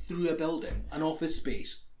went through a building, an office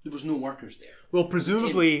space, there was no workers there. Well,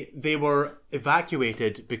 presumably they were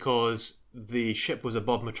evacuated because the ship was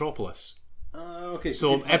above Metropolis. Okay,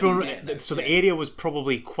 So people have been getting everyone, it, so the yeah. area was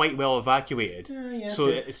probably quite well evacuated. Yeah, so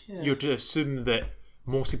yeah, it's, yeah. you're to assume that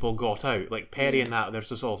most people got out. Like Perry and that, there's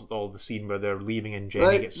just all the scene where they're leaving and Jenny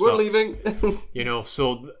Right, gets stuck. we're leaving. You know,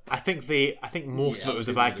 so I think most of it was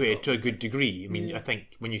people evacuated got- to a good degree. I mean, I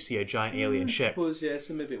think when you see a giant alien I ship, suppose, yeah,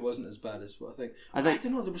 so maybe it wasn't as bad as what I think. I think- I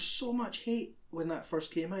don't know, there was so much hate when that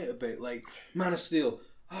first came out about, like, Man of Steel.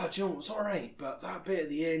 Oh, do you know, it's alright, but that bit at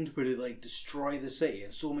the end where they, like, destroy the city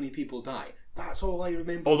and so many people die, that's all I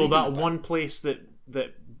remember. although reading that about. one place that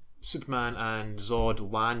Superman and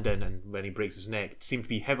Zod land in, and when he breaks his neck, seemed to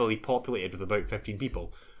be heavily populated with about 15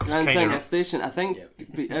 people. It was Grand kinda- Central Station. I think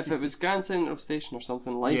if it was Grand Central Station or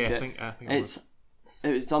something like Yeah, it, I think it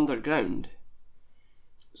it's underground.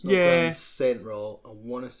 It's not Yeah. Grand Central. I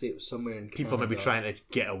want to say it was somewhere in people may be Canada. trying to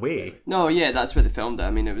get away. No, yeah, that's where they filmed it.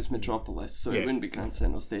 I mean, it was Metropolis, so Yeah. it wouldn't be Grand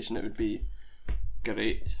Central Station. It would be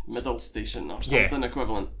Great Middle Station or Yeah. something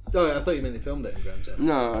equivalent. Oh, I thought you meant they filmed it in Grand Central.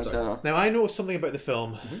 No, I Sorry. don't know. Now, I noticed something about the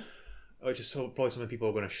film, which is probably something people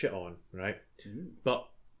are going to shit on, right? But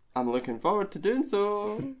I'm looking forward to doing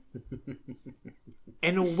so.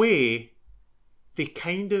 in a way, they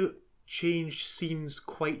kind of changed scenes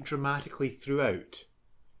quite dramatically throughout.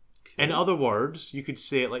 In other words, you could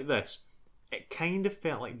say it like this. It kind of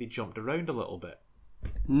felt like they jumped around a little bit.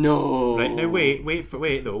 No. Right, now wait.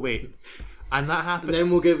 And that happened. And then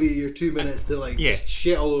we'll give you your 2 minutes to, like, Yeah. just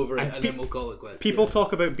shit all over it, And and then we'll call it quits. People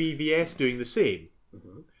talk about BVS doing the same.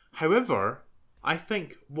 However, I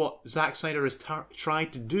think what Zack Snyder has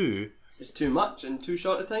tried to do It's too much in too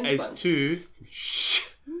short a time is span.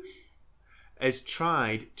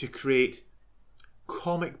 tried to create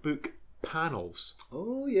comic book panels.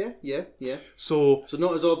 Oh, yeah. So So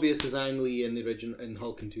not as obvious as Ang Lee in the original in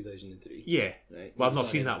Hulk in 2003. yeah, Right? well, I've not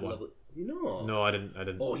He's seen got that one. lovely- You know? No, I didn't.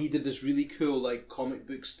 Oh, he did this really cool, like, comic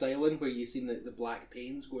book styling where you seen the black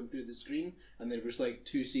panes going through the screen, and there was, like,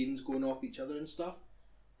 two scenes going off each other and stuff.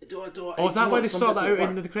 Oh, is that why they start that out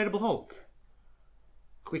in The Incredible Hulk?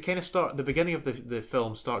 We kind of start, the beginning of the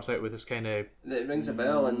film starts out with this kind of, It rings a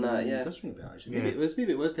bell and that, yeah. It does ring a bell, actually. Yeah.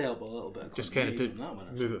 Maybe it was to help a little bit. just kind of to from that one,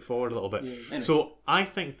 actually. move it forward a little bit. Yeah, anyway. So I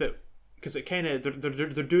think that, because it kind of,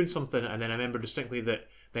 they're doing something, and then I remember distinctly that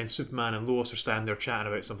then Superman and Lois are standing there chatting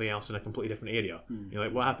about something else in a completely different area. You're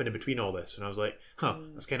like, what happened in between all this? And I was like,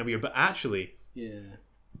 that's kind of weird. But actually, Yeah.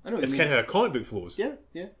 I know what it's you kind mean. of how a comic book flows. Yeah.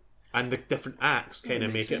 And the different acts kind of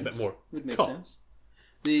Would make it a bit sense. more Would make cut. sense.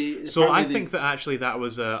 So I think that actually that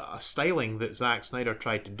was a styling that Zack Snyder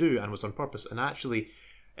tried to do and was on purpose, and actually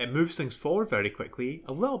it moves things forward very quickly,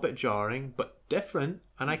 a little bit jarring but different,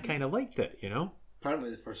 and I kind of liked it, you know.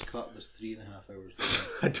 Apparently the first cut was 3.5 hours.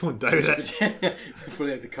 I don't doubt it. Before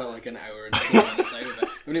they had to cut like an hour and 20 minutes out of it.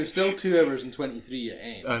 I mean, it was still 2 hours and 23 at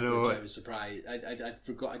end. I know. Which I was surprised. I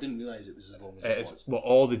forgot. I didn't realise it was as long as it It's, was. well,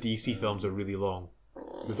 all the DC films are really long.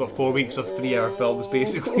 We've got 4 weeks of 3-hour films,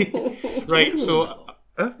 basically. Right, so...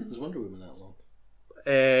 Was Wonder Woman that long?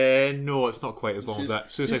 No, it's not quite as long as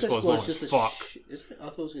that. Suicide Squad is long as fuck. Is it? I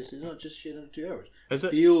thought it was going to say, it's not just shit under 2 hours. Is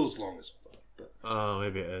it? Feels long as fuck. But Oh,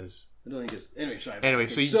 maybe it is. I don't think it's... Anyway, sorry. Anyway,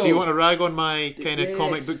 Okay, so do you want to rag on my kind of Yes.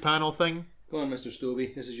 comic book panel thing? Go on, Mr.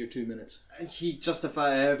 Stobie. This is your 2 minutes. He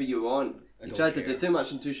justify it however you want. He don't tried to care. do too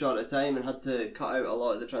much in too short a time and had to cut out a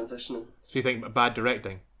lot of the transitioning. So you think bad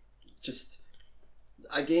directing? Just,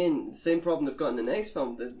 again, same problem they've got in the next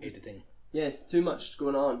film. Editing. Yes, too much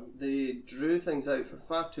going on. They drew things out for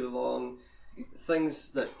far too long.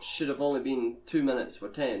 Things that should have only been 2 minutes were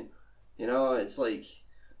 10. You know, it's like,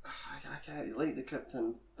 I can't like the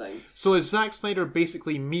Krypton thing. So is Zack Snyder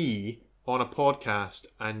basically me on a podcast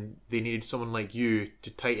and they needed someone like you to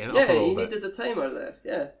tighten it up a Yeah, little he bit? needed the timer there.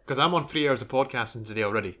 Yeah. Because I'm on 3 hours of podcasting today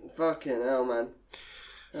already. Fucking hell, man.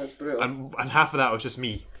 That's brutal. And half of that was just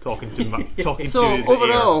me talking to talking So, to the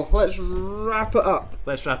overall, let's wrap it up. air.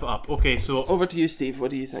 Let's wrap it up. Okay, so Over to you, Steve.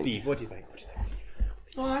 What do you think? Steve, what do you think?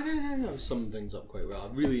 Oh, I think some things up quite well.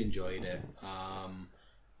 I really enjoyed it.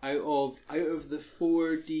 Out of the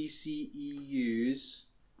 4 DCEUs,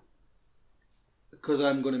 because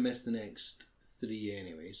I'm going to miss the next 3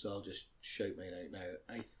 anyway, so I'll just shout mine out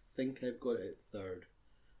now. I think I've got it at third,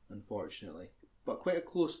 unfortunately, but quite a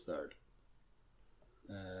close third.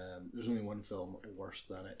 There's only one film worse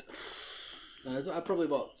than it. I probably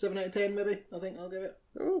about 7 out of 10, maybe. I think I'll give it.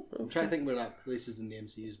 Oh, I'm trying to think where that places in the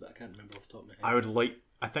MCUs, but I can't remember off the top of my head. I would like.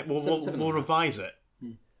 I think we'll Seven we'll and a half. revise it.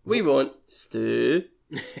 we won't. Stu.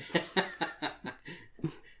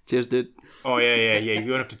 Cheers, dude. Oh yeah. You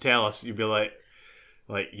don't have to tell us. You'd be like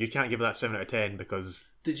you can't give that 7 out of 10 because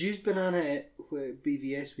Did you use banana at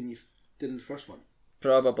BVS when you did the first one?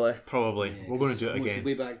 Probably. probably we're going to do it Almost again.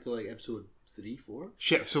 Way back to like episode 3, 4.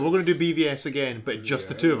 Shit. So we're going to do BVS again, but just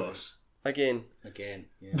the two of us. Again. Again,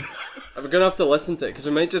 yeah. We're going to have to listen to it because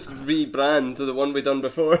we might just rebrand to the one we done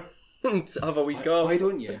before. Have a week off. Why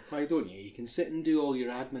don't you? Why don't you? You can sit and do all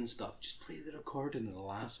your admin stuff. Just play the recording of the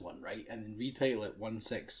last one, right? And then retitle it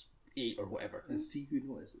 168 or whatever, and see who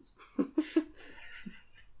notices.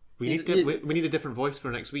 We need a different voice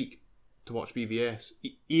for next week to watch BVS.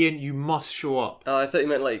 Ian, you must show up. Oh, I thought you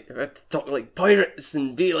meant like to talk like pirates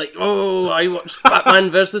and be like, oh, I watched Batman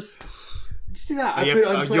versus. Did you see that? I Yeah, put it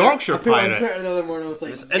on a Twitter. Yorkshire I put it pirate. on Twitter the other morning. I was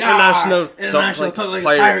like, International International Talk Like Talk Like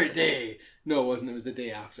Pirate. Pirate Day. No, it wasn't. It was the day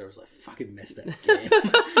after. I was like, fucking missed it again.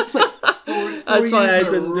 It's like four That's why I years in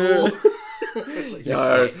a didn't do row. it.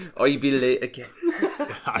 It's like, I be late again.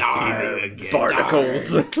 Again.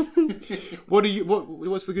 Barnacles.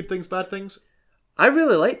 What's the good things, bad things? I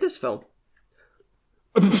really like this film.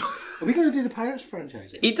 Are we going to do the Pirates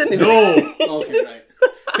franchise? He didn't even. No. Okay, right.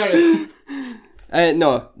 Carry on.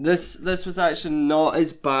 No, this was actually not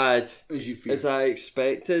as bad As you feel. as I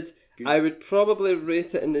expected. Good. I would probably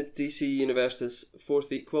rate it in the DC Universe's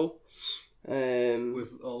fourth equal.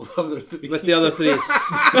 With all the other three. With the other three.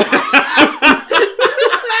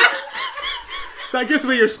 That gives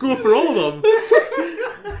away your score for all of them.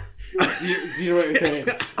 0 out of 10.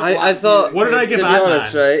 I thought. What did I give to be Ant-Man?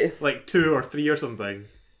 honest, right? Like 2 or 3 or something.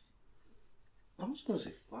 I was going to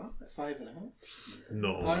say 5.5.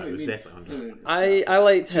 No, it was definitely 100. I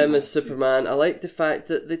liked him as Superman. I liked the fact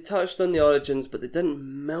that they touched on the origins, but they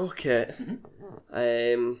didn't milk it. Did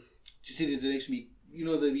you see the nice wee,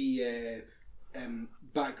 the wee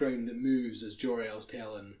background that moves as Jor-El's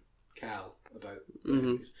telling Cal about?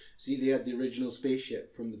 See, they had the original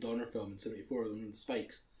spaceship from the Donner film in '74 with the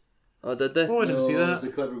spikes. Oh, did they? Oh, I didn't see It was that.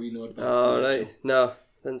 a clever wee nod back. Oh, to the right. original. No,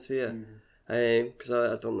 didn't see it. Because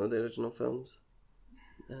I don't know the original films.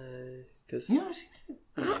 Because Yeah, I seen it.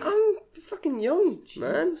 I'm fucking young,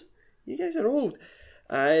 man. You guys are old.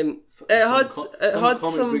 It had comic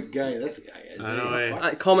some book guy. This guy is. I know,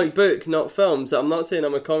 eh? comic book, not films. I'm not saying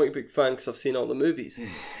I'm a comic book fan because I've seen all the movies.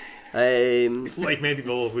 Like many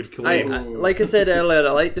people would claim. Like I said earlier,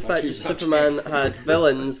 I like the fact that choose that Superman had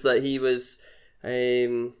villains that he was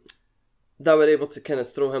that were able to kind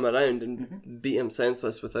of throw him around and beat him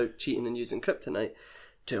senseless without cheating and using kryptonite.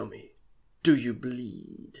 Tell me, do you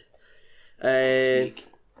bleed?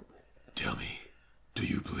 Tell me, do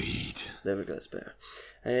you bleed? There we go, it's better.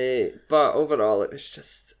 But overall, it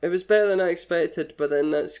was better than I expected, but then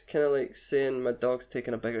that's kind of like saying my dog's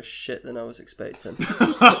taking a bigger shit than I was expecting.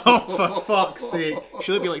 Oh, for fuck's sake.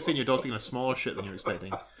 Should it be like saying your dog's taking a smaller shit than you're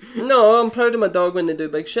expecting? No, I'm proud of my dog when they do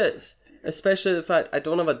big shits. Especially the fact I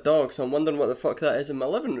don't have a dog, so I'm wondering what the fuck that is in my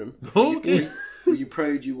living room. Okay. Were you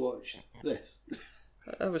proud you watched this?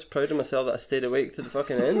 I was proud of myself that I stayed awake to the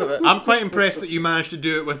fucking end of it. I'm quite impressed that you managed to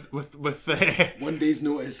do it with 1 day's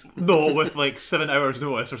notice. no, with like 7 hours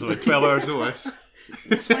notice or something, 12 hours notice.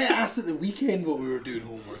 That's why I asked at the weekend what we were doing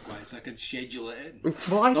homework-wise, so I could schedule it in.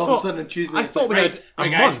 Well, I All of a sudden on Tuesday, I it's thought like, we right, had a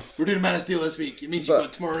right, guys, month. we're doing Man of Steel this week. It means you've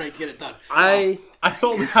got tomorrow night to get it done. I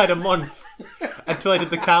thought we had a month until I did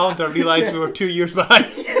the calendar and realised we were 2 years behind.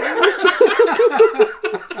 And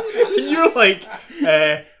you're like,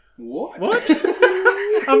 What?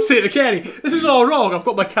 I'm saying to Kenny, this is all wrong. I've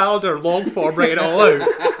got my calendar long form writing it all out.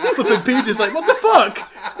 Flipping pages like, what the fuck?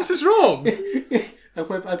 This is wrong. I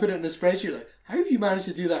put it in a spreadsheet like, how have you managed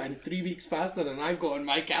to do that in 3 weeks faster than I've got on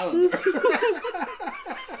my calendar? I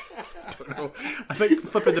don't know. I think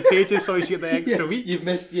flipping the pages so you get the extra week. You've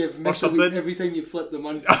missed a week something. every time you flip the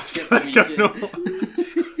month. You skip the I week, don't yeah.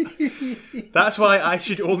 know. That's why I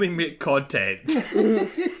should only make content.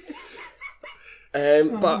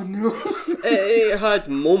 But No. it had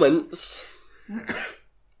moments. You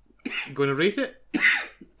going to rate it?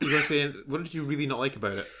 You're going to say, what did you really not like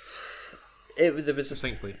about it? There was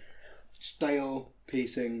Succinctly. Style,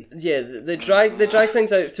 pacing. they drag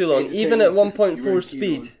things out too long. Even at Entertainment. You 1.4 weren't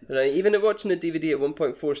speed, keen right? Even at watching a DVD at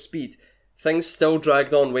 1.4 speed, things still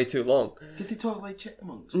dragged on way too long. Did they talk like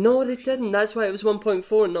chipmunks? No, they didn't. That's why it was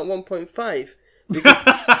 1.4 and not 1.5.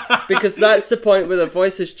 Because that's the point where their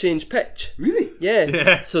voices change pitch. Really?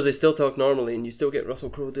 Yeah. So they still talk normally, and you still get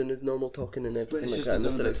Russell Crowe doing his normal talking and everything it's like just that. And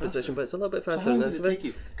done a Mr. bit Exposition, faster. but it's a little bit So faster how long than did this. it take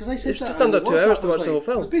you? Because I said It's that just and under 2 what's hours that? to I was watch the whole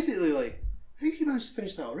film. It was basically like, how did you manage to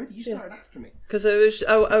finish that already? You started after me. Because it was,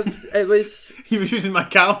 it was. He was using my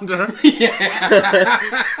calendar.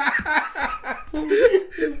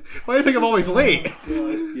 Why do you think I'm always late?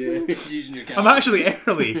 Yeah, using your I'm calendar. actually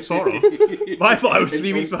early, sort of. But I thought I was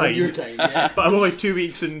 3 weeks On behind. your time, yeah. But I'm only 2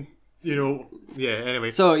 weeks and,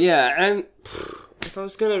 anyway. So yeah, if I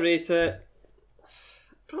was gonna rate it,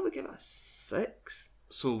 I'd probably give it a 6.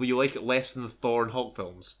 So you like it less than the Thor and Hulk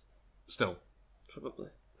films? Still? Probably.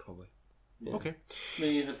 Okay. No,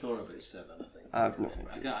 you had thought about 7, I think. I've not.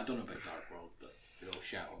 I don't know about Dark World, but they're all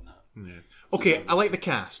shat on that. Yeah. Okay, I like the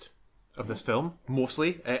cast. of this film,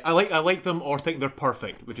 mostly. I like them or think they're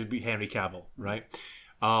perfect, which would be Henry Cavill, right?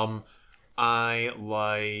 I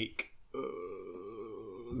like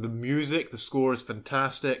the music. The score is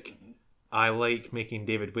fantastic. I like making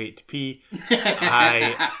David wait to pee.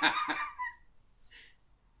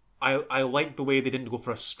 I like the way they didn't go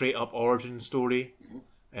for a straight up origin story.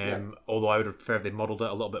 Although I would have preferred they modelled it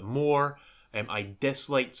a little bit more. I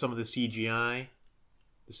disliked some of the CGI.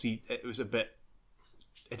 It was a bit.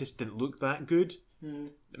 It just didn't look that good.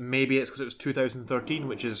 Maybe it's because it was 2013,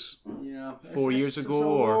 which is 4 years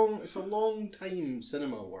ago. It's a long time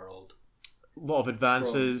cinema world. A lot of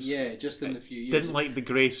advances. Just in the few years. Didn't like the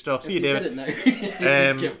grey stuff. See you, David. David.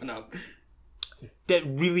 It's giving up.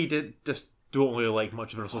 Just don't really like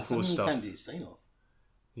much of the Russell Crowe stuff. Can't do his sign off.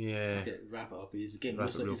 Yeah. Wrap it up. He's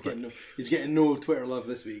Wrap getting no Twitter love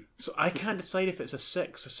this week. So I can't decide if it's a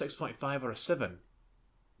 6, a 6.5 or a 7.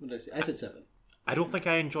 What did I say? I said 7. I don't think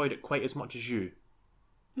I enjoyed it quite as much as you.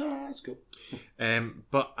 No, that's cool.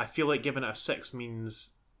 But I feel like giving it a 6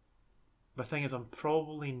 means... The thing is, I'm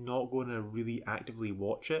probably not going to really actively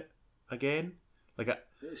watch it again.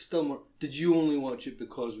 It's still more... Did you only watch it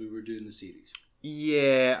because we were doing the series?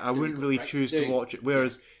 Yeah, I wouldn't really choose to watch it.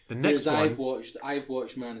 Whereas the next one... I've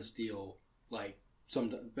watched Man of Steel, like,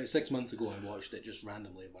 about 6 months ago. I watched it just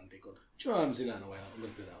randomly one day. Going, do you know, I haven't seen that in a while. I'm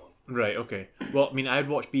going to do that one. Right, okay. Well, I mean, I'd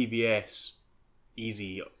watch BVS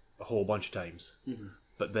easy a whole bunch of times. Mm-hmm.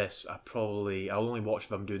 But this, I'll only watch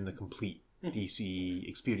if I'm doing the complete DC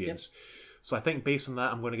experience. Yep. So I think based on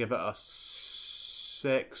that, I'm going to give it a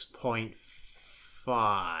 6.5.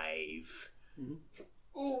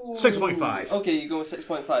 6.5. Okay, you go with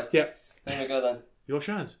 6.5. Yep. There we go then. You wash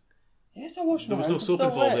your hands? Yes, I washed my hands. There was no soap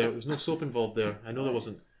involved there. There was no soap involved there. I know there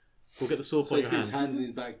wasn't. Go get the soap on your hands. His hands in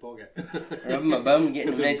his back pocket. Rubbing my bum,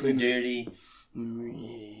 getting nice and dirty.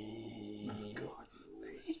 God,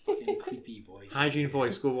 fucking creepy voice. Hygiene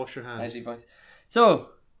voice. Go wash your hands. Hygiene voice. So,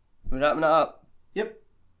 we're wrapping it up. Yep.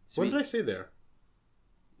 What did I say there?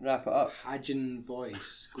 Wrap it up. Hygiene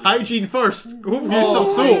voice. Hygiene first. Go use some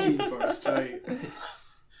soap. Hygiene first, right.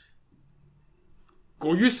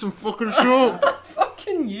 Go use some fucking soap.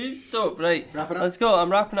 Fucking use soap, right. Wrap it up. Let's go.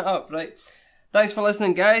 I'm wrapping it up, right. Thanks for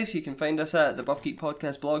listening, guys. You can find us at the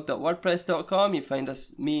buffgeekpodcastblog.wordpress.com. You can find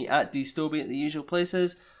me at dstoby at the usual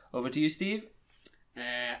places. Over to you, Steve.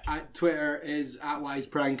 At Twitter is at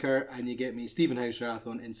WisePranker, and you get me Stephen Houserath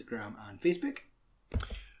on Instagram and Facebook.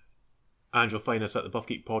 And you'll find us at the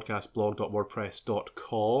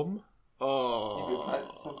buffgeekpodcastblog.wordpress.com.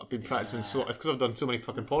 Oh, I've been practicing so. It's because I've done so many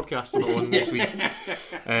fucking podcasts on this week.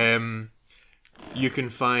 You can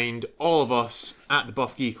find all of us at the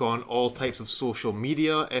Buff Geek on all types of social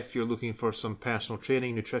media. If you're looking for some personal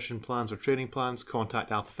training, nutrition plans, or training plans,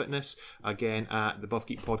 contact Alpha Fitness. Again, at the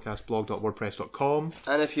buffgeekpodcastblog.wordpress.com.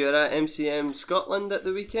 And if you're at MCM Scotland at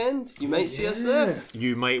the weekend, you might see us there.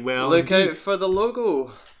 You might well. Look out for the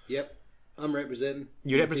logo. Yep, I'm representing.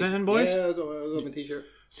 You representing, boys? Yeah, I got my t-shirt.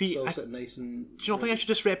 See, so sitting nice and. Do you not think I should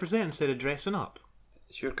just represent instead of dressing up?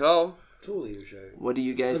 It's your call. Totally your show. What do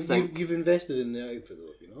you guys think? You've invested in the outfit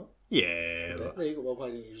though, you know? Yeah. There you go. Well, why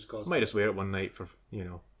don't you just cosplay? Might just wear it one night for, you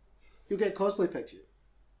know. You'll get cosplay pictures.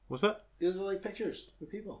 What's that? You'll get like pictures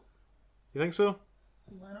with people. You think so?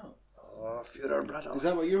 Why not? Oh, Führer, brother. Is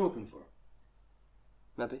that what you're hoping for?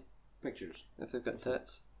 Maybe. Pictures. If they've got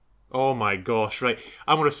tits. Oh my gosh, right.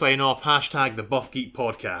 I'm going to sign off. Hashtag the Buff Geek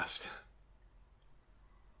Podcast.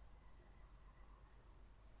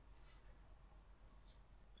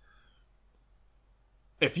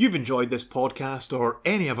 If you've enjoyed this podcast or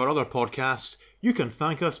any of our other podcasts, you can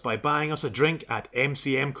thank us by buying us a drink at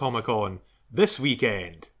MCM Comic Con this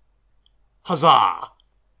weekend. Huzzah!